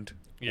Band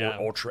Yeah.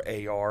 or Ultra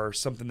AR,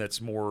 something that's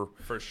more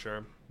For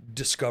sure.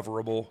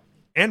 discoverable.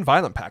 And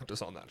Violent Pact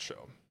is on that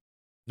show.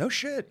 No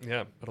shit.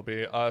 Yeah, it'll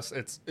be us.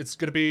 It's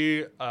gonna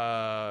be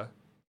I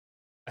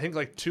think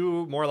like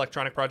 2 more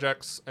electronic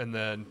projects and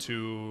then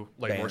 2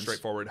 like more Bands.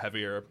 straightforward,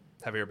 heavier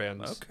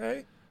bands.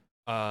 Okay.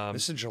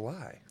 This is in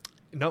July.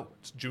 No,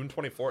 it's June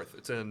 24th.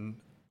 It's in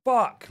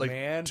Fuck, like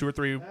man. 2 or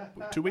 3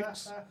 2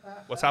 weeks.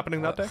 What's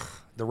happening that day?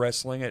 The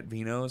wrestling at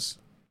Vino's.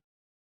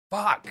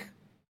 Fuck.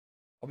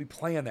 I'll be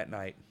playing that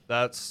night.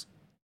 That's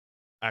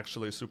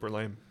actually super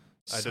lame.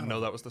 I Son didn't know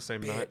of that was the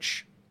same night.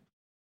 Bitch.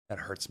 That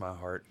hurts my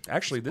heart.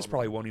 Actually, It's this bummer.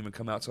 probably won't even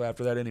come out till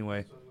after that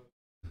anyway.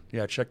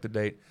 Yeah, check the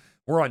date.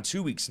 We're on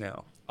 2 weeks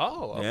now.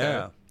 Oh, okay.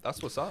 Yeah.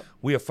 That's what's up.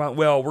 We have found.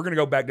 Well, we're gonna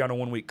go back down to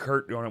 1 week.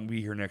 Kurt won't be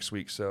here next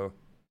week, so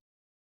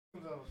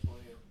Comes out on the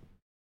 20th.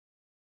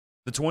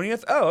 the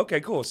 20th. Oh, okay,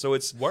 cool. So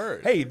it's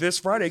Word. hey, this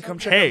Friday, come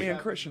check Hey. out me and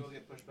Christian. It'll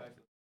get pushed back.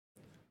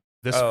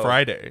 This Oh.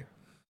 Friday.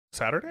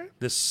 Saturday?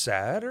 This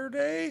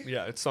Saturday.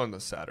 Yeah, it's on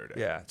this Saturday.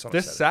 Yeah, it's on a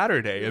This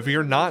Saturday. Saturday, if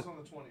you're not It's on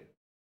the 20th.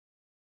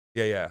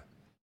 Yeah.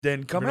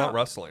 Then come if you're out. not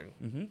wrestling.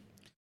 hmm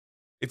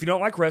If you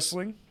don't like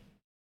wrestling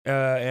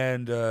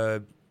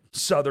and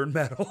Southern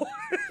metal,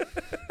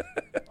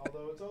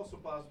 Although it's also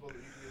possible that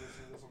you'd be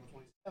listening to this on the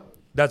 26th.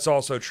 That's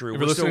also true. If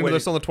We're you're still listening to waiting.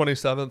 this on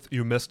the 27th,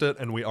 you missed it,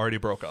 and we already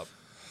broke up.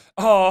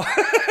 Oh,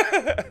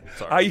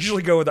 Sorry. I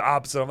usually go with the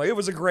opposite. I'm like, it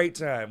was a great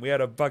time. We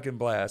had a fucking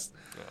blast.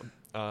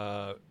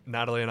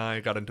 Natalie and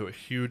I got into a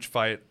huge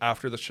fight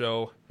after the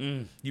show.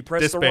 You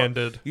pressed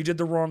Disbanded. You did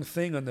the wrong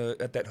thing on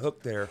at that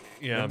hook there.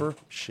 Yeah. Remember?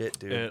 Shit,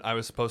 dude. And I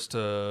was supposed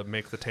to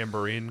make the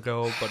tambourine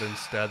go, but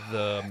instead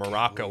the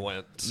maraca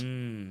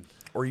went.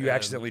 Or you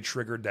accidentally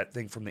triggered that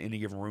thing from the Any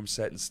Given Room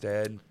set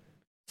instead.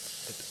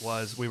 It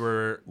was.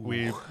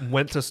 We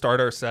went to start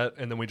our set,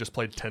 and then we just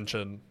played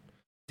tension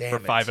for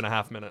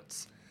 5.5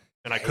 minutes.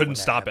 And I couldn't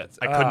stop it.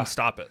 I couldn't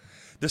stop it.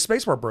 The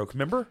spacebar broke,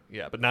 remember?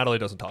 Yeah, but Natalie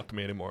doesn't talk to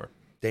me anymore.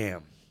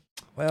 Damn.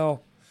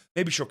 Well,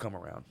 maybe she'll come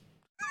around.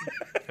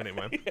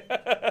 Anyway.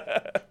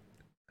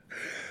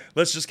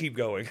 Let's just keep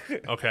going.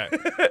 Okay.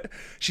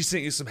 She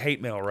sent you some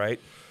hate mail, right?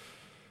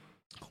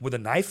 With a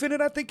knife in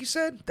it, I think you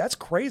said? That's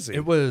crazy.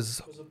 It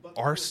was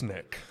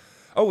arsenic.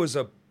 it was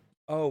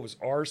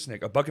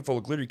arsenic. A bucket full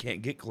of glitter. You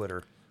can't get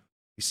glitter.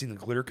 You seen the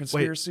glitter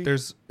conspiracy?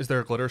 Wait, is there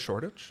a glitter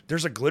shortage?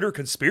 There's a glitter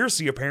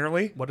conspiracy,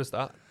 apparently. What is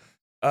that?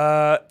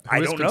 I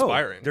is don't know.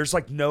 conspiring? There's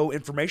like no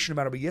information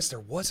about it, but yes, there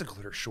was a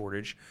glitter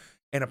shortage,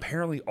 and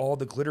apparently all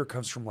the glitter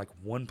comes from like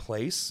one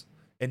place,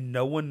 and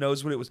no one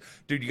knows what it was.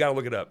 Dude, you gotta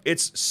look it up.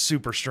 It's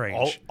super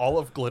strange. All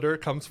of glitter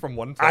comes from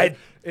one place.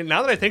 And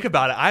now that I think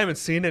about it, I haven't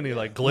seen any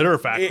like glitter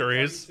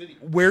factories.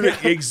 Where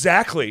did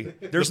exactly?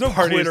 There's no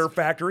parties- glitter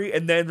factory,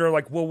 and then they're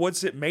like, "Well,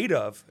 what's it made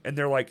of?" And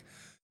they're like,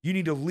 "You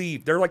need to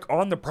leave." They're like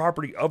on the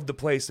property of the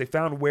place. They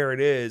found where it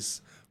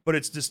is, but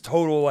it's just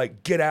total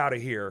like, get out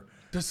of here.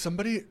 Does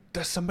somebody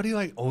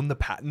like own the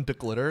patent to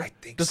glitter? I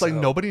think Does like so.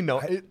 nobody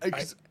know?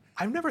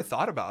 I've never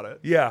thought about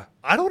it. Yeah.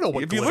 I don't know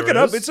what If you glitter look it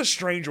up, is. it's a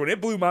strange one.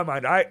 It blew my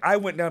mind. I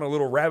went down a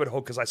little rabbit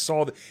hole because I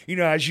saw that,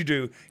 as you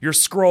do, you're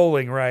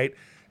scrolling, right?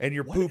 And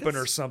you're pooping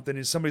or something,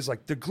 and somebody's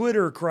like, the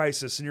glitter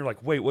crisis. And you're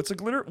like, wait, what's a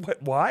glitter?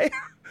 What? Why?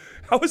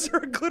 How is there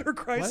a glitter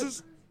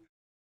crisis?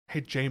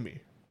 Hey Jamie,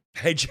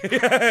 Hey,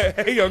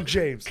 hey, young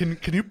James. can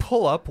you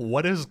pull up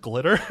what is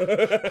glitter?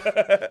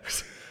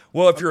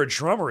 Well, if you're a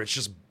drummer, it's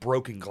just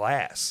broken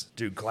glass.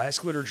 Dude, glass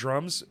glitter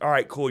drums? All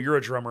right, cool. You're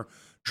a drummer.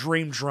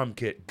 Dream drum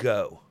kit,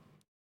 go.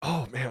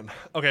 Oh man.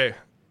 Okay.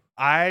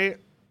 I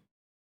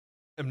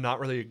am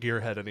not really a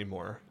gearhead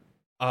anymore.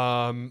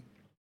 I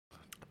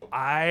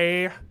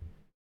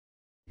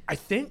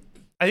think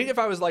if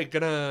I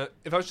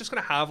was just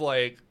gonna have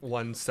like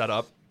one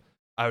setup,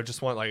 I would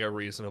just want like a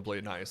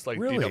reasonably nice like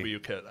Really?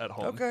 DW kit at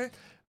home. Okay.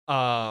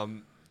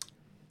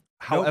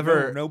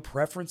 However, no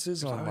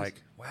preferences on always-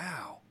 like,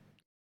 wow.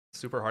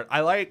 super hard.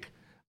 I like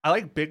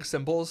big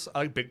cymbals. I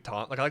like big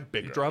tom. Like I like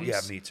big drums.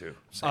 Yeah, me too.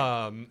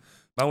 Same.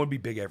 Mine would be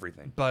big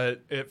everything.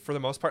 But for the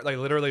most part, like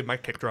literally, my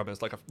kick drum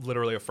is like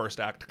literally a first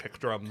act kick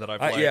drum that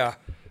I've like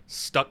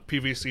stuck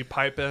PVC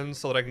pipe in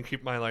so that I can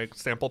keep my like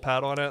sample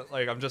pad on it.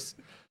 Like I'm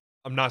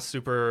not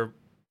super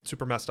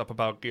messed up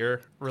about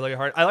gear really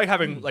hard. I like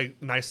having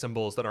like nice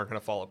cymbals that aren't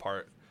gonna fall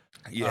apart.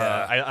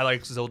 Yeah. I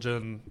like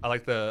Zildjian. I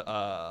like the.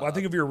 Well, I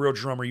think if you're a real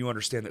drummer, you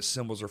understand that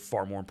cymbals are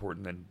far more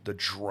important than the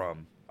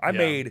drum. I Yeah.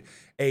 made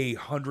a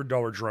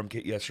 $100 drum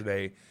kit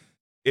yesterday.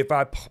 If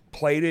I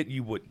played it,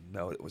 you wouldn't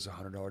know it was a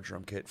 $100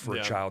 drum kit for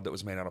a child that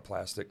was made out of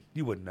plastic.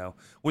 You wouldn't know.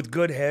 With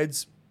good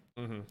heads,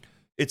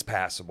 it's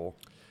passable.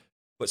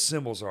 But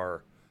cymbals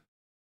are.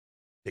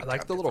 I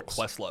like the little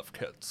Questlove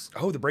kits.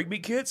 Oh, the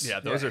breakbeat kits? Yeah,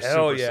 those are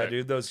hell super yeah, sick.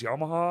 dude. Those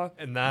Yamaha.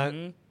 And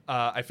that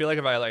I feel like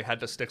if I like had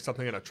to stick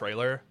something in a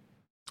trailer,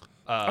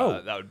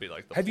 that would be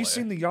like the Have you play.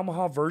 seen the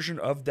Yamaha version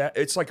of that?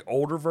 It's like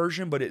older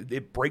version, but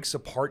it breaks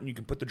apart and you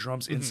can put the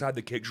drums inside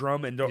the kick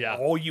drum, and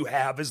all you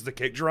have is the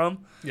kick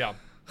drum. Yeah.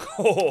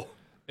 Oh,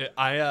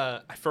 I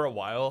for a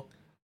while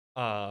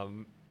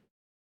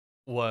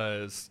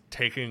was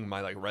taking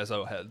my like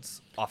Rezo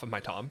heads off of my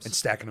toms and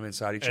stacking them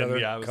inside each and other.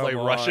 yeah, I was Come like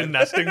on. Russian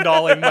nesting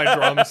dolling my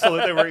drums so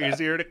that they were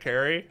easier to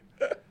carry.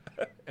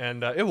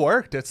 And it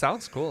worked. It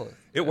sounds cool.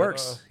 It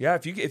works. Yeah,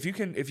 if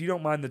you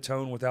don't mind the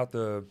tone without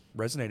the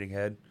resonating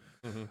head,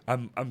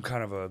 I'm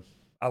kind of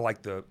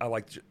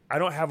I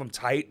don't have them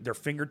tight. They're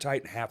finger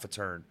tight and half a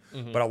turn,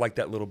 but I like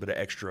that little bit of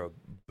extra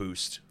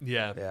boost.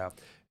 Yeah. Yeah.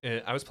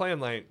 And I was playing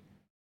like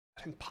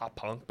I think pop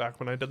punk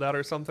back when I did that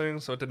or something,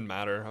 so it didn't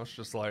matter. I was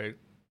just like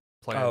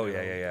playing. Oh you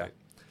know, yeah.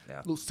 like,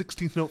 little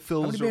 16th note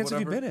fills. How many or bands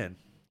have you whatever. been in?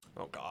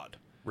 Oh God.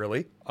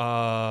 Really?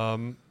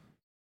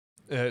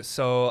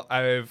 So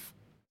I've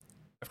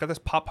got this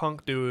pop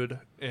punk dude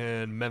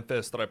in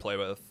Memphis that I play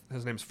with.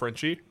 His name's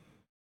Frenchie.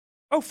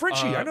 Oh,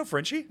 Frenchie. I know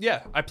Frenchie.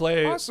 Yeah, I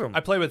play. Awesome.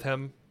 I play with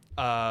him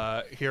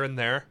here and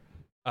there.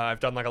 I've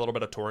done like a little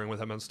bit of touring with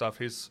him and stuff.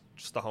 He's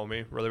just a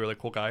homie, really really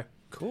cool guy.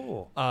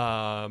 Cool.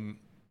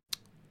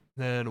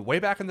 Then way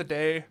back in the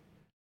day,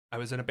 I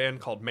was in a band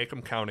called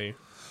Macomb County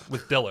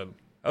with Dylan.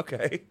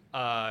 Okay.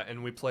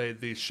 And we played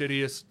the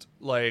shittiest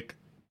like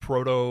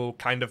proto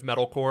kind of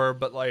metalcore,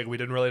 but like we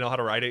didn't really know how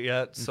to write it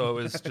yet, so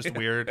it was just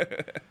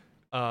weird.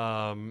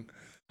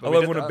 I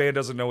love when a band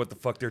doesn't know what the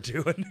fuck they're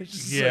doing.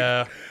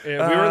 Yeah. We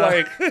were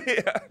like,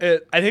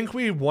 I think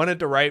we wanted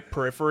to write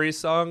Periphery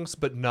songs,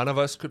 but none of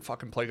us could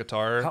fucking play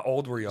guitar. How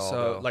old were y'all?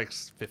 So, though? like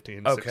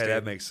 15, okay, 16.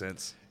 that makes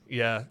sense.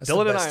 Yeah. That's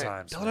Dylan the and best I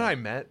times, Dylan and I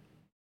met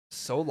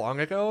so long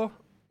ago.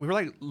 We were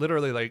like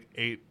literally like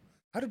 8.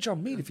 How did y'all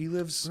meet if he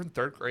lives We're in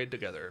 3rd grade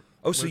together.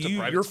 Oh, so We went to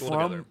private you're school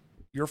from together.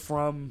 you're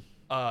from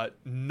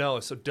No,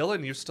 so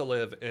Dylan used to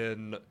live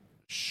in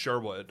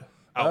Sherwood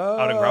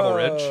out in Gravel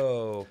Ridge.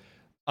 Oh.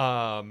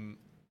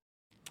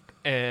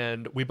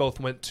 And we both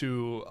went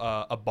to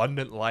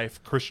Abundant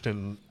Life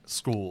Christian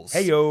schools.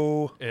 Hey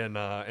yo.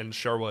 In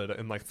Sherwood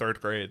in like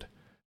 3rd grade.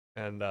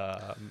 And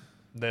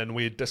then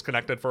we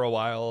disconnected for a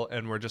while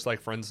and we're just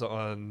like friends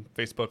on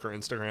Facebook or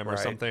Instagram or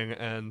something.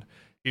 And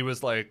he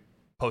was like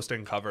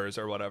posting covers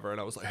or whatever.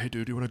 And I was like, hey,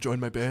 dude, you want to join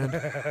my band?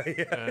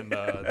 Yeah. And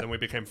then we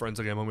became friends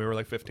again when we were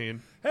like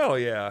 15. Hell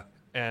yeah.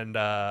 And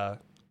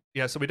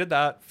yeah, so we did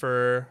that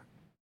for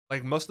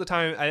like most of the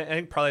time. I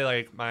think probably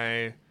like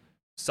my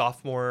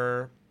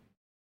sophomore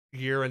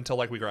year until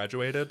like we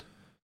graduated,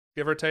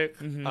 give or take.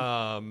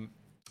 Mhm.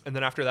 And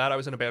then after that, I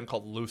was in a band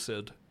called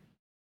Lucid,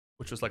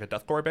 which was like a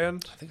deathcore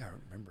band. I think I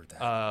remember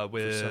that.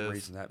 With For some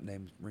reason, that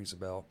name rings a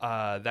bell.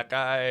 that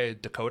guy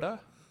Dakota,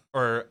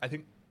 or I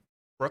think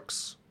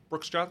Brooks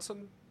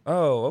Johnson.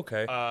 Oh,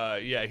 okay.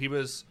 Yeah, he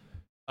was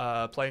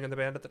playing in the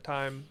band at the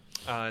time,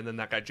 and then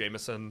that guy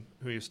Jameson,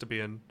 who used to be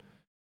in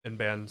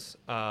bands.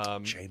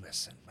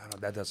 Jameson. I don't know.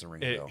 That doesn't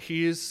ring a bell.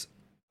 He's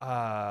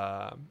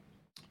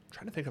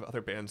trying to think of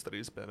other bands that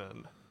he's been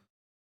in.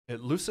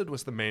 Lucid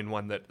was the main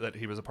one that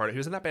he was a part of. He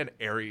was in that band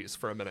Aries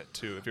for a minute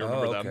too, if you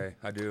remember them. Okay,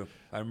 I do.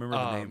 I remember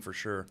the name for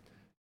sure.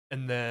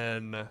 And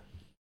then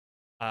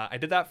I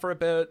did that for a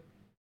bit,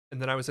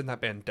 and then I was in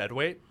that band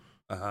Deadweight.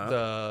 They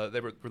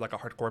were like a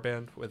hardcore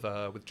band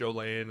with Joe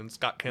Lane and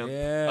Scott Kemp.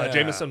 Yeah.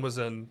 Jameson was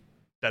in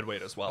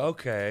Deadweight as well.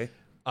 Okay.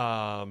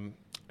 I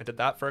did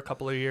that for a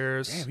couple of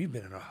years. Damn, you've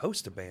been in a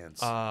host of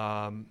bands.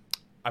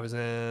 I was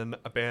in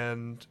a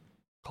band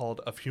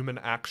called Of Human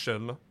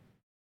Action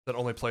that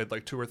only played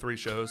like 2 or 3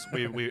 shows.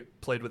 We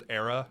played with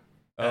Era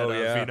at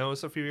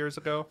Vino's a few years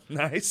ago.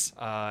 Nice.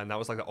 And that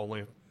was like the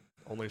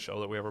only show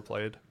that we ever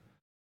played.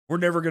 We're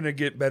never gonna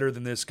get better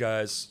than this,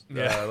 guys.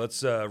 Yeah.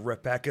 Let's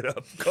pack it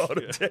up. Call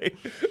it a day.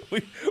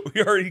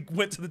 We already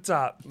went to the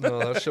top.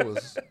 No, that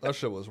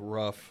shit was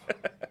rough.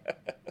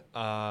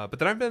 But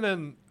then I've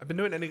been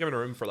doing Any Given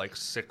Room for like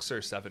 6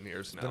 or 7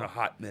 years now. It's been a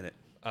hot minute.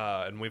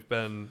 And we've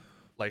been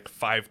like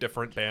 5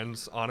 different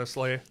bands,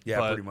 honestly. Yeah,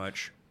 but, pretty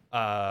much.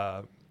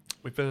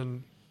 We've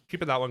been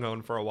keeping that one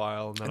going for a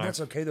while, and then that's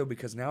okay though,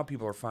 because now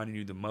people are finding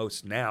you the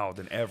most now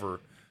than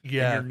ever.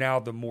 Yeah, and you're now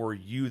the more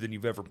you than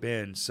you've ever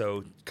been.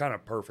 So kind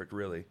of perfect,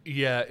 really.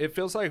 Yeah, it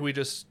feels like we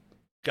just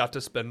got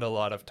to spend a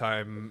lot of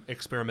time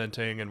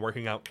experimenting and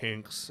working out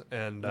kinks,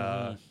 and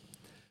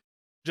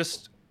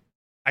just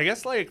I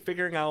guess like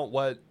figuring out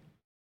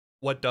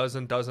what does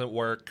and doesn't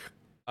work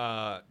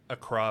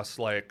across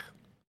like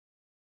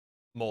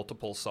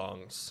multiple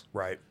songs.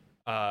 Right.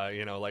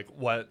 Like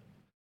what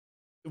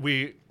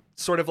we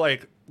sort of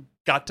like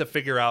got to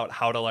figure out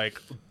how to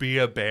like be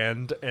a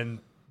band and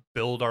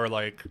build our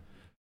like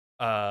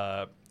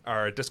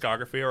our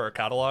discography or our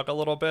catalog a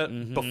little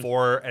bit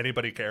before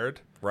anybody cared.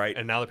 Right.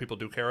 And now that people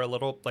do care a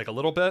little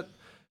bit,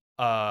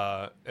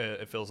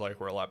 it feels like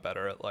we're a lot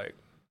better at like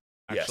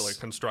actually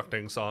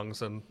constructing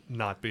songs and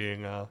not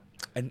being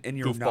and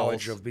your goofballs.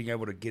 knowledge of being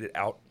able to get it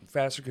out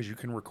faster, because you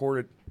can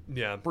record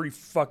it pretty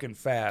fucking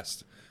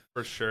fast.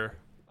 For sure.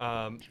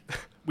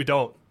 We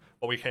don't,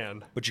 but we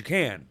can. But you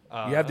can.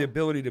 You have the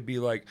ability to be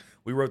like,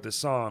 we wrote this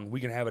song, we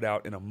can have it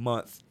out in a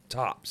month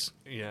tops.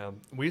 Yeah,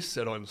 we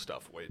sit on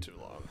stuff way too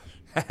long.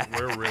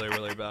 We're really,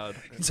 really bad.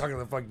 You're talking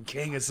to the fucking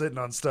king of sitting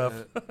on stuff.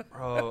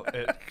 Bro,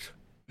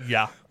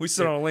 yeah. We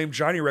sit on a Lame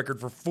Johnny record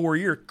for 4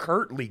 years.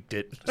 Kurt leaked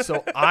it.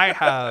 So I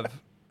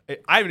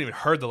haven't even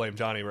heard the Lame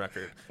Johnny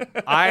record.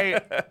 I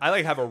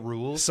like have a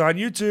rule. It's on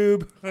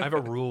YouTube. I have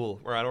a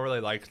rule where I don't really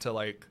like to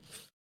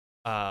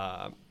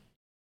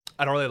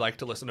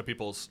listen to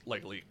people's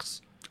like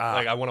leaks.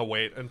 Like I want to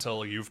wait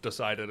until you've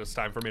decided it's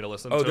time for me to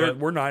listen to it.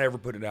 We're not ever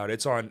putting it out.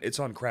 It's on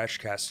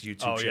Crashcast's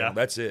YouTube channel. Yeah.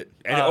 That's it.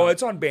 And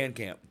it's on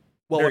Bandcamp.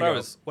 Well,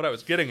 what I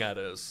was getting at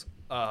is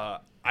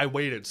I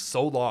waited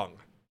so long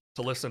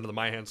to listen to the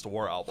My Hands to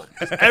War album.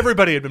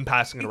 Everybody had been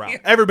passing it around.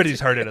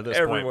 Everybody's heard it at this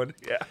point.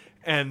 Yeah.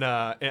 And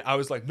I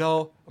was like,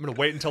 no, I'm going to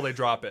wait until they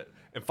drop it.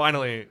 And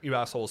finally, you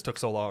assholes took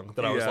so long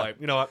that I was like,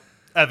 you know what?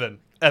 Evan,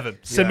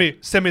 send me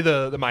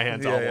the My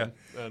Hands album.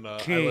 Yeah. And I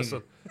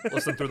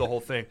listened through the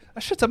whole thing.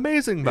 That shit's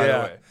amazing, by the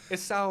way. It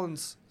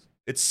sounds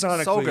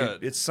sonically so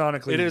good. It's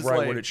sonically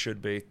right what it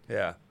should be.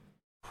 Yeah.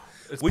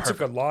 We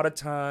took a lot of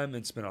time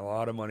and spent a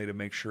lot of money to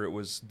make sure it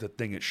was the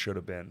thing it should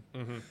have been.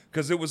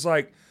 Because it was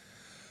like,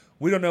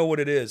 we don't know what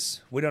it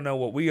is. We don't know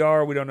what we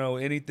are. We don't know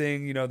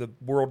anything. You know, the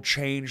world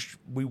changed.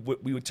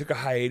 We took a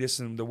hiatus,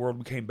 and the world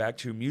we came back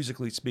to,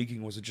 musically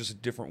speaking, was just a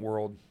different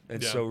world.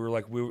 And so we were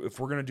like, if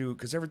we're going to do,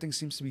 because everything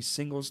seems to be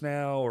singles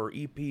now or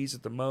EPs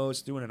at the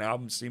most, doing an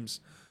album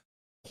seems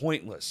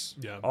pointless,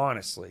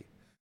 honestly.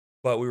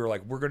 But we were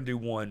like, we're going to do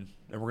one,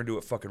 and we're going to do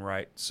it fucking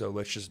right. So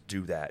let's just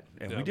do that.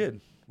 And we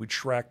did. We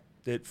tracked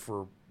it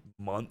for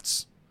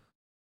months,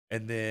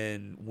 and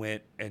then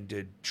went and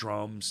did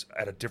drums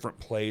at a different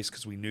place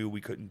because we knew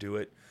we couldn't do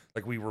it.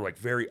 Like, we were, like,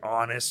 very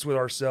honest with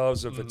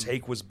ourselves. If a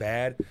take was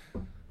bad,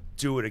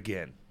 do it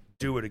again.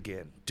 Do it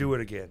again. Do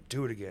it again.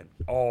 Do it again.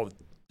 All,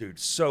 dude,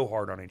 so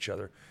hard on each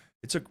other.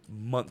 It took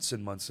months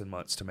and months and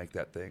months to make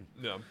that thing.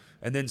 Yeah.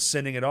 And then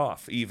sending it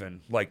off,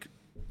 even, like,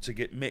 to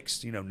get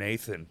mixed. You know,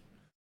 Nathan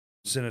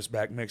sent us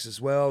back mixes.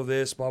 Well,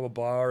 this, blah, blah,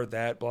 blah, or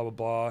that, blah, blah,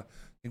 blah. I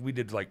think we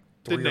did, like,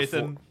 3 Did or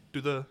Nathan 4.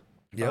 do the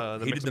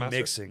Yep, he did the master?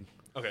 mixing.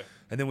 Okay.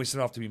 And then we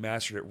sent off to be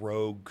mastered at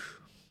Rogue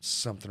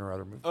something or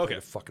other. We Okay. paid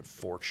a fucking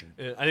fortune.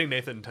 I think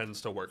Nathan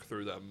tends to work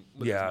through them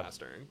with his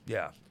mastering.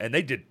 Yeah. And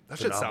they did That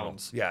shit phenomenal.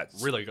 sounds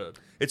it's really good.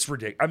 It's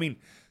ridiculous. I mean,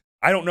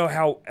 I don't know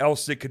how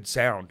else it could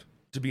sound,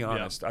 to be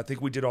honest. I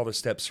think we did all the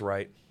steps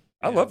right.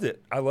 I loved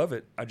it. I love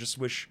it. I just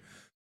wish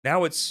now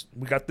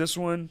we got this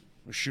one.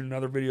 We'll shoot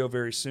another video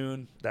very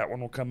soon. That one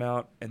will come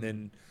out. And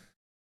then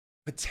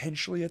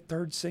potentially a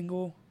third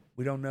single.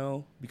 We don't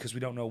know because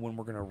we don't know when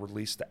we're going to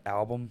release the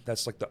album.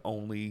 That's like the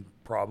only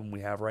problem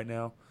we have right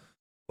now.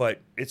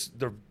 But it's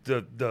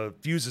the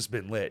fuse has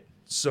been lit.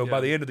 So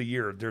by the end of the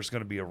year, there's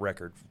going to be a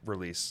record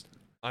release.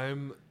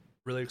 I'm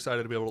really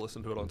excited to be able to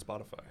listen to it on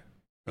Spotify.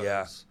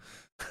 Yeah.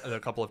 A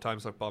couple of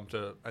times I've bumped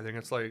it. I think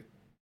it's like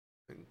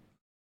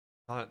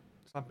it's not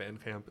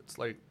Bandcamp. It's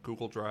like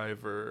Google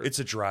Drive or It's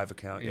a Drive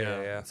account.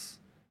 Yeah. It's,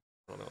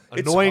 I don't know.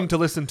 It's Annoying hard. to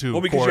listen to.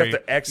 Well, because Corey. you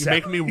have to X You out.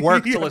 make me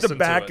work You to have listen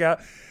back to it.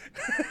 out.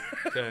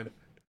 Okay.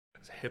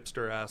 It's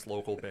hipster ass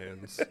local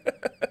bands.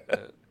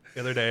 The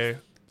other day,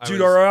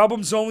 Dude, our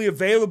album's only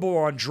available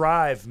on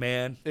Drive,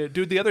 man.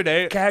 dude, the other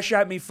day, Cash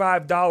at me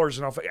 $5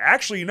 and I'll.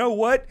 Actually, you know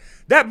what?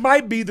 That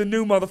might be the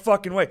new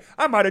motherfucking way.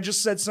 I might have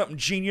just said something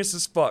genius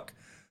as fuck.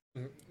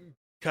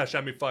 cash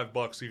at me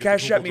 $5. So you get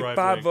Cash the at me Google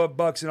Drive link.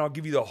 $5 and I'll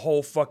give you the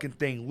whole fucking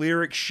thing.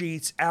 Lyric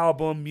sheets,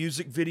 album,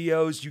 music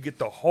videos. You get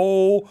the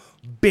whole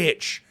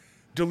bitch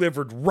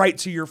delivered right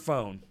to your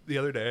phone. The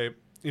other day,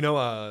 you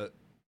know,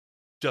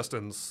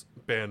 Justin's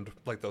band,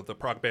 like the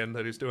prog band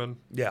that he's doing,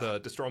 the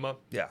Distroma.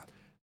 Yeah.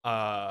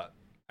 I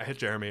hit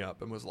Jeremy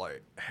up and was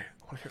like, "Hey,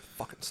 I want to hear the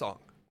fucking song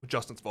with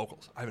Justin's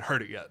vocals. I haven't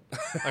heard it yet.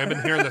 I've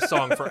been hearing this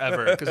song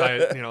forever because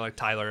like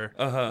Tyler,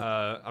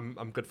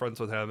 I'm good friends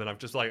with him, and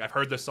I've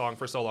heard this song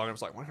for so long. I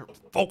was like, I want to hear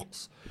the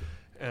vocals."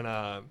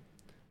 And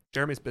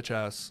Jeremy's bitch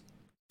ass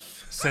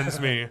sends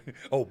me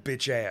Oh,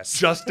 bitch ass.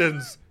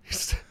 Justin's.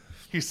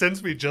 He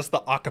sends me just the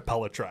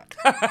acapella track,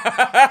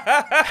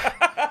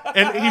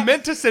 and he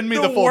meant to send me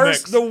the full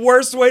mix. The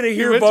worst way to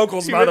hear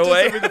vocals, by the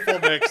way. He meant to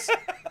send me the full mix,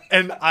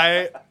 and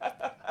I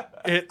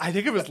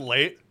think it was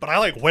late, but I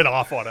like went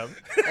off on him.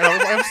 And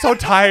I'm so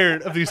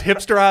tired of these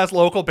hipster ass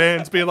local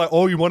bands being like,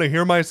 "Oh, you want to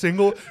hear my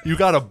single? You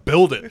gotta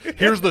build it.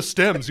 Here's the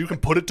stems. You can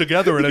put it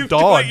together in a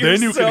DAW, and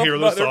then you can hear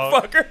the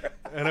song."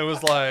 And it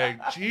was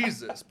like,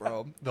 Jesus,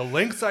 bro, the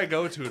lengths I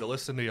go to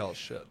listen to y'all's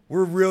shit.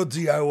 We're real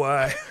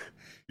DIY.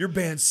 Your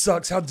band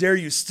sucks. How dare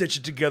you stitch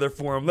it together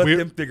for them? Let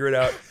them figure it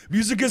out.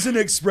 Music is an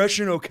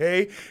expression,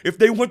 okay? If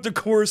they want the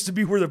chorus to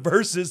be where the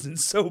verse is, then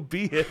so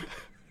be it.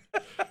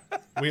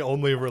 We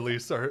only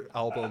release our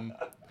album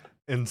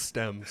in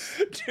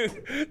stems.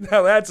 Dude,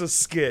 now that's a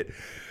skit.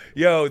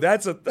 Yo,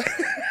 that's a...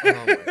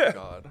 Oh my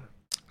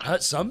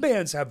God. Some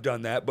bands have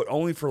done that, but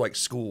only for like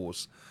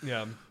schools.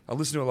 Yeah. I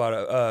listen to a lot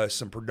of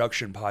some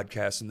production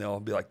podcasts, and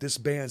they'll be like, this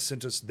band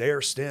sent us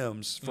their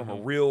stems from a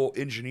real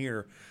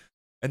engineer.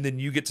 And then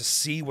you get to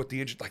see what the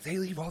like they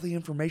leave all the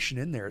information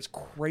in there. It's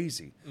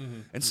crazy.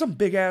 And some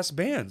big ass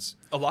bands.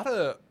 A lot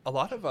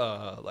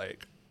of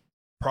like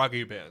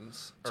proggy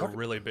bands are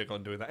really big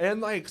on doing that.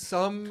 And like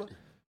some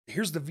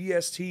Here's the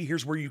VST,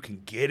 here's where you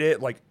can get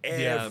it, like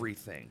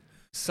everything.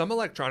 Some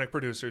electronic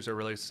producers are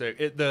really sick.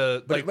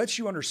 But it lets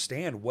you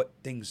understand what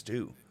things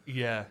do.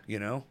 Yeah. You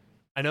know?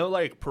 I know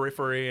like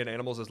Periphery and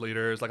Animals as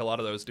Leaders, like a lot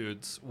of those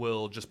dudes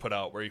will just put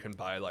out where you can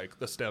buy like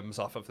the stems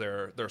off of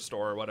their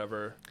store or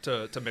whatever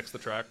to mix the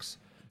tracks.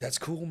 That's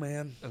cool,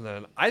 man. And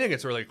then I think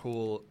it's really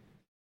cool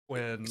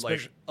when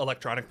like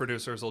electronic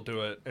producers will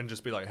do it and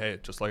just be like, "Hey,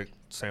 just like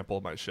sample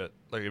my shit.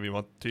 Like if you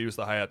want to use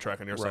the hi-hat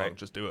track in your song,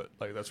 just do it."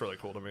 Like that's really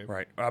cool to me.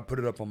 Right. I put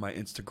it up on my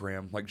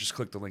Instagram. Like just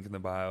click the link in the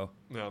bio.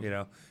 Yeah. You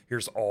know,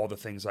 here's all the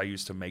things I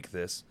used to make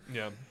this.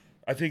 Yeah.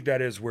 I think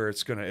that is where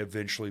it's going to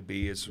eventually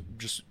be, is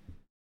just,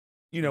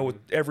 you know, with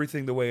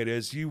everything the way it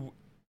is, you,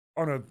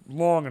 on a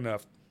long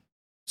enough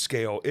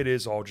scale, it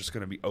is all just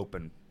going to be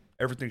open.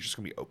 Everything's just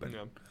going to be open.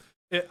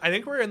 Yeah. I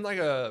think we're in like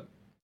I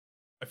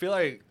feel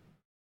like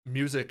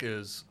music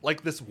is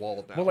like this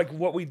wall now. Well, like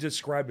what we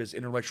described as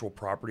intellectual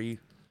property,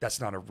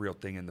 that's not a real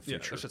thing in the Yeah,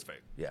 future. it's just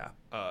fake. Yeah.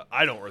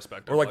 I don't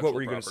respect it. Or like what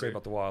were you going to say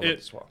about the wall? I love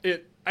this wall.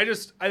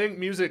 I think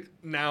music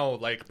now,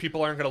 like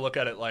people aren't going to look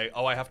at it like,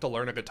 oh, I have to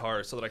learn a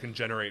guitar so that I can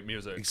generate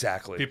music.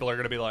 Exactly. People are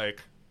going to be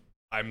like,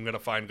 I'm gonna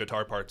find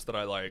guitar parts that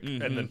I like,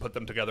 and then put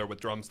them together with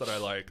drums that I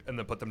like, and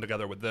then put them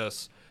together with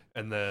this,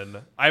 and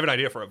then I have an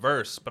idea for a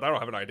verse, but I don't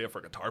have an idea for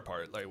a guitar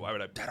part. Like, why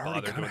would I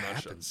bother doing that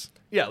happens.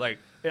 shit? Yeah, like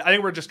I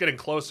think we're just getting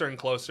closer and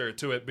closer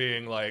to it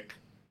being like,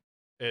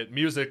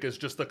 music is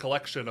just the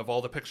collection of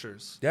all the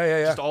pictures.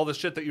 Yeah. Just all the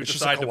shit that you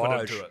decide to put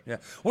into it. Yeah.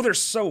 Well,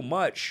 there's so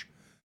much.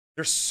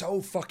 There's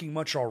so fucking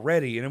much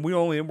already, and we're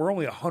only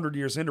 100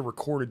 years into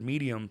recorded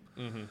medium.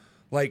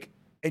 Like.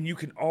 And you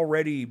can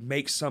already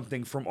make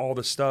something from all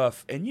the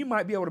stuff, and you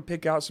might be able to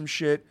pick out some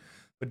shit.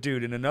 But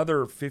dude, in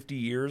another 50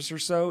 years or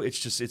so,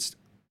 it's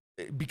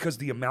because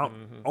the amount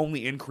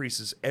only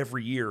increases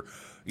every year.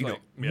 You know,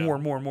 more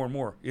and more and more and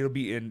more. It'll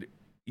be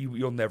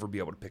you'll never be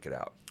able to pick it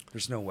out.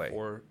 There's no way.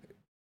 Or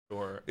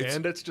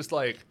and it's just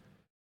like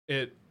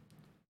it.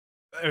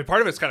 I mean,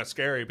 part of it's kind of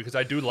scary because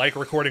I do like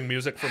recording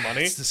music for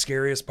money. It's the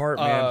scariest part,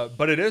 man.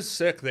 But it is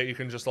sick that you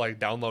can just like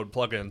download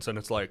plugins and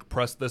it's like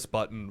press this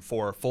button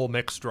for full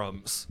mix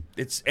drums.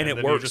 And it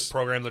then works. You just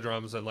program the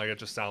drums and like it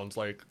just sounds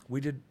like we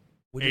did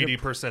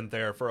 80%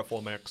 there for a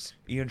full mix.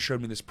 Ian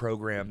showed me this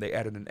program. They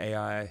added an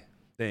AI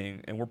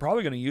thing, and we're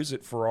probably going to use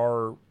it for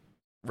our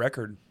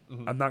record.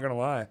 I'm not going to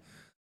lie.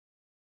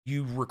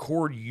 You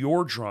record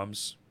your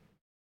drums,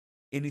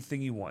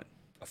 anything you want,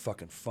 a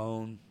fucking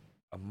phone,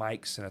 a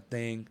mics, and a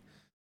thing.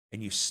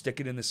 And you stick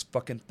it in this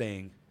fucking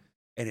thing,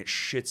 and it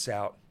shits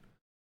out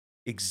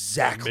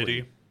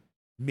exactly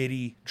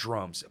MIDI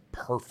drums.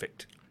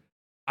 Perfect.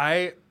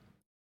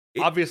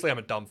 Obviously I'm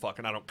a dumb fuck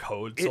and I don't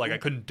code, so like I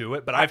couldn't do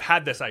it. But I've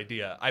had this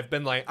idea. I've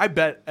been like, I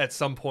bet at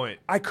some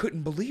point. I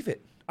couldn't believe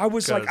it. I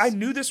was like, I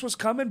knew this was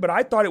coming, but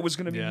I thought it was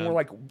going to be more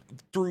like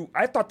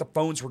I thought the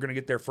phones were going to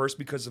get there first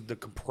because of the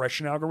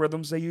compression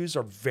algorithms they use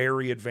are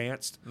very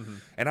advanced,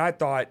 and I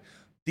thought.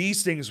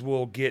 These things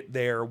will get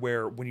there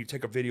where when you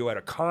take a video at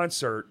a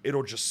concert,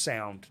 it'll just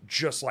sound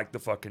just like the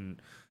fucking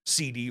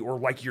CD or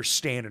like you're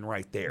standing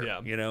right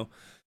there, you know?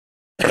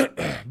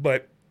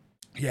 But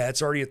yeah,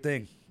 it's already a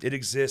thing. It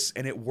exists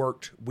and it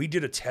worked. We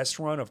did a test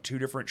run of 2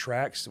 different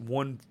tracks,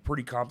 one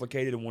pretty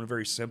complicated and one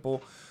very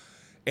simple.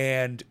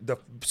 And the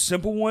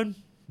simple one,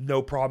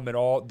 no problem at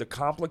all. The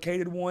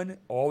complicated one,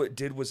 all it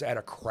did was add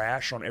a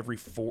crash on every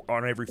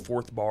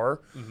fourth bar.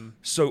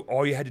 So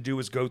all you had to do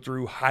was go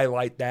through,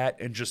 highlight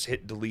that, and just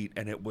hit delete,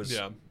 and it was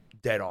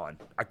dead on.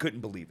 I couldn't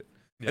believe it.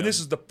 And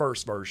this is the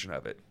first version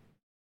of it.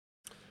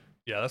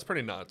 Yeah, that's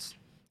pretty nuts.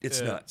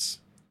 It's nuts.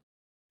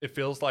 It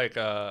feels like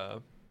I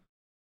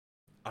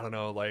don't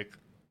know, like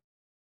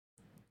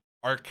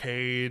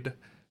arcade,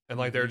 and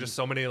like there are just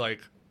so many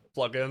like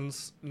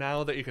plugins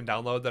now that you can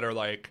download that are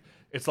like.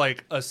 It's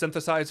like a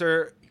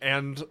synthesizer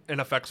and an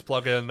effects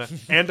plugin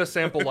and a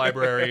sample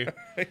library,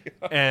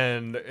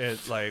 and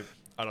it's like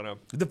I don't know.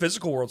 The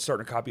physical world's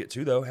starting to copy it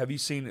too, though. Have you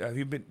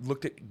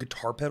looked at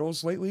guitar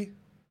pedals lately?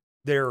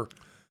 They're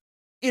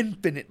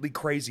infinitely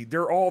crazy.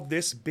 They're all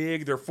this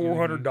big. They're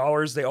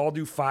 $400. They all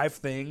do 5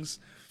 things.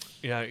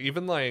 Yeah,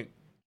 even like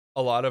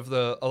a lot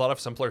of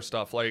simpler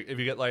stuff. Like if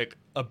you get like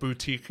a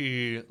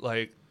boutique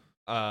like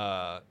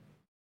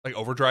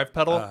overdrive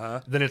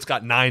pedal, then it's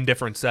got 9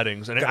 different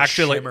settings, and it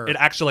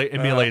actually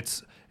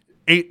emulates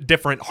 8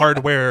 different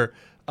hardware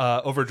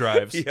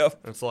overdrives.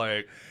 It's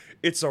like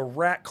it's a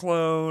Rat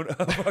clone,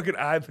 a fucking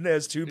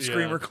Ibanez Tube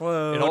Screamer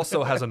clone. It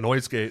also has a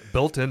noise gate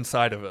built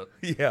inside of it.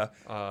 Yeah,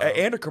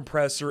 and a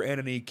compressor and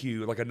an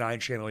EQ, like a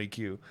 9-channel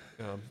EQ.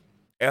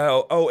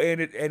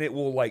 And it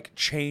will like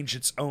change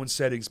its own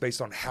settings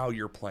based on how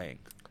you're playing.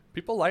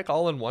 People like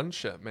all-in-one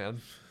shit,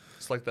 man.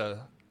 It's like the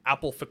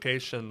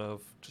Apple-fication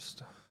of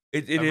just.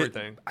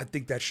 Everything. I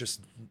think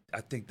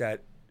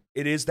that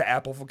it is the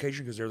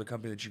Apple-fication because they're the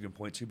company that you can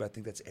point to, but I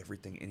think that's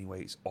everything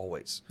anyways,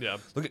 always. Yeah.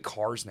 Look at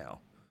cars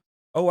now.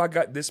 Oh, I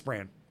got this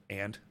brand.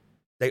 And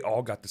they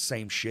all got the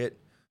same shit.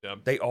 Yeah.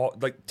 They all,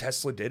 like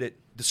Tesla did it.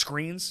 The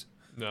screens,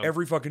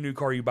 every fucking new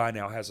car you buy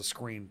now has a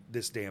screen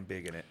this damn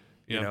big in it.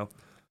 You know?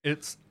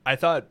 I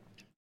thought,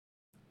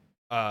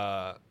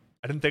 I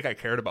didn't think I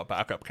cared about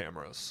backup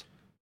cameras.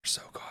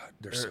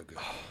 They're so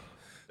good.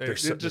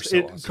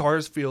 Awesome.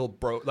 Cars feel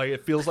broke. Like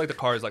it feels like the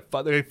car is like.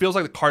 It feels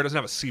like the car doesn't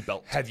have a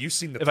seatbelt. Have you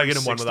seen the? If I get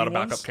in one without a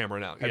backup ones?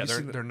 camera now,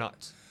 they're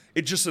nuts.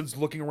 It just is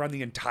looking around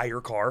the entire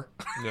car.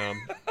 Yeah.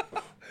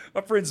 My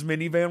friend's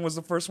minivan was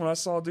the first one I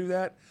saw do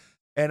that,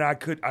 and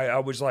I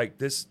was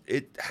like,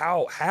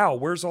 how?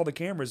 Where's all the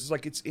cameras? It's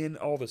like it's in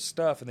all the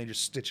stuff, and they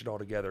just stitch it all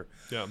together.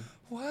 Yeah.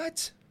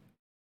 What?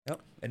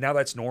 Yep. And now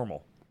that's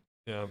normal.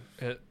 Yeah.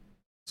 It's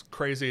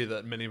crazy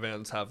that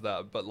minivans have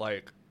that, but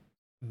like.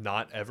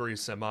 Not every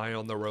semi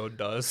on the road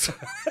does.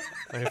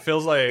 It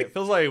feels like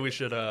we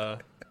should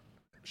have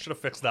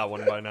fixed that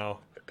one by now.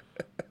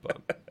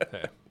 But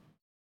hey.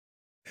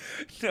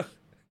 No.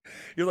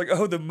 You're like,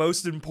 oh, the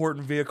most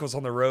important vehicles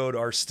on the road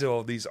are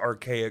still these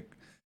archaic,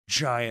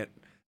 giant.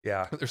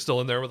 Yeah, they're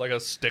still in there with like a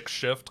stick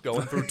shift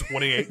going through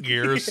 28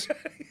 gears.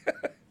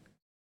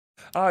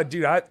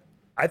 Dude, I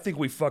think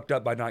we fucked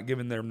up by not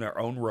giving them their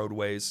own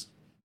roadways.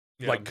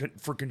 Yeah. Like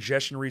for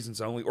congestion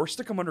reasons only, or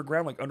stick them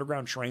underground, like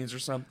underground trains or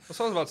something. That's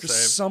what I was about to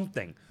say.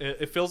 Something.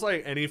 It feels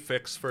like any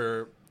fix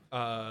for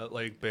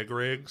like big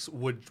rigs,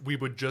 we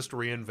would just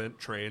reinvent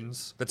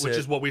trains, That's which it.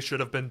 is what we should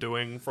have been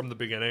doing from the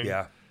beginning.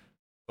 Yeah.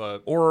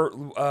 But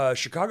Or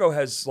Chicago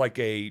has like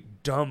a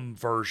dumb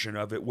version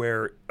of it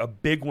where a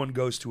big one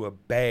goes to a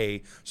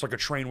bay. So like a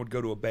train would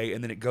go to a bay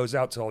and then it goes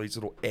out to all these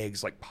little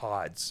eggs like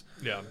pods.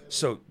 yeah,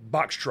 So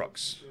box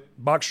trucks.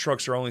 Box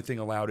trucks are the only thing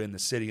allowed in the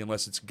city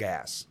unless it's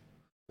gas,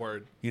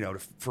 word.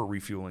 for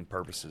refueling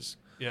purposes.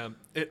 Yeah,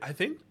 I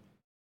think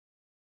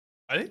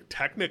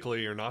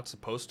technically you're not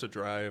supposed to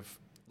drive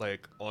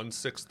like on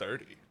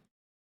 630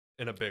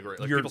 in a big rig.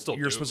 Like people still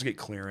you're do. supposed to get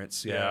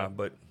clearance, Yeah.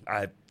 but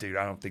I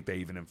don't think they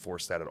even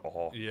enforce that at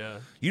all. Yeah,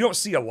 You don't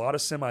see a lot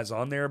of semis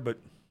on there, but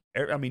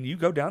I mean, you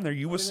go down there,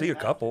 you will see a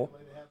couple.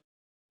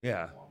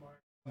 Yeah.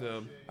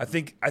 the I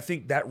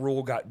think that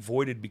rule got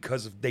voided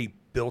because they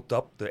built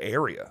up the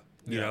area.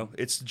 You Yeah. know,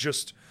 it's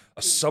just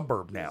a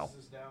suburb now.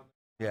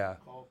 Yeah.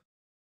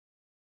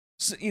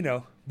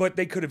 So, but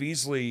they could have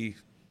easily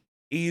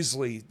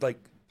like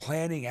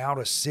planning out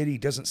a city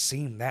doesn't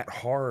seem that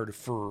hard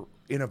for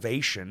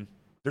innovation.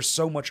 There's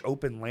so much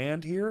open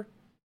land here.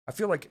 I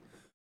feel like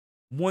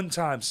one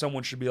time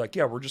someone should be like,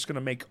 yeah, we're just going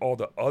to make all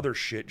the other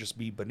shit just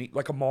be beneath,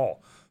 like a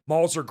mall.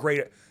 Malls are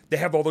great. They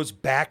have all those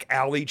back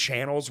alley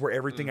channels where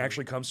everything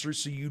actually comes through.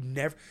 So you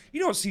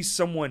don't see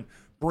someone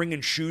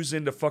bringing shoes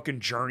into fucking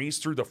Journeys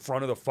through the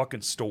front of the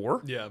fucking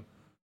store. yeah,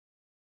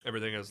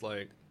 everything is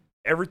like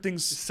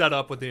Everything's, set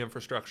up with the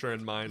infrastructure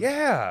in mind.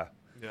 yeah,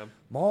 Yeah.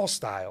 mall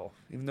style,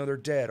 even though they're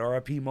dead.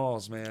 RIP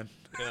malls, man.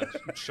 Yeah,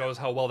 it shows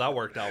how well that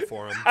worked out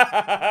for him.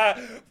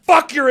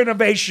 Fuck your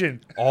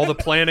innovation. All the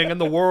planning in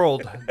the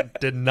world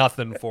did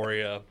nothing for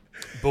you.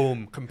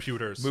 Boom,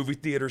 computers. Movie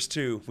theaters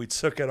too. We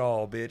took it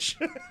all, bitch.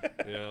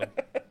 Yeah.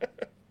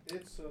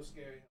 It's so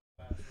scary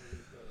how fast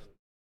movies go.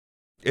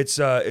 It's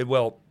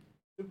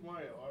Super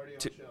Mario already on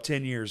shelves.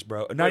 10 years,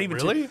 bro. Not Wait, even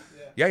really? 10.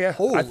 Yeah.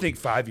 Holy I think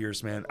 5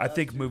 years, man. I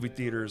think movie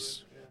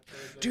theaters.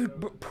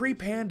 Dude,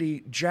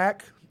 pre-Pandy,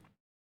 Jack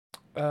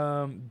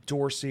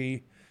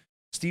Dorsey,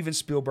 Steven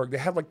Spielberg, they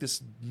had like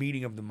this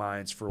meeting of the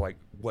minds for like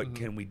what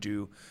can we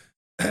do?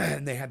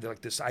 And they had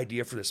like this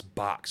idea for this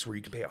box where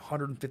you can pay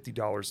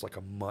 $150 like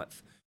a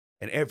month.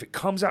 And if it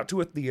comes out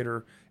to a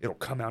theater, it'll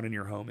come out in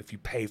your home if you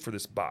pay for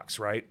this box,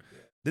 right?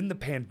 Then the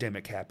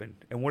pandemic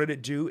happened. And what did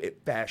it do?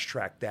 It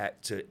fast-tracked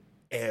that to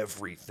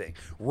everything.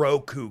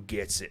 Roku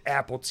gets it.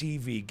 Apple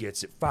TV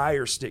gets it.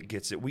 Fire Stick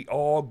gets it. We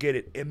all get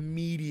it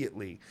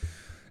immediately.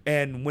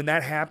 And when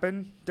that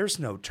happened, there's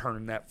no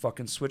turning that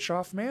fucking switch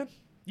off, man.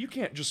 You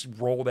can't just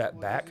roll that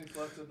back.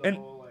 And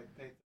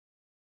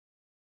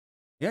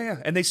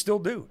yeah, and they still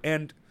do.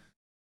 And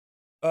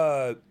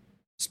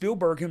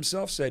Spielberg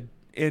himself said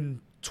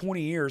in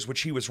 20 years,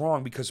 which he was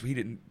wrong because he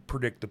didn't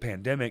predict the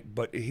pandemic,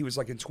 but he was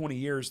like, in 20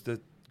 years,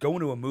 going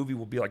to a movie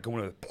will be like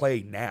going to a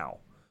play now.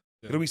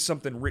 Yeah. It'll be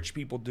something rich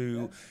people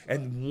do,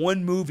 and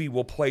one movie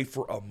will play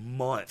for a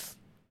month.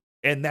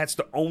 And that's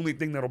the only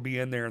thing that'll be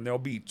in there, and there'll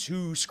be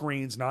 2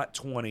 screens, not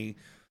 20.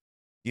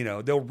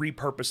 They'll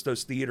repurpose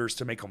those theaters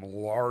to make them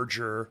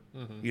larger,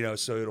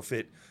 so it'll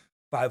fit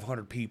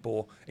 500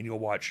 people, and you'll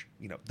watch,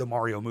 the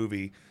Mario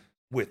movie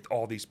with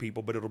all these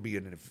people, but it'll be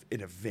an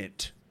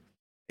event,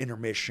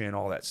 intermission,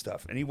 all that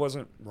stuff. And he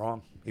wasn't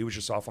wrong. He was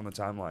just off on the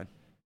timeline.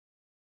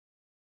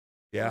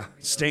 Yeah,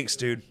 it stinks,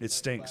 dude. It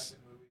stinks.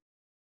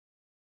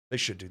 They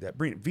should do that.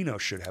 Vino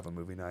should have a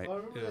movie night. Well, I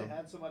remember they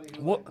had somebody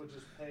who Well, would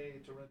just pay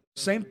to rent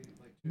the Same, movie,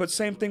 but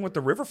same thing with the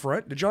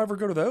Riverfront. Did y'all ever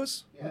go to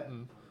those? Yeah.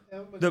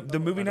 The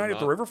movie night at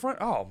the Riverfront?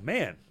 Oh,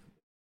 man.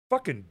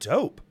 Fucking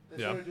dope.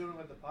 They started doing them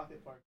at the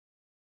Pocket Park.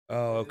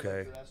 Oh, They did, like,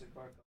 okay. Jurassic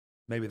Park.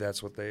 Maybe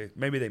that's what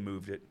maybe they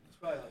moved it. It's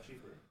probably a lot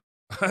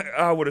cheaper.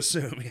 I would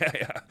assume,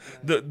 yeah.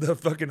 The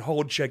fucking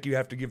hold check you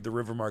have to give the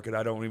River Market,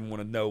 I don't even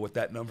want to know what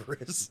that number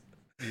is.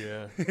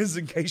 Yeah. Is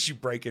in case you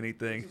break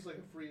anything. It's just like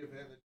a free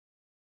event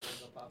that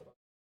they'll pop up.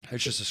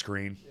 It's just a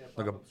screen. Yeah,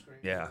 Like a pop-up screen,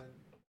 yeah. and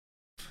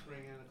then bring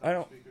in a I couple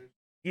don't-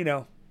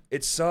 speakers.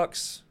 It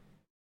sucks.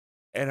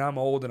 And I'm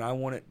old and I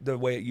want it the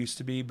way it used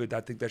to be, but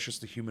I think that's just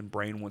the human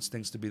brain wants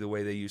things to be the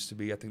way they used to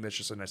be. I think that's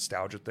just a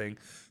nostalgia thing.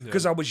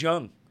 Because I was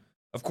young.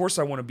 Of course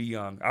I want to be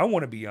young. I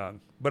want to be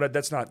young, but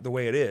that's not the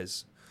way it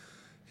is.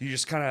 You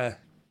just kind of,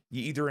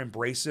 you either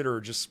embrace it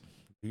or just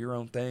do your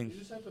own thing, You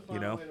just have to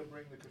find a way to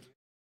bring the community.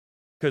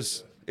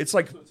 because it's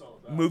like That's what it's all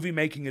about. movie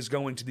making is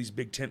going to these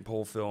big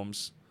tentpole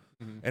films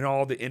and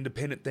all the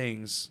independent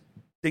things.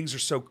 Things are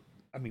so,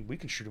 I mean, we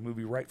can shoot a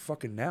movie right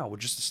fucking now with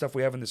just the stuff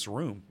we have in this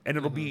room, and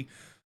it'll be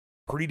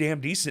pretty damn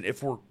decent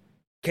if we're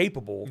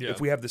capable, Yeah.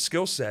 if we have the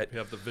skill set. You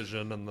have the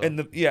vision and And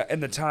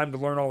the time to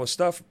learn all the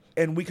stuff,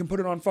 and we can put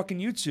it on fucking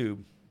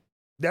YouTube.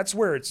 That's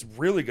where it's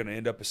really going to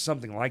end up, as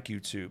something like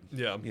YouTube.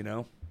 yeah.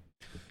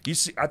 You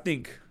see, I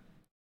think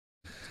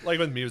Like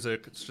with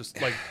music, it's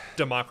just like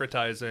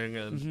democratizing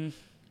and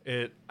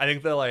I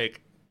think that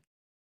like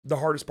the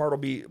hardest part will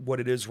be what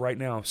it is right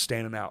now,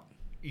 standing out.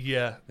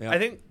 yeah. Yeah. I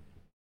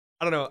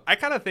don't know. I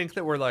kind of think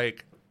that we're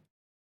like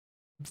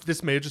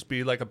this may just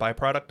be like a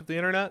byproduct of the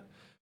internet,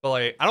 but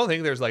like I don't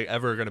think there's like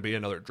ever going to be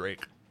another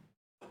Drake.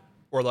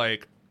 Or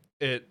like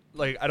it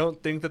like I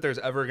don't think that there's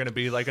ever going to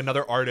be like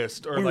another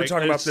artist or We were like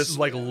talking about it's, this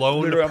like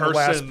lone literally on the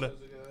last- person.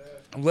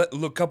 Look,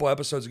 a couple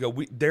episodes ago,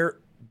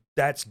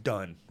 that's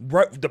done.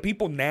 Right, the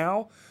people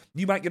now,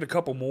 you might get a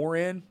couple more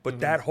in, but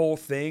that whole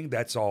thing,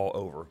 that's all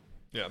over.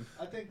 Yeah.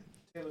 I think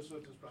Taylor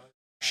Swift is probably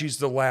She's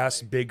the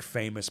last big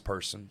famous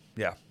person.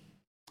 Yeah.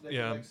 that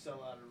Yeah. can, like,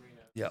 sell out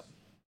arenas. Yep.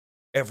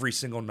 Every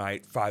single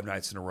night, 5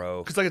 nights in a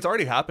row. Because like it's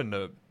already happened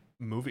to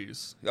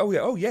movies, Oh yeah.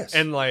 Oh yes.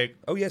 and like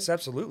oh yes,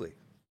 absolutely.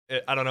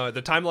 I don't know,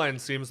 the timeline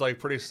seems like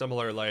pretty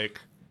similar. Like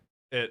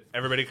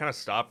everybody kind of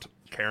stopped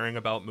caring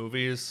about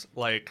movies.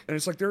 Like And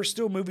it's like there are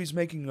still movies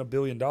making $1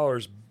 billion,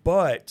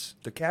 but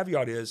the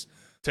caveat is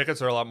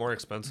tickets are a lot more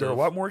expensive. they're a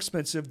lot more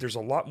expensive. There's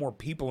a lot more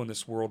people in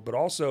this world, but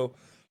also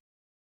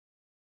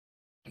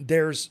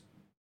there's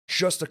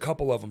just a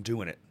couple of them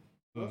doing it.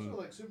 But also,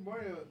 like, Super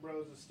Mario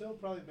Bros. Is still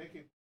probably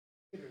making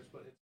theaters,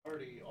 but it's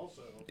already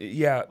also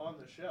Yeah, on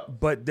the shelf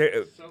but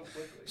there. so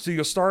quickly. So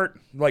you'll start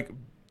like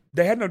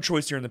they had no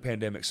choice during the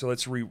pandemic. So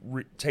let's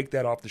take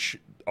that off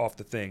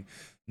the thing.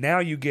 Now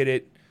you get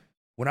it.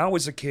 When I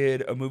was a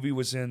kid, a movie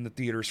was in the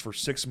theaters for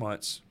 6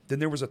 months. Then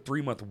there was a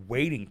 3-month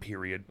waiting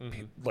period,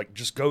 like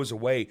just goes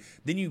away.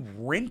 Then you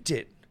rent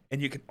it,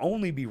 and you can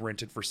only be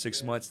rented for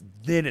 6 months.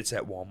 Then it's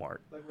at Walmart.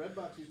 Like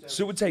Redbox used to have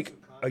So it would take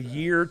exclusive a contracts.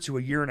 year to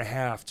a year and a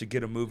half to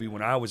get a movie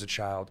when I was a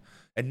child,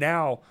 and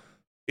now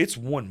it's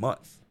 1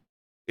 month.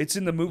 It's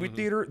in the movie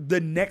theater.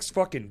 The next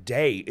fucking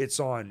day, it's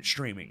on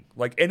streaming.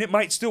 Like, and it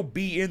might still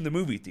be in the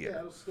movie Yeah, theater.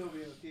 it'll still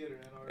be in the theater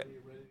and already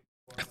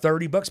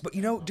ready. $30, but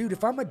you know, dude,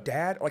 if I'm a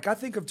dad, like I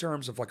think of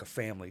terms of like a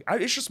family.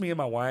 It's just me and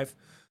my wife.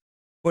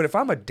 But if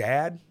I'm a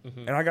dad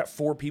and I got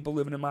 4 people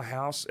living in my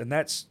house, and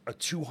that's a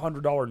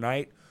 $200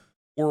 night,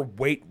 or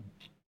wait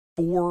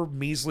 4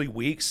 measly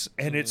weeks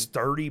and it's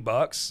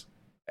 $30,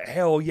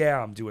 hell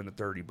yeah, I'm doing the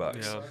 $30.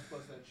 Yeah.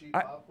 Plus that cheap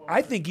I, popcorn.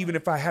 I think even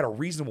if I had a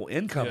reasonable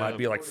income, Yeah. I'd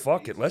be like,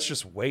 fuck it, let's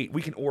just wait.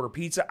 We can order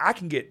pizza. I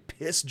can get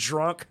pissed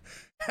drunk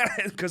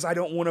because I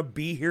don't want to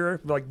be here.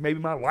 Like maybe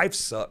my life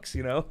sucks,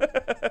 you know?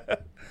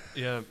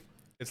 Yeah,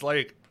 it's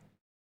like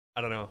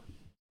I don't know.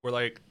 We're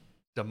like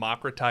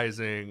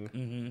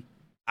democratizing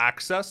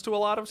access to a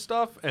lot of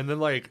stuff, and then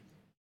like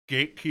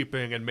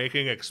gatekeeping and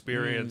making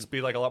experience be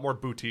like a lot more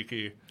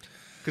boutiquey.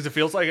 Because it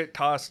feels like it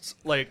costs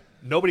like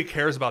nobody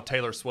cares about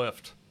Taylor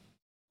Swift,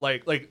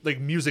 like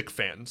music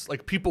fans.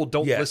 Like people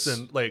don't Yes.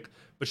 listen. Like,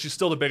 but she's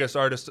still the biggest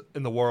artist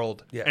in the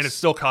world, Yes. and it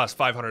still costs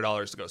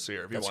 $500 to go see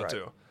her if you That's want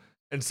right. to.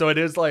 And so it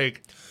is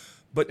like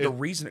But the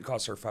reason it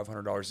costs her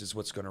 $500 is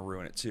what's going to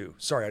ruin it too.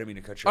 Sorry, I didn't mean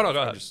to cut you Oh, off. no,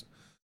 go I'm ahead.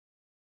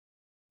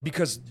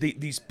 Because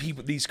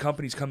these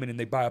companies come in and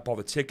they buy up all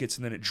the tickets,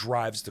 and then it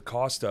drives the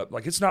cost up.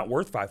 Like it's not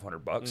worth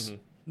 $500.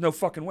 No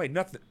fucking way.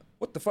 Nothing.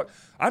 What the fuck?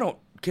 I don't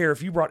care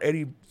if you brought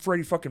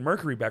Freddie fucking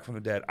Mercury back from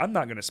the dead. I'm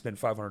not going to spend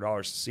 $500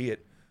 to see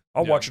it.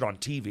 I'll Yeah. watch it on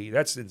TV.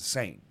 That's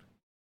insane.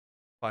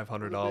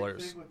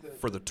 $500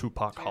 for the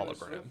Tupac Taylor hologram.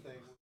 Swift thing,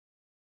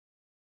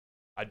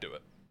 I'd do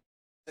it.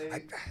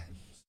 they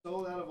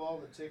sold out of all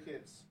the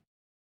tickets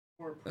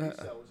before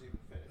pre-sale was even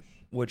finished.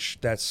 Which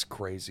that's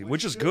crazy.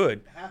 Which is should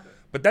good. happen.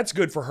 But that's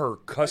good for her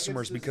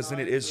customers because then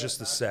it designed is for just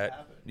that the not to set.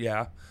 happen.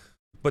 Yeah.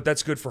 But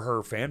that's good for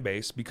her fan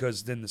base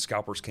because then the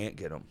scalpers can't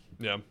get them.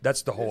 Yeah.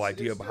 That's the whole It's-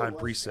 idea it still behind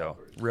was pre-sale.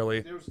 scalpers. Really?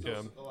 There was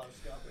still a lot of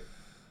scalping.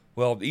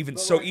 Well, even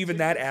But so, like even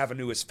that tickets-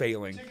 avenue is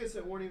failing. Tickets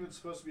that weren't even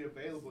supposed to be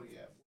available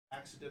yet were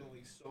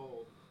accidentally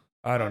sold.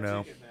 I don't by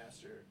know.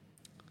 Ticketmaster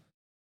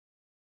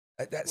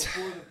That's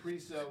before the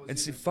pre-sale was and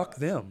see, even fuck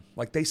done. them.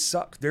 Like they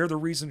suck. They're the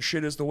reason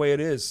shit is the way it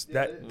is. Yeah,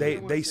 That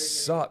didn't they take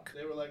suck.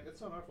 They were like,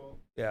 it's not our fault.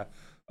 Yeah.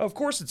 Of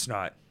course it's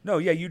not. No,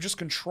 yeah, you just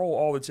control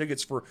all the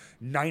tickets for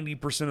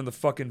 90% of the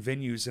fucking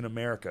venues in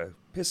America.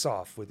 Piss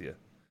off with you.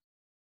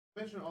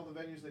 Mention all the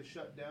venues they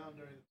shut down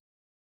during.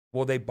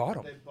 Well, they bought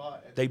them. They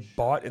bought. And They then shut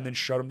bought down. and then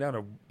shut them down.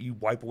 Or you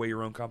wipe away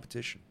your own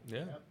competition. Yeah.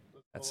 Yep,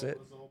 That's the it.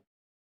 was the whole-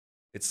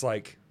 It's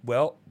like,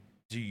 well,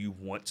 do you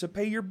want to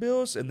pay your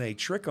bills? And they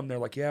trick them. They're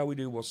like, yeah, we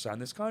do. We'll sign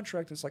this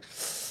contract. It's like,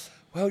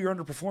 well, you're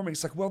underperforming.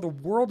 It's like, well, the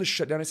world is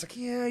shut down. It's like,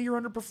 yeah, you're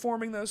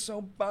underperforming though.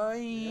 So bye.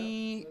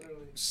 literally.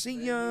 See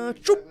They ya. knew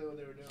exactly what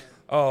they were doing.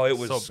 Oh, it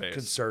was So base.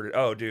 concerted.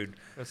 Oh, dude.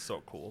 That's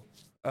so cool.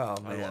 Oh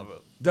I man. love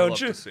it. Don't I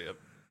love you? to see it.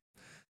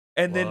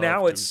 And then Love now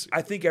to it's, see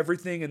I think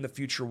everything in the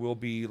future will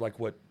be like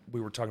what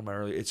we were talking about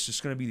earlier. It's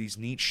just going to be these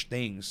niche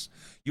things.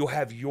 You'll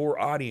have your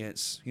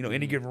audience, you know,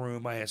 Any Given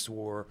Room, I Asked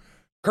or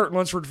Kurt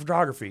Lunsford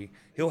Photography.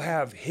 He'll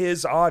have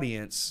his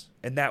audience,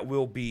 and that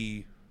will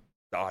be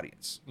the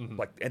audience.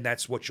 Like, and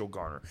that's what you'll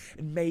garner.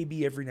 And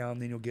maybe every now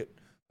and then you'll get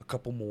a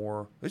couple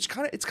more. It's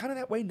kind of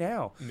that way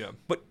now. Yeah.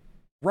 But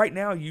right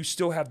now you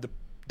still have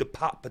the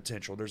pop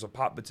potential. There's a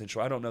pop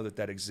potential. I don't know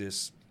that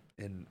exists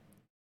in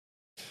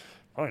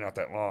probably not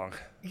that long.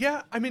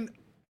 Yeah, I mean,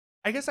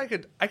 I guess I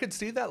could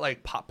see that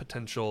like pop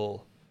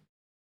potential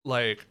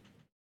like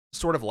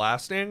sort of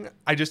lasting.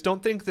 I just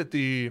don't think that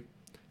the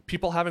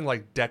people having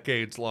like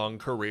decades long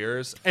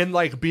careers and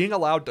like being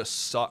allowed to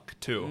suck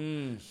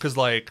too. Cuz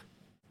like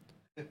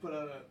They put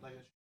out a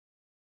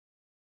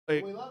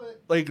like we love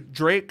it. like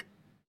Drake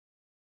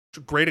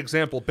great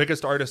example,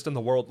 biggest artist in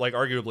the world, like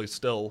arguably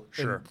still,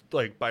 Sure.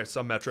 like by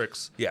some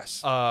metrics.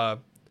 Yes.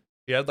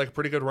 He had like a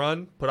pretty good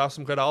run, put out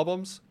some good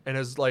albums, and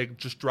has like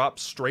just dropped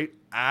straight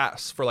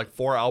ass for like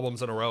 4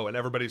 albums in a row, and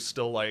everybody's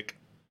still like,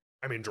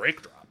 I mean,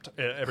 Drake dropped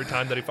every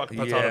time that he fucking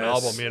puts out an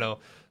Yes. album, you know,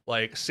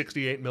 like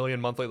 68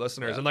 million monthly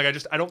listeners, Yeah. and like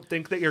I don't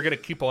think that you're gonna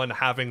keep on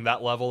having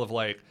that level of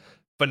like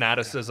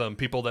fanaticism,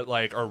 people that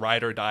like are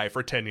ride or die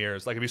for 10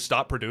 years. Like if you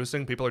stop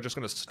producing, people are just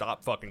gonna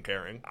stop fucking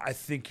caring. I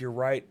think you're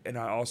right, and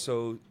I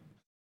also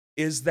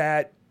is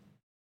that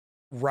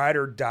ride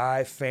or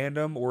die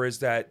fandom, or is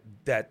that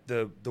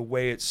the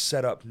way it's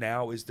set up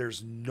now is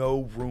there's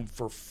no room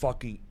for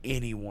fucking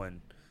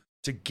anyone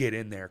to get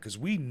in there, because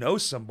we know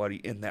somebody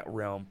in that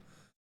realm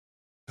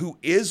who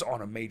is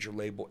on a major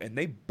label and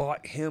they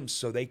bought him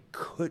so they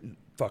couldn't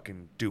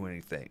fucking do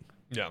anything.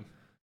 Yeah.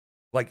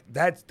 Like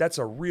that's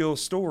a real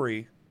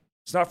story.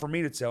 It's not for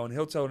me to tell, and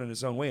he'll tell it in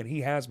his own way, and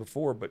he has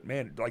before. But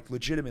man, like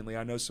legitimately,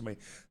 I know somebody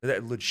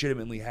that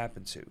legitimately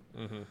happened to.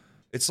 Mm-hmm.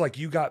 It's like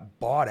you got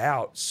bought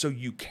out, so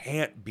you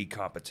can't be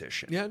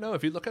competition. Yeah, no,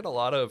 if you look at a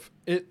lot of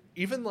it,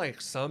 even like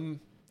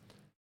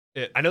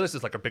I know this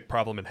is like a big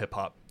problem in hip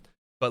hop,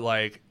 but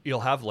like you'll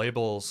have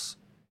labels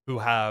who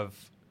have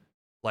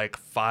like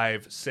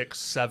 5, 6,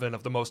 7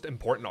 of the most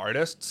important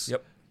artists.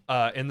 Yep.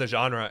 In the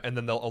genre, and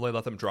then they'll only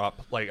let them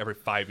drop like every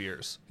 5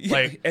 years. Yeah,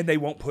 Like, and they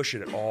won't push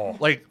it at all.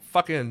 like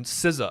fucking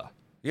SZA.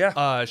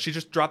 Yeah. She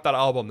just dropped that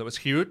album that was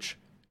huge.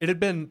 It had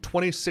been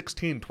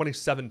 2016,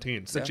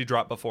 2017 since Yeah. she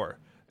dropped before.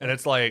 And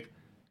it's like,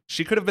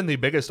 she could have been the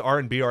biggest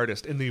R&B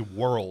artist in the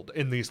world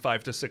in these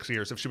 5 to 6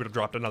 years if she would have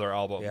dropped another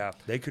album. Yeah.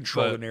 They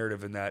control But- the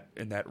narrative in that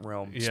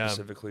realm Yeah.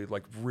 specifically,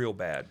 like real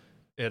bad.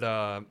 It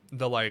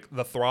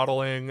the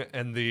throttling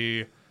and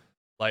the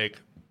like,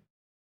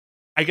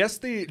 I guess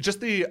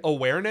the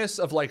awareness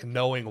of like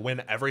knowing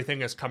when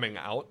everything is coming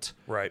out,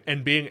 Right.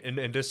 and being in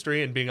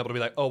industry and being able to be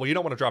like, oh well, you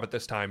don't want to drop it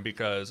this time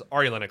because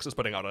Ari Lennox is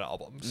putting out an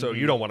album, so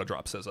you don't want to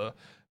drop SZA.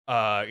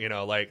 You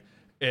know, like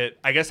it.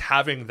 I guess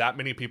having that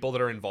many people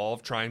that are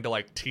involved trying to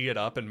like tee it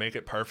up and make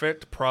it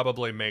perfect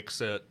probably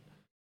makes it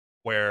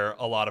where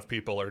a lot of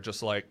people are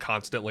just like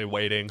constantly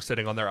waiting,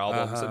 sitting on their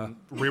albums and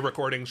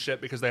re-recording shit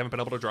because they haven't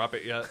been able to drop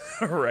it yet.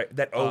 Right.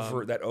 That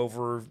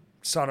over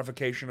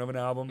sonification of an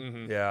album.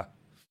 Mhm. Yeah.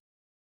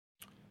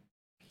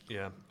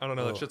 Yeah, I don't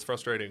know. That Ugh. shit's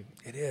frustrating.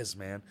 It is,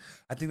 man.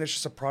 I think that's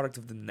just a product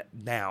of the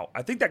now.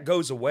 I think that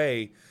goes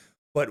away,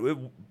 but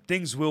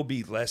things will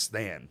be less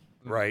than,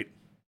 right?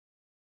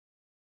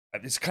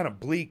 It's kind of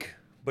bleak,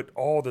 but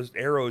all the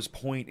arrows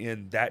point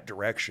in that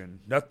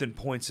direction. Nothing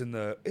points in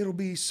it'll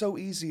be so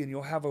easy and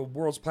you'll have a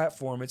world's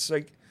platform. It's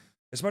like,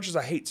 as much as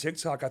I hate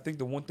TikTok, I think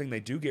the one thing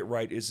they do get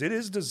right is it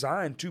is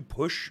designed to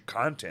push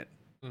content.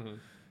 Mm-hmm.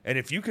 And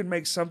if you can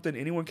make something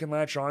anyone can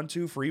latch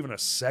onto for even a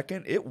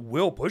second, it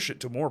will push it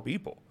to more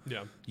people.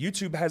 Yeah.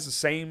 YouTube has the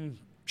same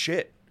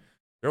shit.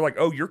 They're like,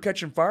 oh, you're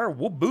catching fire?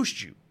 We'll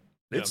boost you.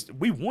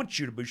 We want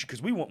you to boost you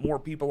because we want more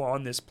people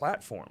on this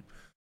platform.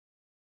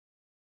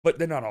 But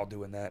they're not all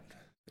doing that.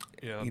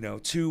 Yeah. You know,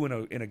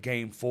 2 in a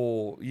game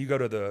full, you go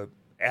to the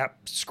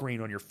app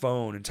screen on your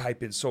phone and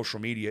type in social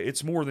media.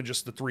 It's more than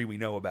just the 3 we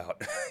know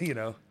about, you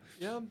know?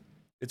 Yeah.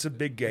 It's a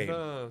big game.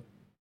 It,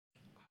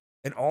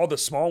 And all the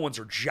small ones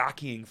are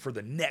jockeying for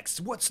the next.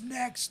 What's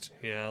next?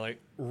 yeah,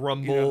 like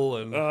Rumble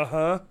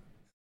and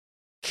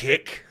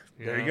Kick.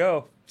 There you Yeah.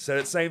 go. Said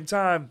at the same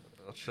time.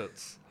 that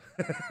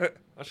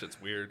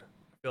shit's weird.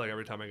 I feel like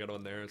every time I get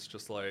on there, it's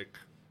just like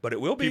But it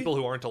will be. people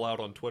who aren't allowed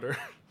on Twitter.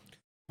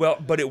 Well,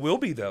 but it will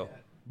be though.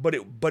 But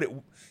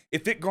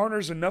if it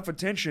garners enough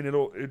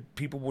attention,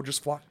 people will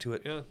just flock to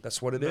it. Yeah.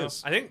 That's what it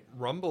is. I think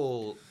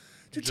Rumble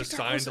Dude, just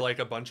TikTok signed was like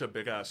a bunch of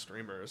big ass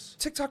streamers.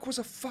 TikTok was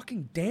a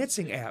fucking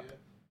dancing app.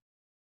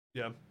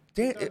 Yeah.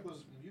 That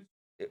was music.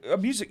 A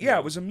music, yeah,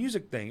 it was a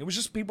music thing. It was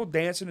just people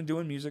dancing and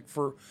doing music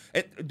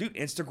dude,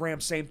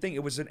 Instagram, same thing.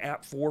 It was an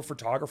app for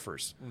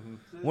photographers. Mm-hmm.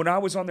 When I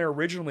was on there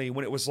originally,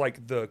 when it was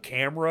like the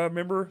camera,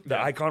 remember? The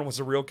Yeah. icon was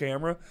a real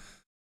camera.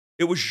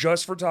 It was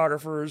just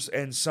photographers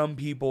and some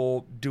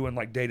people doing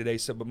like day-to-day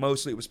stuff, but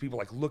mostly it was people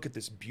like, look at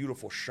this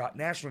beautiful shot,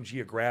 National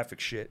Geographic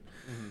shit.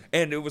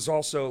 And it was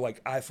also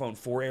like iPhone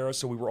 4 era,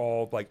 so we were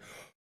all like,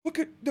 look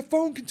at the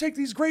phone can take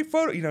these great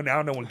photos. You know,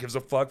 now no one gives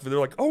a fuck, but they're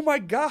like, oh my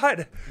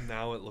God.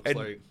 Now it looks And-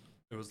 like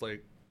it was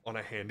like on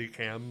a handy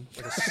cam,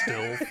 like a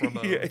still from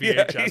a Yeah,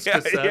 VHS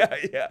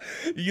cassette. Yeah.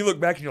 You look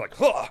back and you're like,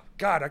 oh,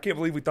 God, I can't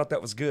believe we thought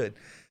that was good.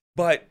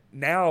 But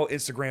now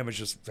Instagram is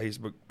just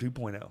Facebook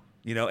 2.0,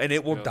 you know, and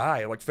it will Yeah.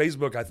 die. Like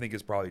Facebook, I think,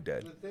 is probably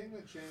dead. The thing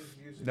that changed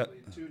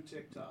musically to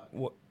TikTok,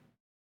 What?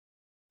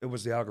 It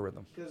was the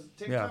algorithm. because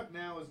TikTok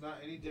now is not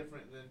any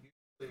different than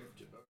music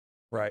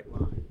Right.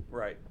 line.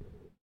 Right.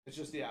 It's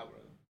just the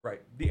algorithm.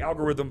 Right. The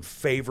algorithm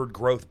favored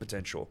growth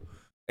potential.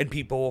 And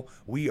people,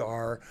 we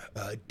are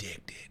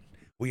addicted.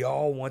 We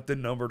all want the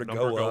number to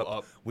Number go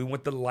up. We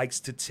want the likes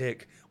to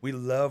tick. We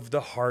love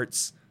the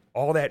hearts,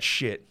 all that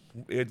shit.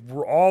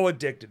 We're all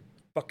addicted.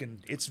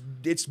 Fucking,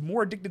 it's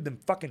more addicted than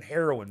fucking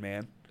heroin,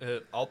 man.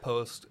 I'll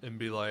post and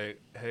be like,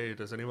 hey,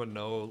 does anyone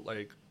know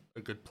like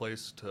a good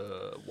place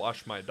to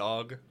wash my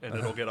dog, and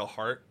it'll get a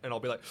heart, and I'll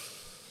be like,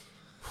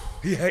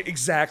 Yeah,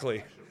 exactly.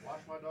 I should wash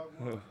my dog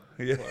more.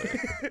 Yeah.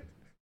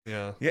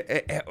 yeah,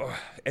 Yeah,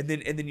 and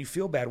then you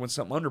feel bad when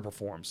something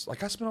underperforms.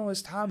 Like I spent all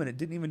this time and it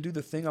didn't even do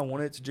the thing I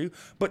wanted it to do.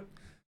 But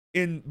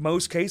in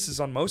most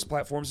cases, on most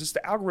platforms, it's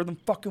the algorithm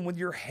fucking with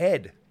your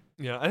head.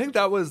 yeah. I think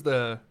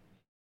that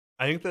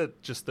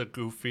just the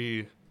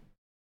goofy,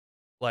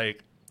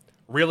 like,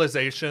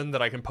 realization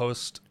that I can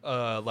post,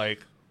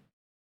 like,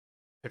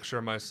 picture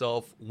of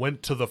myself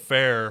went to the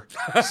fair,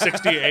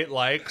 68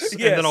 likes, and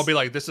Yes. then I'll be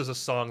like, this is a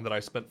song that I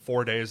spent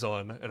 4 days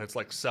on, and it's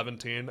like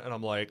 17, and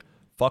I'm like,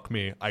 fuck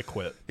me, I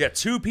quit. Yeah,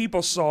 2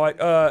 people saw it,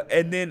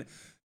 and then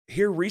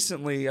here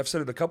recently, I've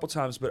said it a couple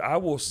times, but I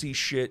will see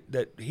shit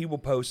that he will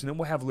post, and then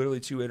we'll have literally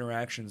 2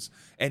 interactions,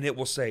 and it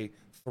will say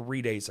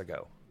 3 days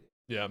ago.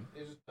 Yeah,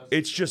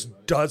 It's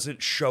just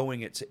doesn't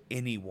showing it to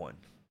anyone.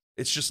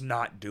 It's just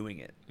not doing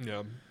it.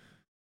 yeah,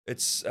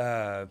 It's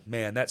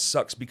man, that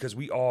sucks because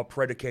we all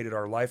predicated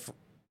our life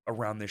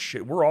around this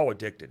shit. We're all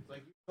addicted.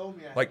 Like you told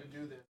me I Like- had to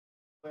do this.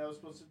 The way I was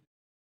supposed to do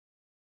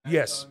it. Now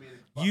you're Yes, telling me to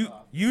fuck you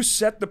off. you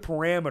set the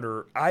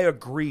parameter. I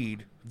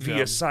agreed via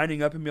Yeah.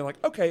 signing up and being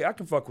like, okay, I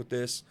can fuck with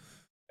this.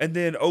 And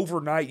then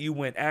overnight you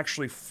went,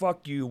 actually,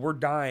 fuck you. We're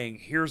dying.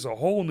 Here's a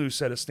whole new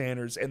set of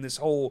standards, and this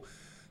whole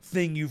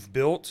thing you've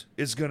built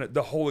is gonna.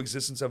 The whole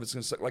existence of it's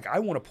gonna suck. Like I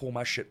want to pull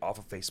my shit off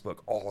of Facebook,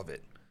 all of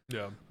it.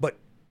 yeah. But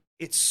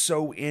it's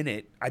so in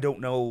it. I don't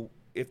know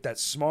if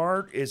that's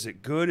smart. Is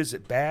it good? Is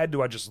it bad?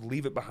 Do I just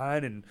leave it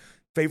behind and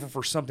favor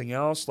for something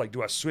else? Like,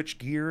 do I switch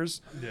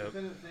gears? Yeah.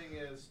 The thing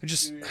is, It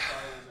just- do your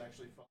followers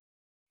actually fuck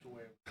the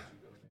way you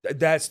go?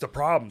 That's the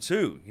problem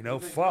too. You know,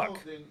 If they fuck,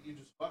 don't, then you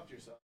just fucked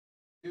yourself.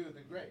 Dude,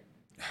 then great.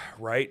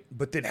 right?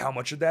 But then how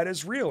much of that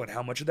is real and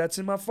how much of that's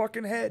in my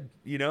fucking head?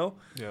 You know,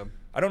 Yeah.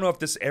 I don't know if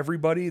this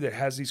everybody that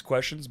has these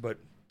questions, but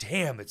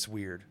damn, it's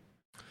weird.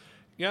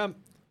 Yeah.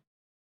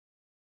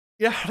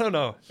 Yeah, I don't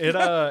know. It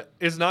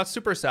is not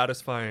super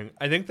satisfying.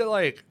 I think that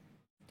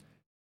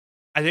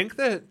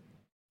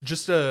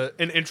just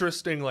an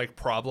interesting like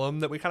problem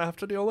that we kind of have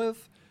to deal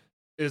with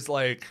is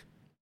like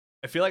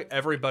I feel like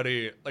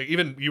everybody, like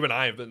even you and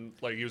I have been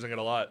like using it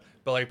a lot,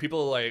 but like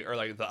people like are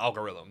like the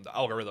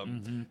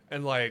algorithm.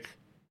 And like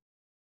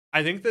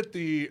I think that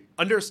the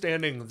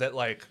understanding that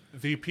like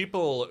the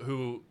people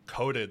who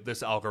coded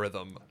this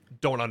algorithm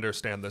don't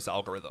understand this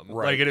algorithm.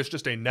 Right. Like it is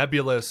just a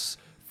nebulous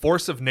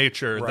force of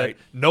nature Right.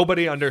 that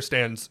nobody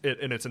understands it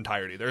in its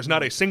entirety. There's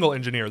not a single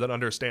engineer that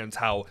understands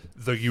how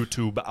the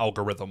YouTube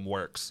algorithm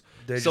works.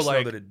 They So, just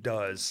like- know that it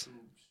does.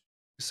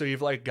 So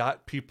you've like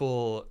got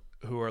people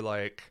who are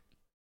like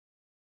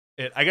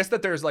I guess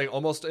that there's like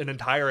almost an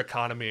entire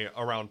economy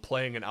around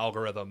playing an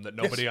algorithm that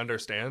nobody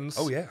understands.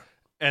 Oh yeah,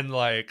 And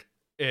like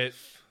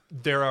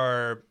there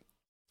are,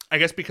 I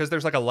guess because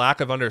there's like a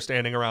lack of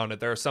understanding around it,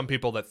 there are some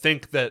people that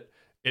think that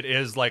it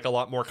is like a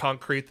lot more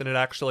concrete than it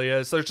actually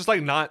is. So there's just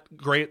like not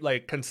great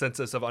like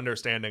consensus of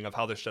understanding of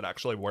how this shit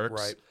actually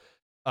works.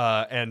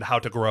 Right. And how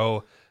to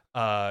grow.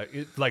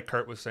 Like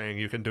Kurt was saying,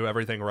 you can do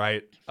everything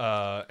right,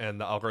 and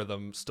the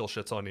algorithm still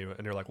shits on you,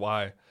 and you're like,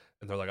 why?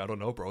 And they're like, I don't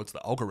know, bro. It's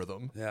the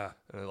algorithm. Yeah.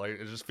 And like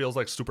it just feels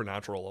like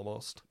supernatural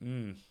almost.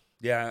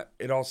 Yeah.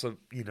 It also,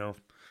 you know,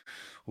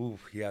 ooh,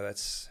 yeah.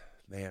 That's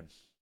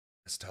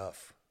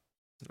tough.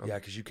 Yeah,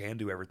 because you can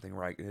do everything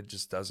right, and it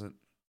just doesn't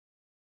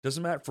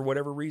matter for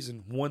whatever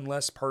reason. One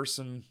less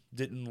person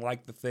didn't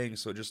like the thing,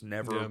 so it just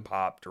never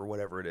popped or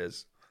whatever it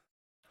is.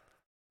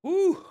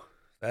 Ooh,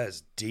 that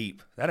is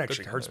deep. That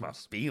actually hurts my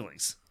times.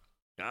 feelings.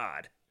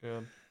 God.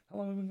 Yeah. How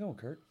long have we been going,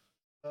 Kurt?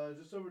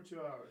 Just over 2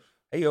 hours.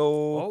 Hey yo.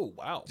 Oh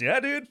wow. Yeah,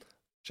 dude.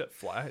 Shit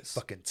flies.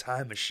 Fucking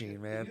time machine,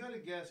 If man. you had to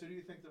guess, who do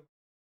you think the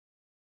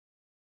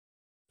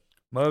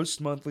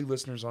Most monthly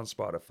listeners on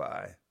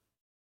Spotify.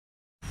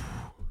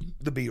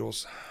 The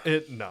Beatles.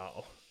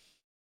 No.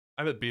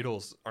 I bet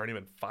Beatles aren't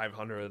even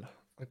 500.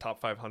 Like top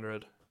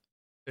 500.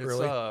 It's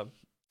Really?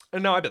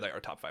 no, I bet they are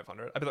top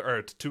 500. I bet they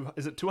are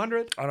is it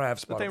 200? I don't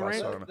have But they Spotify, rank-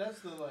 so I don't know.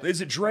 That's the like.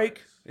 Is it Drake?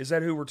 charts. Is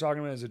that who we're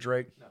talking about? Is it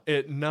Drake?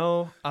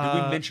 No. Did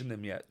we mention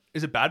them yet?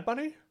 Is it Bad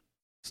Bunny?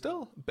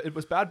 Still, it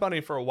was Bad Bunny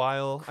for a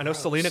while. I know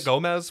Gross. Selena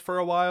Gomez for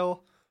a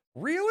while.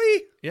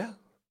 Really? Yeah.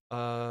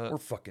 We're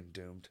fucking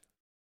doomed.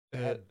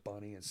 Bad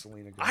Bunny and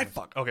Selena Gomez.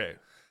 Okay.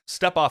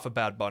 Step off of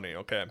Bad Bunny.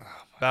 Okay. Oh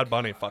my Bad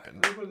Bunny God. fucking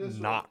Let me put it this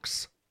way.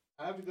 knocks.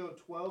 I have to go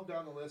 12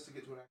 down the list to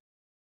get to an.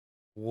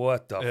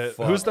 What the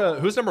fuck?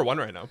 Who's number one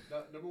right now?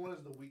 Number one is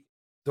The Weeknd.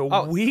 The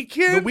Oh,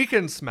 Weeknd? The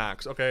Weeknd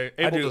smacks. Okay,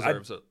 Abel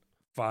deserves it.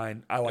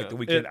 Fine. I like Yeah. The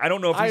Weeknd. I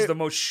don't know if he's I- the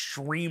most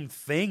streamed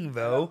thing,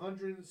 though.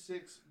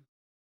 106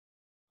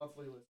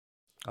 monthly list.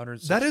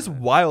 106 That is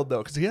million. wild though,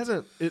 because he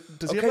hasn't.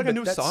 Does he Okay, have like a but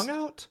new that's- song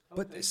out?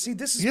 But see,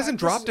 this is He hasn't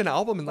this dropped is- an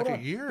album in like hold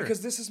a on, year.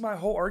 Because this is my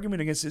whole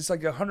argument against it. It's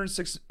like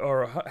 106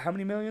 or how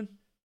many million?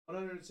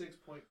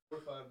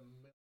 106.45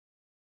 million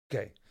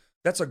Okay.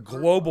 That's a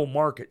global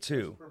market,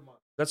 too. per month.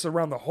 That's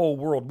around the whole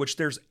world, which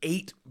there's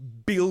 8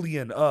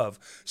 billion of.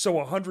 So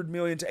 100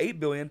 million to 8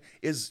 billion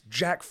is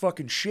jack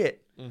fucking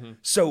shit. Mhm.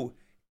 So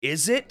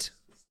is it?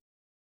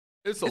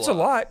 It's a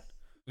lot.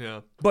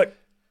 Yeah. But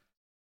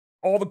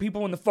all the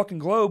people in the fucking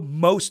globe,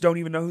 most don't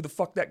even know who the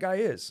fuck that guy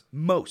is.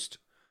 Most.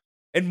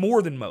 And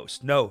more than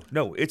most. No,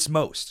 it's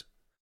most.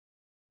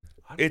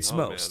 It's know,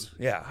 most.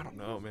 man. Yeah. I don't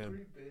know,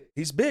 man.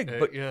 He's big,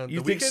 but yeah, you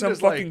The think Weeknd some is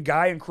fucking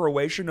guy in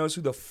Croatia knows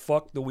who the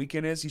fuck The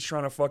Weeknd is? He's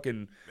trying to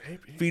fucking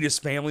Maybe. feed his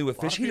family with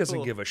A lot fish. of He doesn't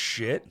people- give a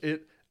shit.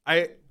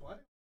 I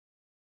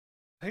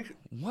think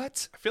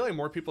What? I feel like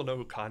more people know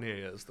who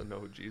Kanye is than know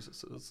who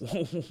Jesus is.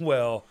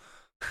 Well,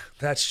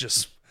 that's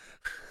just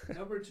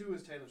Number 2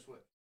 is Taylor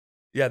Swift.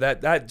 yeah.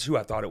 That's who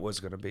I thought it was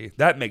gonna be.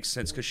 That makes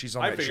sense because she's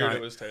on I that figured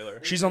giant. it was Taylor.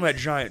 She's on that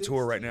giant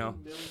tour right now.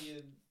 16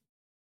 million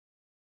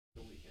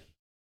The Weeknd.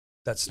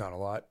 That's not a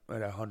lot.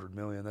 At 100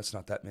 million, that's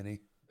not that many.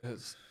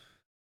 That's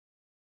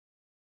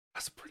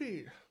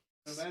pretty.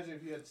 Imagine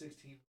if you had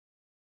 16.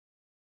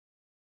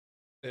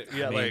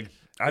 Yeah, I mean, like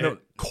I don't.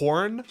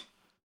 Corn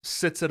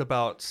sits at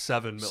about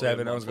 7 million.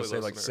 7. I was gonna say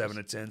monthly like listeners. 7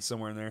 to 10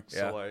 somewhere in there. So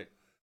Yeah. like,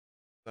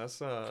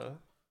 that's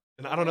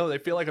and I don't know. They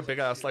feel like a big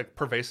ass like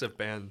pervasive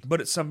band. But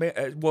at some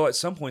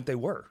point they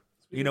were.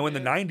 You know, in the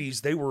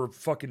 90s they were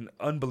fucking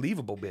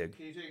unbelievable big.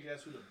 Can you take a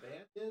guess who the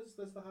band is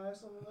that's the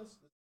highest on the list?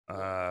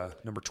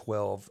 Number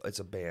 12. It's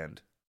a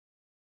band.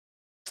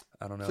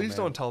 I don't know. Please man.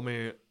 don't tell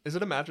me. Is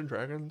it Imagine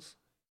Dragons?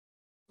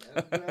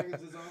 Imagine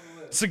Dragons is on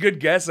the list. It's a good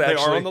guess, actually.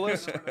 They are on the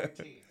list. Number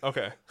 19.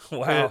 Okay.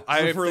 Wow,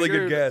 I that's a really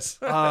good figured- guess.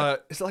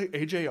 Is it like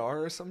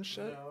AJR or some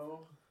shit?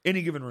 No,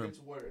 Any given room. it's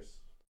worse.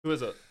 Who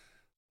is it?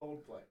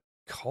 Coldplay.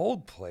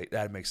 Coldplay.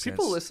 That makes sense.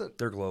 People listen.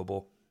 They're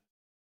global.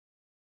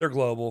 They're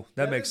global.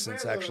 That makes is fair,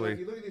 sense, though. actually. Like,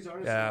 you look at these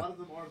artists, Yeah. a lot of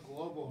them are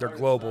global. They're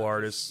artists, global not just,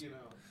 artists. You know,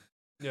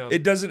 Yeah.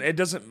 It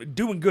doesn't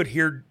doing good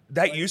here.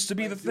 That like- used to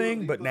be like the Dua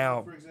thing, but Lipa,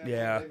 now, for example,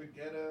 yeah, David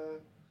Guetta,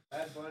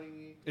 Bad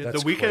Bunny.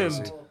 That's The Weeknd.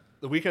 crazy.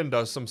 The Weeknd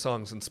does some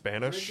songs in Drake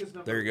Spanish, is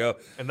number there you go.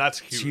 11. and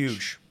that's It's huge.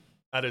 huge.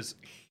 That is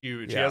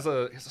huge. Yeah. He has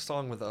a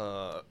song with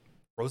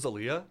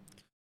Rosalia,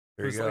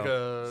 There who's you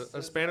go. like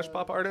a Spanish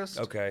pop artist.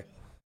 Okay.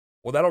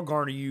 Well, that'll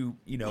garner you,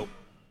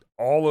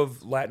 all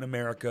of Latin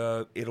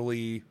America,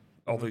 Italy,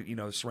 all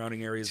the,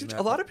 surrounding areas. Dude, and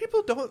a lot of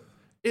people don't.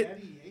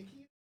 Daddy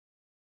Yankee?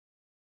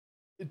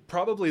 It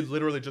probably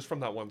literally just from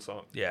that one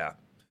song. Yeah.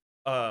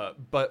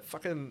 But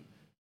fucking,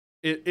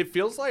 it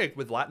feels like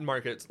with Latin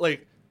markets,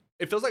 like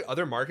it feels like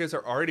other markets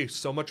are already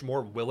so much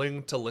more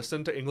willing to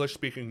listen to English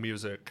speaking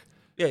music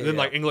Yeah. than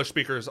like English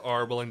speakers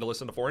are willing to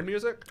listen to foreign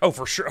music. Oh,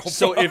 for sure.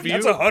 So if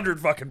that's you-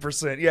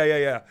 100%.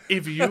 Yeah.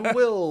 If you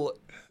will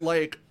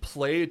like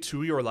play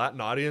to your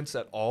Latin audience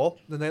at all,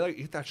 then they like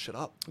eat that shit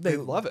up. They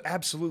love it.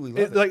 Absolutely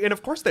love it. Like, and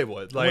of course they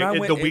would. Like, When I if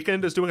went- The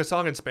Weeknd is doing a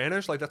song in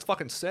Spanish. Like, that's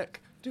fucking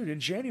sick. Dude,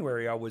 in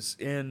January, I was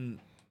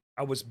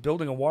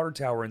building a water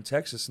tower in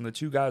Texas, and the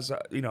two guys,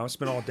 I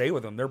spent all day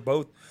with them. They're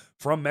both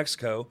from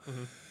Mexico,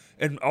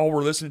 and all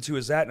we're listening to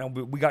is that. And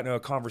we got into a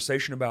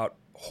conversation about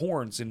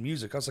horns in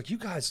music. I was like, "You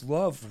guys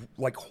love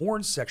like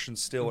horn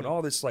sections still, and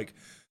all this like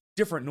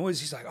different noise."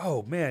 He's like,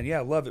 "Oh man, yeah,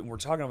 I love it." And we're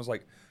talking. I was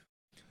like,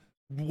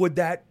 "Would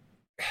that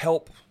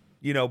help?"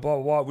 Blah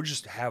blah blah. We're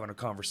just having a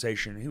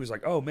conversation. And he was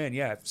like, "Oh man,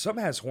 yeah, if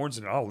something has horns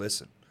in it, I'll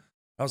listen."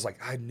 I was like,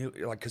 I knew,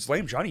 like, because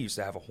Lame Johnny used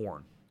to have a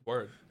horn.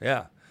 Word.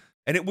 Yeah,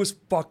 and it was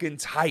fucking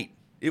tight.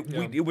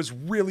 It was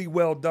really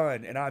well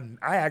done, and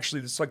I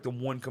actually, this is like the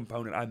one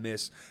component I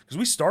miss, because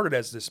we started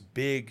as this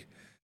big,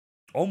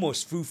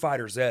 almost Foo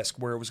Fighters-esque,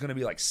 where it was going to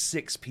be like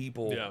 6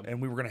 people,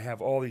 and we were going to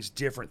have all these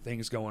different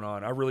things going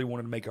on. I really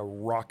wanted to make a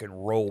rock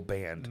and roll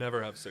band.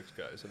 Never have 6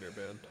 guys in your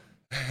band.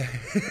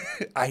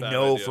 I Bad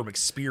know idea. from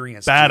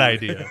experience. Bad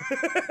dude.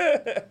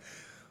 idea.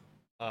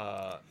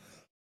 No,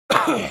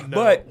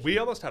 But- we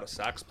almost had a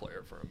sax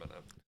player for a minute.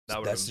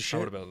 That's the shit.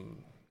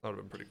 That would have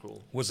been pretty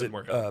cool. Was Didn't it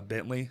work out.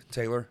 Bentley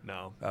Taylor?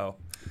 No. Oh,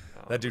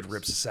 No, that it dude was-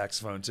 rips a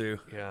saxophone too.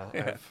 Yeah,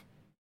 Yeah.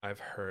 I've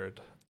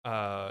heard.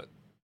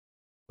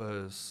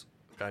 Was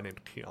a guy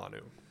named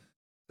Keanu.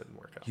 Didn't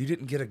work out. You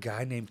didn't get a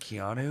guy named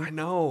Keanu? I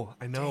know.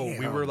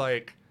 We were Damn.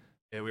 like,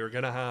 we were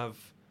gonna have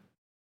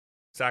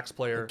sax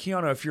player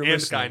Keanu, if you're and a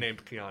listening, guy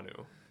named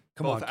Keanu.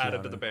 come both on,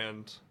 added to Keanu. the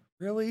band.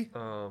 Really?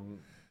 Um,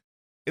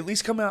 At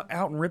least come out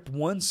and rip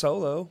one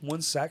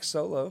sax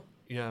solo.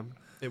 yeah,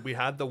 we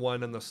had the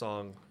one in the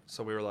song,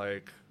 so we were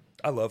like,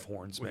 I love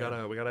horns, we man.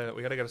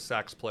 gotta get a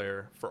sax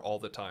player for all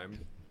the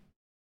time.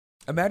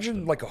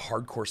 Imagine like a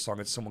hardcore song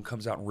and someone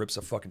comes out and rips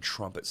a fucking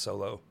trumpet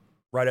solo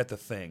right at the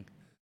thing.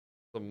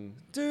 Some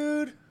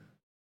Dude,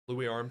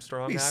 Louis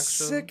Armstrong be action.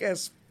 sick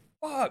as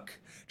fuck.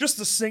 Just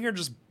the singer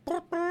just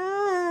It's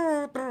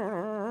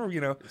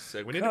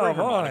sick. We need to Come bring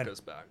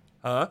harmonicas back.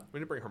 Huh? We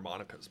need to bring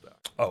harmonicas back.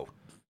 Oh.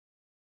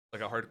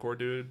 Like a hardcore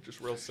dude,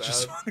 just real sad.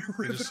 Just He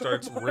ripping just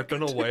starts on the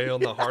ripping away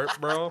on the harp,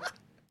 bro.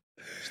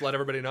 Just let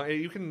everybody know.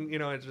 You can,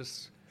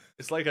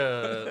 it's like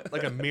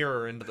a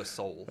mirror into the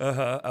soul.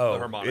 Uh-huh. Oh,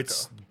 harmonica.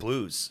 it's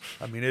blues.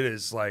 I mean, it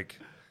is like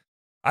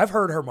I've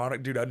heard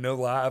harmonic, dude. I no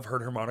lie, I've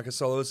heard harmonica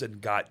solos and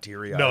got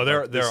teary eyed. No,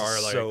 there this are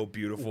is like so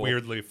beautiful.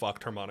 weirdly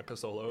fucked harmonica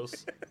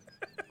solos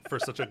for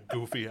such a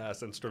goofy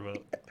ass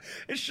instrument.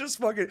 It's just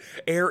fucking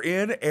air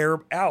in, air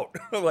out.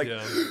 Like,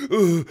 Yeah.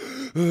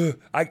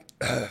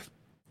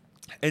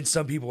 and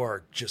some people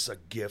are just a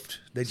gift.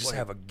 They just like-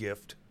 have a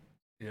gift.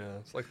 Yeah,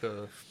 it's like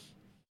the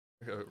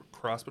Like a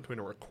cross between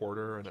a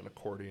recorder and an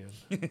accordion.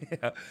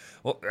 Yeah.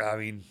 Well, I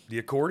mean, the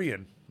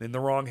accordion in the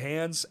wrong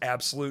hands,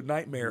 absolute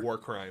nightmare. War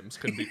crimes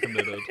can be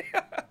committed.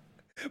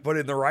 But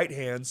in the right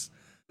hands,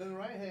 Then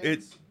right hands.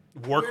 It's-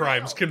 War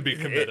crimes can be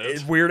committed.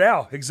 it's Weird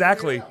Al,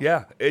 exactly. Weird Al.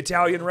 Yeah,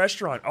 Italian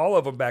restaurant, all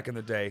of them back in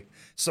the day.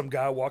 Some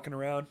guy walking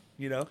around,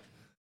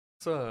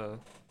 It's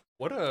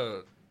what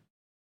a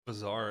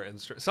bizarre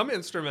instrument. Some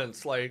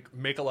instruments like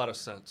make a lot of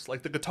sense.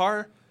 Like the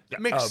guitar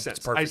makes Oh, it's sense.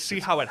 perfect I see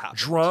sense. how it happens.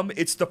 Drum,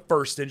 it's the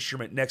first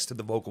instrument next to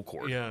the vocal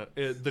cord. Yeah,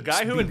 the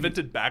guy who BB.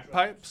 invented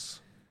bagpipes.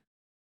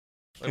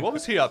 Like, what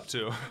was he up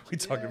to? We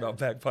talked about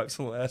bagpipes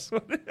in the last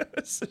one.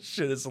 This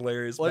shit is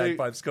hilarious. Like-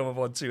 Bagpipes come up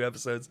on 2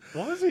 episodes.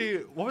 What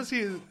was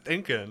he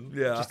thinking?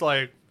 Yeah. Just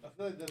like I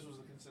feel like this was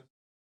the consensus.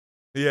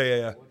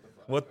 Yeah.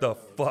 What the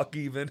fuck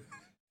even?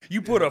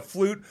 You put a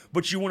flute,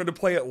 but you wanted to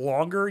play it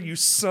longer, you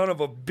son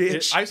of a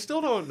bitch. I still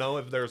don't know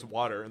if there's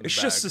water in the It's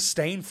bag. just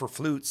sustain for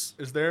flutes.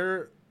 Is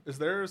there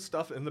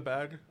stuff in the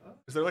bag?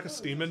 Is there like a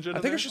steam engine? I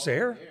in think there? it's just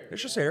air.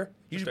 It's just air.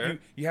 Just air?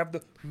 You have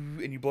the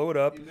and you blow it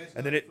up, You basically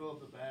and then it fill up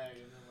the bag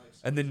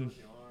and then with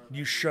your arm.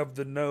 you shove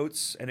the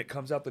notes, and it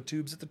comes out the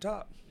tubes at the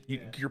top. Yeah.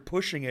 You're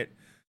pushing it,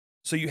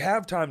 so you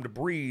have time to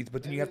breathe,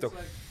 but then Maybe you have to. it's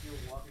like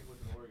you're walking with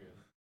an organ.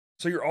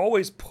 So you're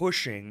always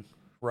pushing,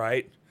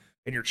 right?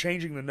 And you're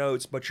changing the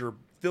notes, but you're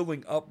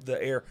filling up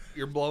the air.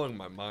 You're blowing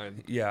my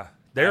mind. Yeah,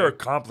 they're a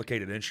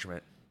complicated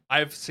instrument.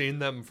 I've seen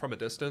them from a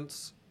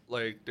distance,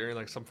 like during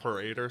like some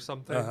parade or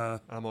something. Uh-huh.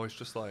 And I'm always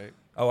just like,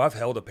 Oh, I've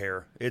held a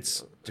pair.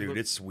 Dude,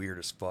 it's weird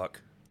as fuck.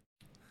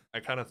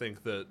 I kind of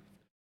think that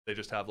they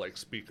just have like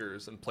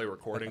speakers and play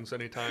recordings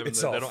anytime. It's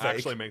and all they don't fake.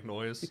 actually make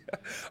noise.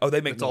 Oh,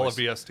 they make It's all a noise,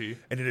 VST.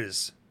 and it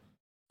is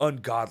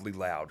ungodly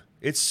loud.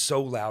 It's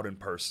so loud in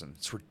person.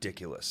 It's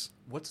ridiculous.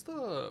 What's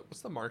the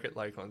market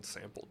like on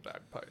sampled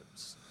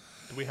bagpipes?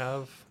 Do we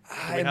have?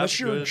 Unless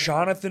you're good-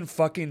 Jonathan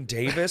fucking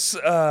Davis,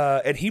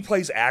 and he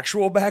plays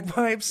actual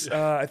bagpipes,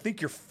 I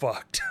think you're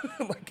fucked.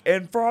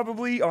 And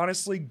probably,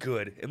 honestly,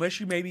 good. Unless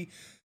you maybe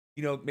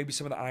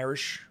some of the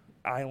Irish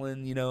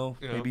island, Yeah.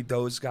 maybe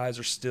those guys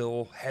are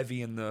still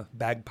heavy in the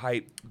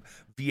bagpipe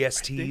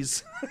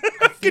VSTs.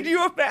 Can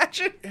you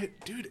imagine?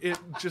 It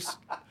just.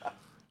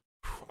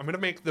 I'm gonna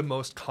make the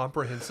most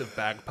comprehensive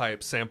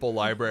bagpipe sample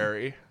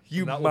library.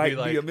 You And that will might be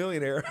like a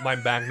millionaire. my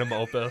magnum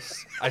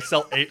opus. I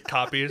sell 8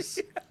 copies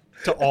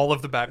to all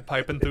of the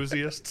bagpipe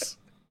enthusiasts.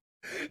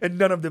 And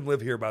none of them live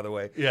here, by the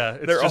way. Yeah,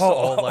 it's They're just all-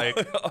 all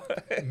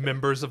like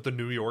members of the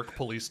New York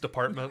Police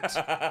Department.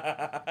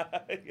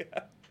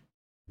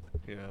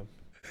 Yeah.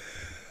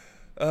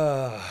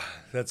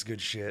 That's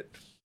good shit.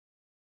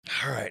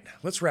 All right,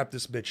 let's wrap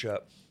this bitch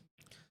up.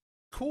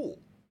 Cool.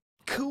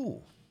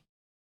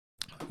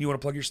 You want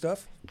to plug your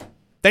stuff?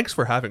 Thanks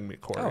for having me,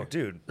 Corey. Oh,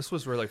 dude, This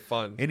was really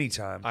fun.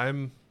 anytime.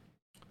 I'm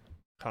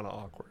kind of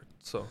awkward,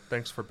 so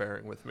thanks for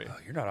bearing with me. Oh,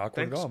 you're not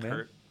awkward Thanks, at all, man.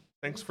 Kurt.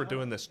 Thanks for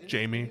doing this,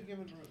 Jamie.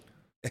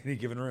 Any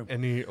given room.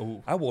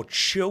 Oh, I will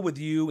chill with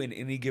you in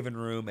any given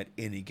room at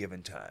any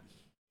given time,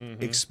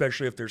 mhm.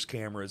 especially if there's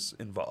cameras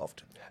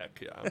involved.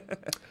 Heck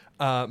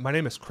yeah. My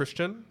name is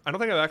Christian. I don't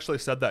think I've actually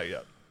said that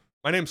yet.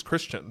 My name's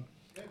Christian.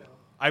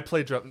 I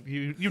play drum.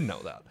 You know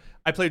that.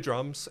 I play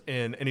drums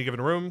in Any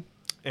Given Room,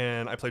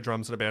 and I play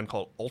drums in a band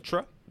called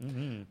Ultra.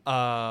 Mm-hmm.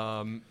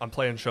 I'm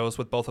playing shows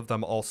with both of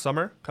them all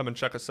summer. Come and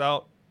check us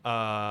out.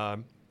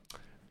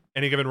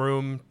 Any Given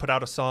Room put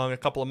out a song a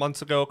couple of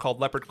months ago called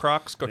Leopard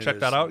Crocs. Go check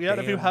that out yet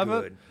if you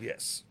haven't.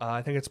 Yes.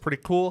 I think it's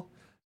pretty cool.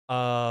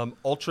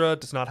 Ultra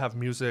does not have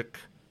music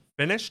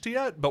finished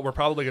yet, but we're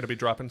probably going to be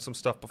dropping some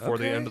stuff before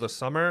the Okay. end of the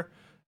summer.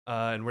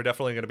 And we're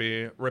definitely going to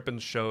be ripping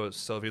shows.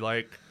 So if you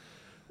like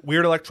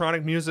weird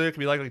electronic music,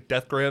 if you like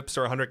Death Grips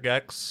or 100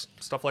 Gex,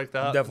 stuff like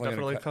that,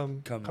 Definitely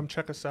definitely gonna come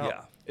check us out.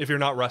 Yeah. If you're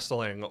not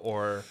wrestling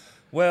or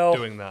Well,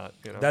 doing that,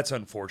 that's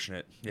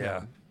unfortunate.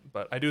 Yeah.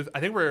 But I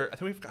think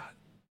we've got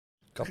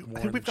Couple more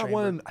I think in we've the got chamber.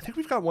 one. I think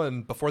we've got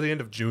one before the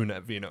end of June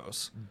at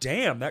Vino's.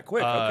 Damn, that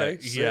quick. Okay.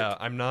 Sick. Yeah,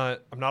 I'm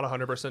not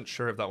 100%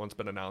 sure if that one's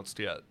been announced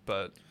yet,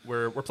 but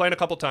we're playing a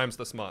couple times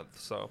this month,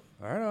 so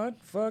Right on.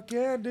 Fuck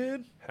yeah,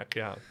 dude. heck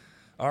yeah.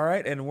 All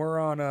right, and we're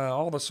on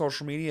all the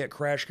social media at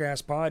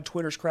CrashCast Pod.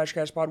 Twitter's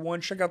CrashCast Pod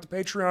 1. Check out the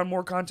Patreon.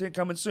 More content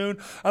coming soon.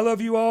 I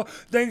love you all.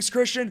 Thanks,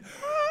 Christian.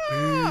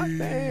 Peace.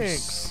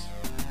 Thanks.